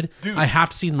fucking good. Dude, I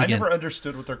have to see them again. I never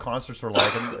understood what their concerts were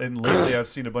like, and lately I've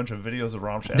seen a bunch of videos of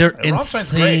Rammstein. They're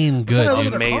insane good, dude. I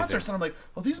look at their concerts, and I'm like,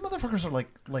 oh, these motherfuckers are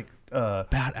like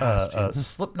badass,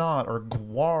 Slipknot or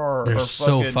Gwar. They're or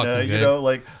so fucking good. You know,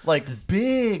 like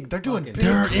big. They're doing big.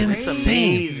 They're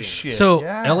insane. Shit. So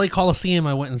LA Coliseum,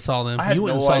 I went and saw them. You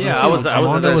went and saw them. Yeah, I was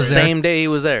there the same day he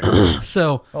was there.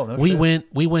 So we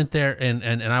went there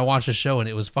and I watched the show and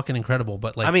it was fucking incredible.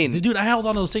 But like, I mean, dude, I held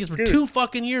on to those tickets for 2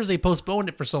 fucking years. They postponed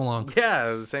it for so long.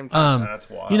 Yeah, at the same time. That's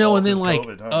wild. You know, and then like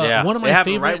COVID, one of my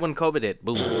favorite right when COVID hit.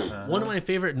 Boom. One of my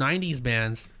favorite '90s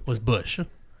bands was Bush.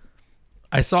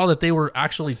 I saw that they were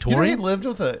actually You know, touring. he lived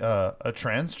with a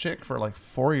trans chick for like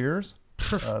 4 years.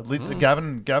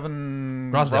 Gavin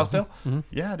Rossdale. Mm-hmm.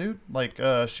 Yeah, dude. Like,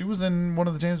 she was in one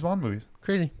of the James Bond movies.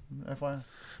 Crazy. FYI.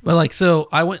 But like, so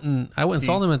I went and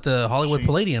saw them at the Hollywood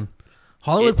Palladium.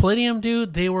 Palladium,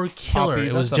 dude, they were killer. Poppy,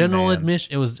 it was that's a general man.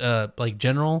 admission. It was like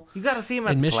general You gotta see him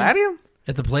at admission. the Palladium?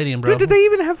 At the Palladium, bro. Dude, did they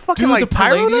even have fucking like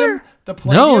pyro there? The No,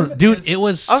 Palladium dude, is- it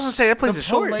was. I was gonna say that place is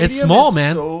short. Palladium It's small, is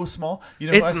man. So small. You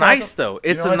know who I It's saw nice at though. you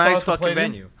It's know a who I saw nice at the fucking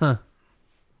Palladium? venue. Huh.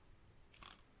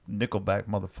 Nickelback,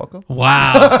 motherfucker.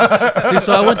 Wow. Dude,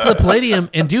 so I went to the Palladium,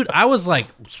 and dude, I was like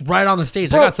right on the stage.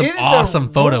 Bro, I got some it is awesome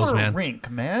a photos, roller man.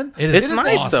 Rink, man. It's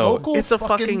nice, awesome. though. Local It's a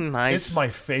fucking nice- It's my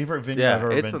favorite venue Yeah, I've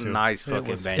ever it's been a to. nice It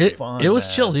fucking was venue. fun, It was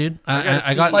man. chill, dude. I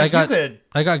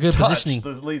Like, got good touch positioning.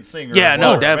 the lead singer. Yeah,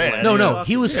 no, Oh, definitely. man. No, You no, know,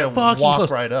 he was you fucking walk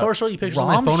close. right up. I'll show you pictures on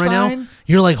my phone right now. Rammstein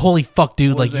You're like, holy fuck,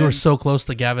 dude! was Like you were in- so close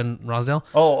to Gavin Rosdale.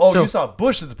 Oh, So- you saw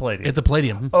Bush at the Palladium. At the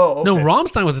Palladium. Oh, No, okay.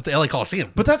 Rammstein was at the LA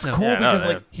Coliseum. But that's No. cool Yeah, no, because yeah.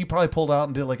 like he probably pulled out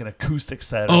and did like an acoustic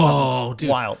set. Or Oh, something. dude.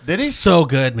 Wild. Did he? So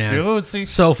good, man. Dude, see,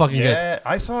 So fucking good. yeah,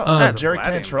 I saw Jerry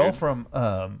Palladium, Cantrell dude. from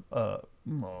oh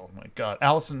my god,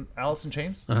 Allison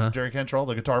Chains. Uh-huh. Jerry Cantrell,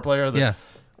 the guitar player. Yeah.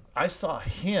 I saw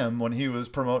him when he was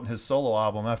promoting his solo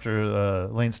album after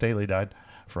Lane Staley died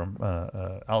from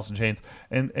Alice in Chains,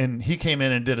 and he came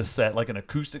in and did a set, like an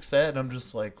acoustic set, and I'm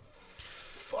just like,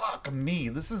 fuck me,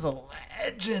 this is a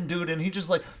legend, dude. And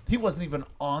he wasn't even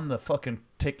on the fucking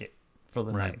ticket for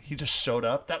the Right. night. He just showed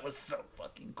up. That was so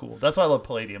fucking cool. That's why I love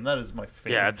Palladium. That is my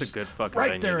favorite. Yeah, it's a Just good fucking right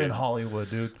venue, there in dude. Hollywood,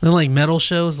 dude. Then like metal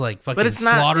shows, like fucking it's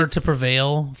not- Slaughter it's- to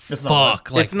Prevail. It's not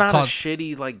Fuck, like It's not called- a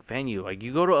shitty like venue. Like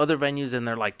you go to other venues and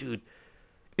they're like, dude,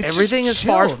 It's everything just is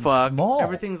far as chill and fuck. small.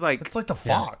 Everything's like It's like the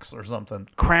Fox or something.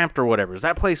 cramped or whatever.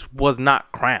 That place was not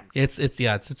cramped. It's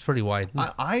pretty wide.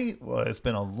 Well, it's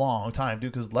been a long time,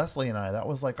 dude, because Leslie and I, that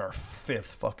was like our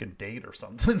 5th fucking date or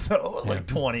something. So it was like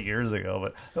 20 years ago,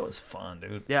 but that was fun,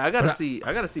 dude. Yeah, I gotta see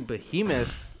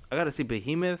Behemoth. I gotta see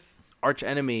Behemoth, Arch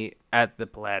Enemy at the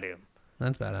Palladium.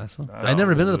 That's badass. I've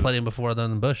never been to the Palladium before other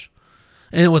than Bush.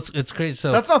 And it's crazy.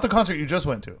 So That's not the concert you just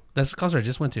went to. that's the concert I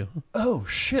just went to. Oh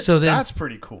shit! So then- that's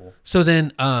pretty cool. So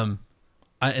then, I'm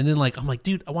like,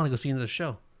 dude, I want to go see another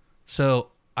show. So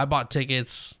I bought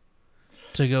tickets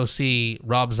to go see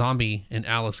Rob Zombie and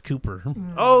Alice Cooper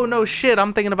Oh no shit!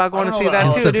 I'm thinking about going to I don't see know that in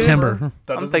about too, September. dude.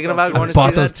 That I'm doesn't thinking sound about super going to Bought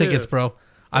see those that too. tickets, bro.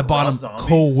 I bought Rob them Zombie?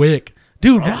 quick,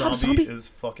 dude. Rob Rob Zombie Zombie, is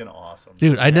fucking awesome.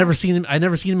 dude. I'd never seen him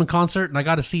in concert, and I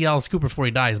got to see Alice Cooper before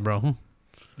he dies, bro.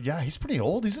 Yeah, he's pretty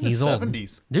old. He's in He's his old.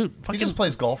 70s. Dude, He fucking just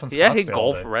plays golf in Scottsdale. Yeah, he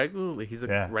all golf day. regularly. He's a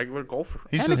Yeah. regular golfer.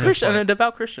 He's and a just Christian, like- and a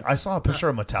devout Christian. I saw a picture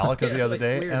of Metallica the other like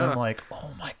day, weird, and I'm huh? like, oh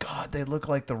my god, they look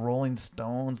like the Rolling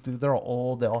Stones, dude. They're all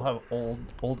old. They all have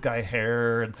old guy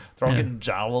hair, and they're all Yeah. getting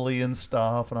jowly and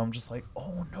stuff. And I'm just like,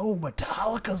 oh no,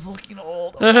 Metallica's looking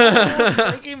old. Oh, it's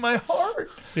breaking my heart.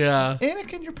 yeah.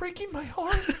 Anakin, you're breaking my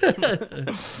heart.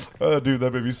 Oh, dude,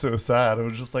 that made me so sad. I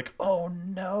was just like, oh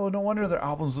no, no wonder their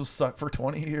albums have sucked for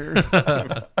 20 years.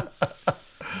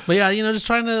 But yeah, just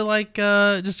trying to like,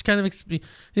 just kind of,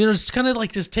 just kind of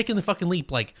like just taking the fucking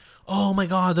leap. Like, oh my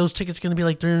god, those tickets are gonna be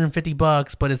like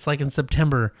 $350, but it's like in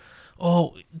September.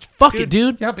 Oh, fuck it,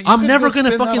 dude. Yeah, but you I'm could never go gonna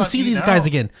spend that fucking on see Eat these guys Out.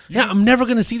 again. Yeah, I'm never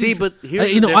gonna see these. but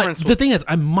here's the difference the with- thing is,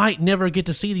 I might never get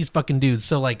to see these fucking dudes.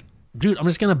 So like, dude, I'm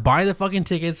just gonna buy the fucking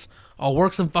tickets. I'll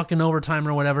work some fucking overtime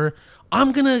or whatever.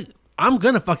 I'm gonna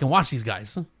fucking watch these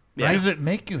guys. Yeah. Does it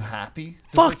make you happy?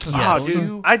 Does Fuck it yes. fulfill dude.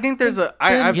 you? I think there's Then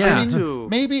I've yeah. been to.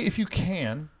 Maybe if you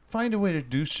can find a way to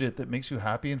do shit that makes you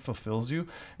happy and fulfills you,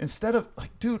 instead of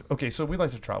like, dude. Okay, so we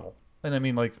like to travel, and I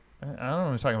mean, like, I don't know.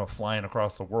 I'm talking about flying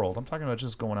across the world. I'm talking about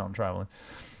just going out and traveling,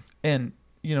 and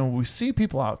we see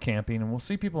people out camping, and we'll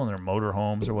see people in their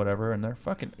motorhomes or whatever, and they're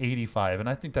fucking 85, and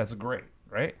I think that's great,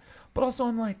 right? But also,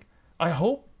 I'm like, I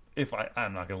hope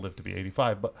I'm not gonna live to be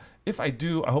 85, but if I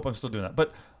do, I hope I'm still doing that.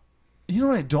 But you know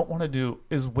what I don't want to do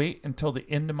is wait until the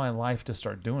end of my life to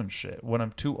start doing shit when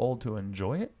I'm too old to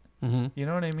enjoy it. Mm-hmm. You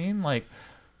know what I mean? Like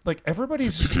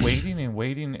everybody's just waiting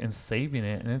and saving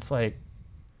it. And it's like,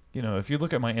 if you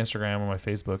look at my Instagram or my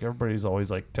Facebook, everybody's always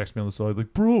like text me on the side,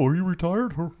 like, bro, are you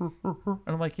retired? And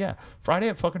I'm like, yeah, Friday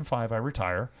at fucking 5, I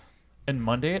retire. And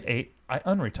Monday at 8, I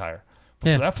unretire. But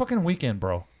Yeah. for that fucking weekend,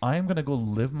 bro, I am going to go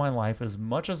live my life as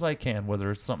much as I can, whether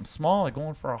it's something small, like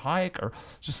going for a hike, or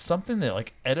just something that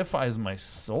like edifies my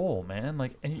soul, man.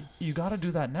 Like, and you got to do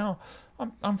that now.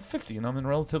 I'm 50 and I'm in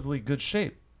relatively good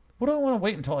shape. What do I want to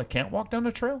wait until I can't walk down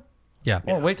the trail? Yeah.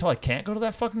 I want to wait till I can't go to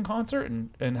that fucking concert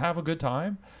and have a good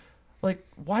time? Like,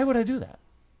 why would I do that?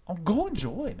 I'll go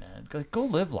enjoy, man. Like, go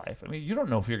live life. I mean, you don't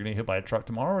know if you're going to get hit by a truck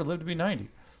tomorrow or live to be 90.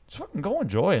 Just fucking go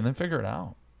enjoy and then figure it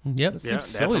out. Yep. It seems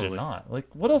silly definitely. to not. Like,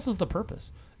 what else is the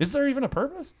purpose? Is there even a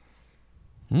purpose?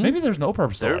 Maybe there's no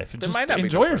purpose to life. Just might not be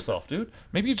enjoy no yourself, dude.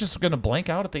 Maybe you're just gonna blank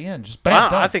out at the end. Just Well, bam,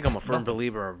 I done. think I'm a firm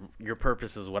believer of your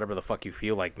purpose is whatever the fuck you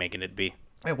feel like making it be.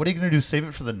 Hey, what are you gonna do? Save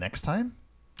it for the next time?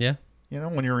 Yeah. You know,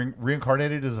 when you're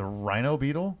reincarnated as a rhino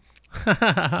beetle.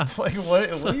 Like, what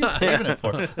are you saving it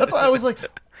for? That's why I always like.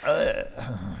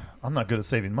 I'm not good at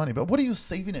saving money, but what are you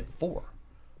saving it for?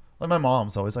 Like my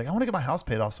mom's always like, I want to get my house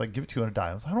paid off, so I can give it to you on a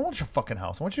dime. I was like, I don't want your fucking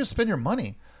house. I want you to spend your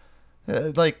money.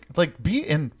 Like be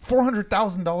in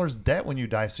 $400,000 debt when you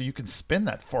die, so you can spend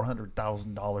that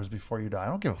 $400,000 before you die. I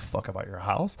don't give a fuck about your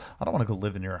house. I don't want to go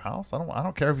live in your house. I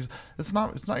don't care if it's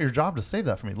not your job to save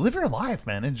that for me. Live your life,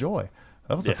 man. Enjoy.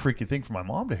 That was a freaky thing for my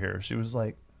mom to hear. She was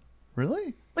like,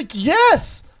 really? Like,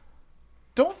 yes.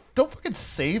 Don't fucking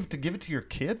save to give it to your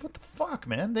kid. What the fuck,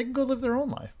 man? They can go live their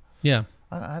own life. Yeah.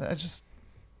 I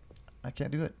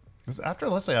can't do it. 'Cause after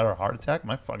Leslie had our heart attack,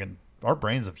 our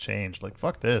brains have changed. Like,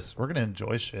 fuck this. We're gonna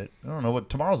enjoy shit. I don't know what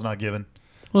tomorrow's not given.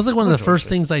 It was like one of the first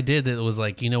things I did that was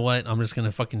like, you know what? I'm just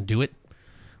gonna fucking do it.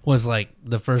 Was like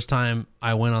the first time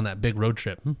I went on that big road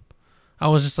trip. I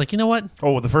was just like, you know what?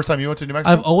 Oh, the first time you went to New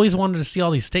Mexico? I've always wanted to see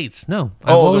all these states. No,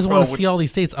 I've always wanted to see all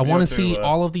these states. I want to see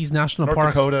all of these national North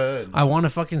parks. Dakota I want to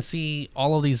fucking see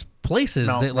all of these places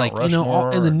that, like, Mount you know, all,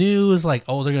 Rushmore. in the news, like,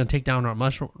 oh, they're gonna take down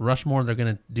Mount Rushmore. They're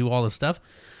gonna do all this stuff.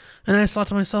 And I thought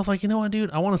to myself, like, you know what,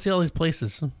 dude? I want to see all these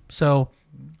places. So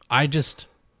I just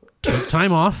took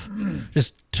time off.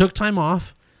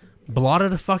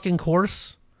 Blotted a fucking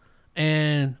course,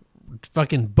 and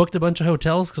fucking booked a bunch of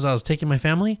hotels because I was taking my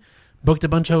family. Booked a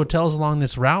bunch of hotels along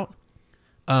this route.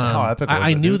 How epic was I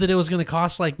it, knew dude? that it was going to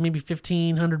cost like maybe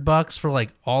 $1,500 for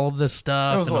like all of this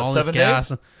stuff. It was and what, all this 7 gas.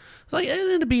 days? Like, it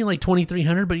ended up being like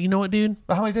 $2,300. But you know what, dude?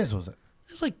 How many days was it?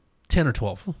 It's like 10 or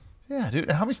 12. Yeah,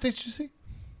 dude. How many states did you see?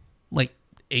 Like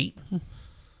 8.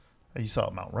 You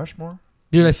saw Mount Rushmore.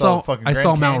 Dude, I saw saw fucking I Grand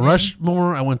saw Mount Canyon?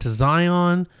 Rushmore. I went to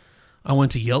Zion. I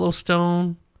went to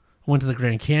Yellowstone. I went to the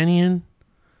Grand Canyon.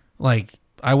 Like,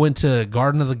 I went to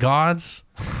Garden of the Gods.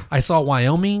 I saw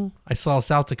Wyoming. I saw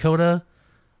South Dakota.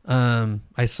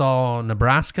 I saw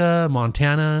Nebraska,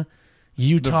 Montana,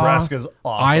 Utah, Nebraska's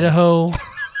awesome. Idaho,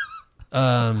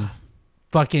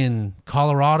 fucking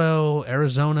Colorado,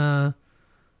 Arizona.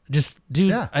 Just,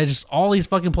 dude, Yeah. all these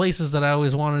fucking places that I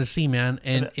always wanted to see, man.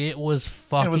 And it was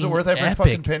fucking And was it worth every epic.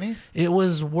 fucking penny? It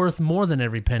was worth more than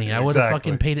every penny. I would have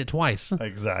Exactly. fucking paid it twice.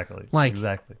 Exactly. Like,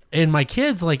 exactly. And my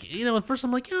kids, like, you know, at first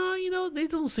I'm like, oh, you know, they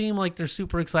don't seem like they're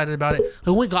super excited about it.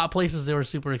 When we got places, they were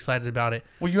super excited about it.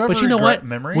 Well, you ever but you know regret what?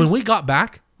 memories? When we got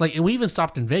back, like, and we even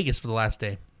stopped in Vegas for the last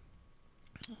day.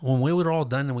 When we were all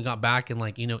done and we got back, and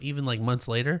like, you know, even like months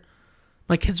later,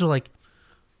 my kids are like,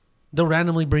 they'll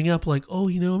randomly bring up like, oh,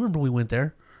 you know, remember we went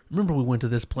there? Remember we went to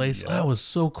this place? Yep. That was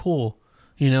so cool.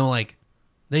 You know, like,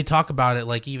 they talk about it,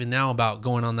 like, even now about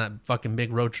going on that fucking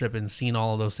big road trip and seeing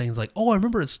all of those things. Like, oh, I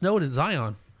remember it snowed at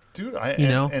Zion. Dude, I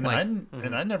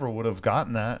never would have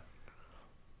gotten that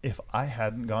if I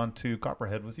hadn't gone to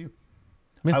Copperhead with you.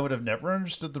 Yeah. I would have never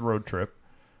understood the road trip,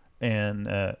 and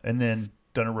then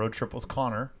done a road trip with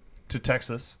Connor to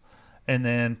Texas, and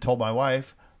then told my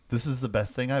wife, this is the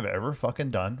best thing I've ever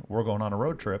fucking done. We're going on a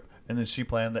road trip. And then she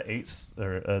planned the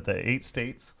 8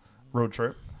 states road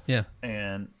trip. Yeah.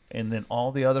 And then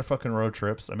all the other fucking road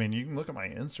trips. I mean, you can look at my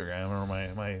Instagram or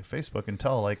my Facebook and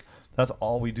tell, like, that's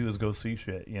all we do is go see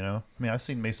shit, you know? I mean, I've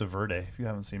seen Mesa Verde. If you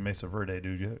haven't seen Mesa Verde,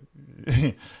 dude,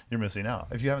 you're missing out.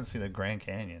 If you haven't seen the Grand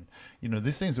Canyon, you know,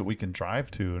 these things that we can drive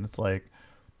to. And it's like,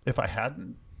 if I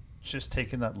hadn't just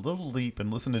taken that little leap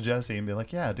and listened to Jesse and be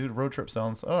like, yeah, dude, road trip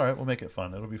sounds, all right, we'll make it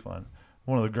fun. It'll be fun.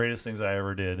 One of the greatest things I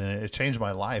ever did, and it changed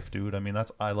my life, dude. I mean,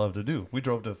 that's I love to do. We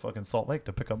drove to fucking Salt Lake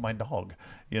to pick up my dog,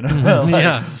 you know.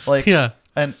 Yeah.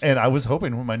 And I was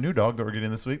hoping with my new dog that we're getting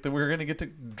this week that we were gonna get to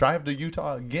drive to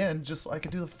Utah again, just so I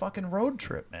could do the fucking road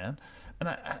trip, man. And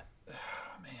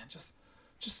man,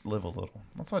 just live a little.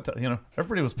 That's what I tell you. Know,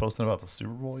 everybody was posting about the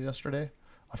Super Bowl yesterday.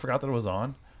 I forgot that it was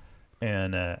on,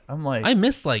 and I'm like, I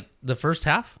missed like the first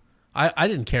half. I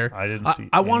didn't care. I didn't see.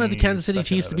 I wanted the any Kansas City second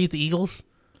Chiefs of to it. beat the Eagles.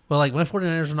 Well, like, my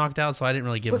 49ers were knocked out, so I didn't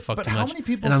really give a fuck But too how much. many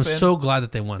people and I'm spend- so glad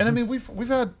that they won. And I mean, we've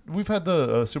had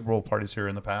the Super Bowl parties here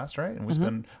in the past, right? And we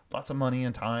spend lots of money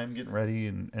and time getting ready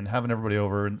and having everybody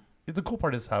over. And the cool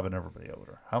part is having everybody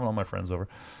over, having all my friends over.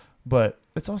 But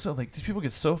it's also like these people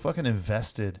get so fucking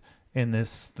invested in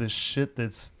this shit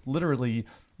that's literally,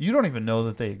 you don't even know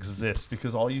that they exist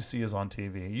because all you see is on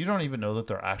TV. You don't even know that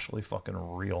they're actually fucking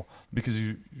real because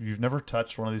you've never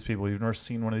touched one of these people. You've never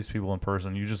seen one of these people in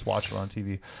person. You just watch it on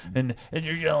TV, and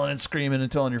you're yelling and screaming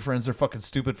and telling your friends they're fucking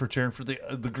stupid for cheering for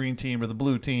the green team or the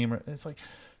blue team. It's like,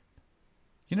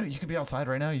 You know, you could be outside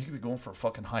right now. You could be going for a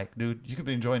fucking hike, dude. You could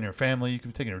be enjoying your family. You could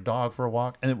be taking your dog for a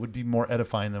walk, and it would be more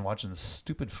edifying than watching the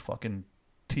stupid fucking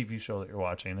TV show that you're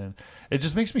watching. And it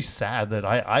just makes me sad that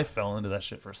I fell into that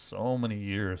shit for so many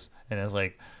years. And it's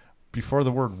like, before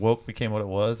the word woke became what it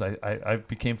was, I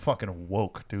became fucking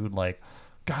woke, dude. Like,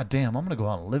 God damn, I'm going to go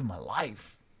out and live my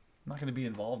life. I'm not going to be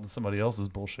involved in somebody else's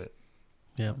bullshit.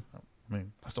 Yeah. I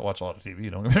mean, I still watch a lot of TV,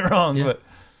 don't get me wrong, Yeah.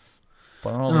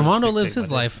 but And Armando lives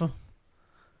his life.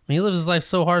 He lives his life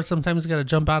so hard, sometimes he's got to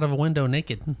jump out of a window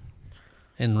naked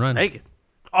and run. Naked?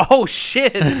 Oh,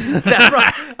 shit. I'm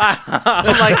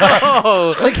like,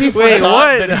 oh. Like he wait, forgot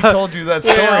what? that he told you that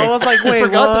story. Yeah, I was like, wait, I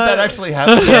forgot what? that actually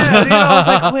happened. Yeah, dude, I was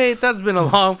like, wait, that's been a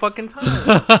long fucking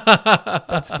time.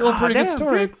 That's still a pretty good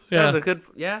story. Dude. That was a good,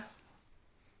 yeah.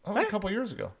 That was a couple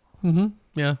years ago. Mm-hmm.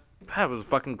 Yeah. That was a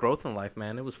fucking growth in life,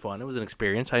 man. It was fun. It was an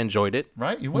experience. I enjoyed it.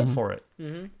 Right? You went for it.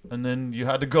 Mm-hmm. And then you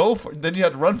had to go for it. Then you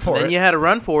had to run for it. Then you had to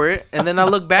run for it. And then I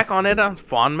look back on it on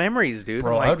fond memories, dude.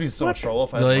 Bro, I'm like, I'd be so much trouble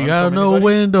if I had So to you run got to from know anybody.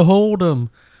 when to hold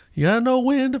them. You got to know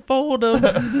when to fold them.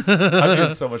 I'd be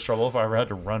in so much trouble if I ever had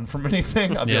to run from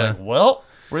anything. I'd be Yeah. like, well,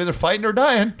 we're either fighting or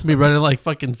dying. Be running like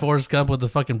fucking Forrest Gump with the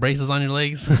fucking braces on your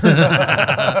legs.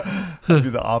 It'd be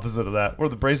the opposite of that, where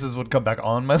the braces would come back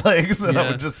on my legs and I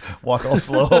Yeah. would just walk all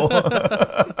slow.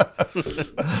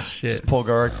 Shit. Just pull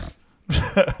guard. dude,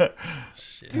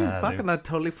 fucking, I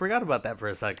totally forgot about that for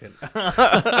a second.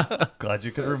 Glad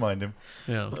you could remind him.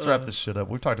 Yeah. Let's wrap this shit up.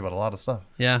 We've talked about a lot of stuff.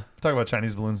 Yeah. We'll talk about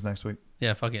Chinese balloons next week.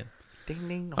 Yeah. Fuck it. Ding,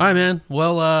 ding, All right, man.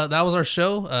 Well, that was our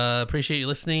show. Appreciate you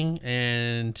listening.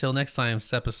 And until next time,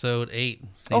 it's episode 8.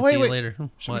 See you later.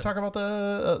 Should we talk about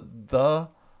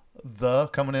the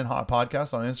Coming In Hot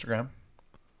podcast on Instagram?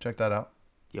 Check that out.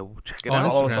 Yo, check it On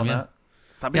out. Follow us Instagram, on yeah. that.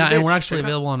 Stop being a Yeah, and bitch. we're actually Check it out.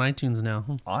 available on iTunes now.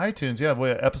 iTunes, yeah.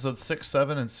 We're episode 6,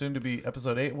 7, and soon to be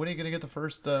episode 8. When are you going to get the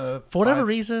first For whatever 5?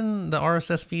 reason, the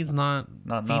RSS feed's not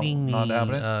feeding not the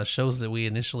happening? Shows that we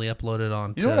initially uploaded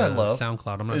on You know what I love?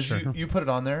 SoundCloud. I'm not Is sure. you put it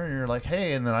on there and you're like,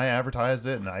 hey, and then I advertised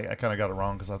it and I kind of got it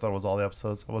wrong because I thought it was all the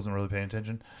episodes. I wasn't really paying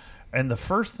attention. And the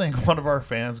first thing one of our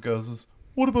fans goes is,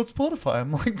 what about Spotify?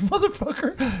 I'm like,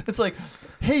 motherfucker. It's like,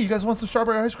 hey, you guys want some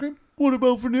strawberry ice cream? What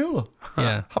about vanilla?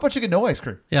 Yeah. How about you get no ice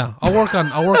cream? Yeah, I'll work on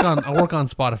Spotify.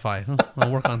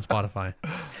 I'll work on Spotify.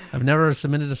 I've never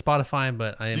submitted to Spotify,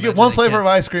 but You get one flavor of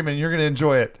ice cream and you're going to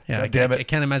enjoy it. Yeah, God damn I it.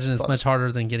 can't imagine it's much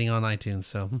harder than getting on iTunes.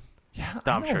 So Yeah,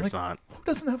 I'm I sure know, it's not. Who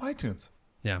doesn't have iTunes?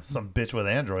 yeah, Some bitch with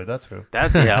Android, that's who.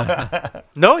 That, yeah.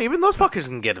 No, even those fuckers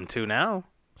can get them too now.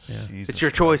 yeah, Jesus It's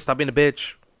your Christ. choice. Stop being a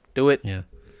bitch. Do it. yeah.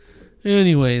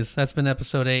 Anyways, that's been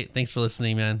episode 8. Thanks for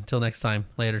listening, man. Until next time.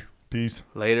 Later. Peace.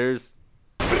 Laters.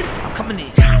 I'm coming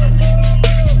in.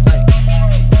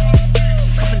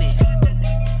 Coming in.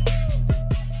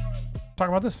 Talk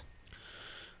about this.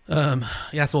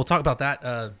 Yeah, so we'll talk about that.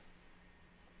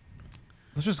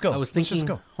 Let's just go. I was Let's thinking.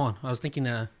 just go. Hold on. I was thinking.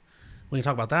 We can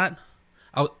talk about that.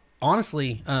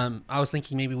 Honestly, I was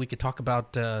thinking maybe we could talk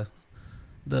about the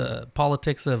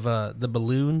politics of the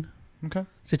balloon Okay.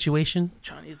 situation,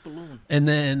 Chinese balloon. and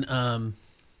then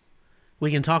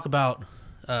we can talk about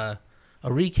a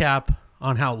recap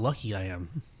on how lucky I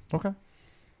am, Okay.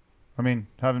 I mean,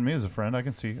 having me as a friend, I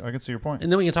can see your point.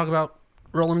 and then we can talk about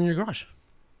rolling in your garage.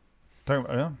 Talk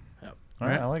about, yeah. Yep. All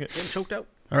right, Right. I like it. Getting choked out.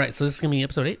 All right, so this is gonna be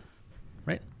episode 8,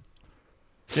 right?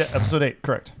 Yeah, episode 8,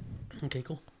 correct. Okay,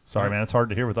 cool. Sorry, man, it's hard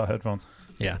to hear without headphones.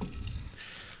 Yeah.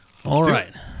 All do it.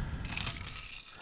 right.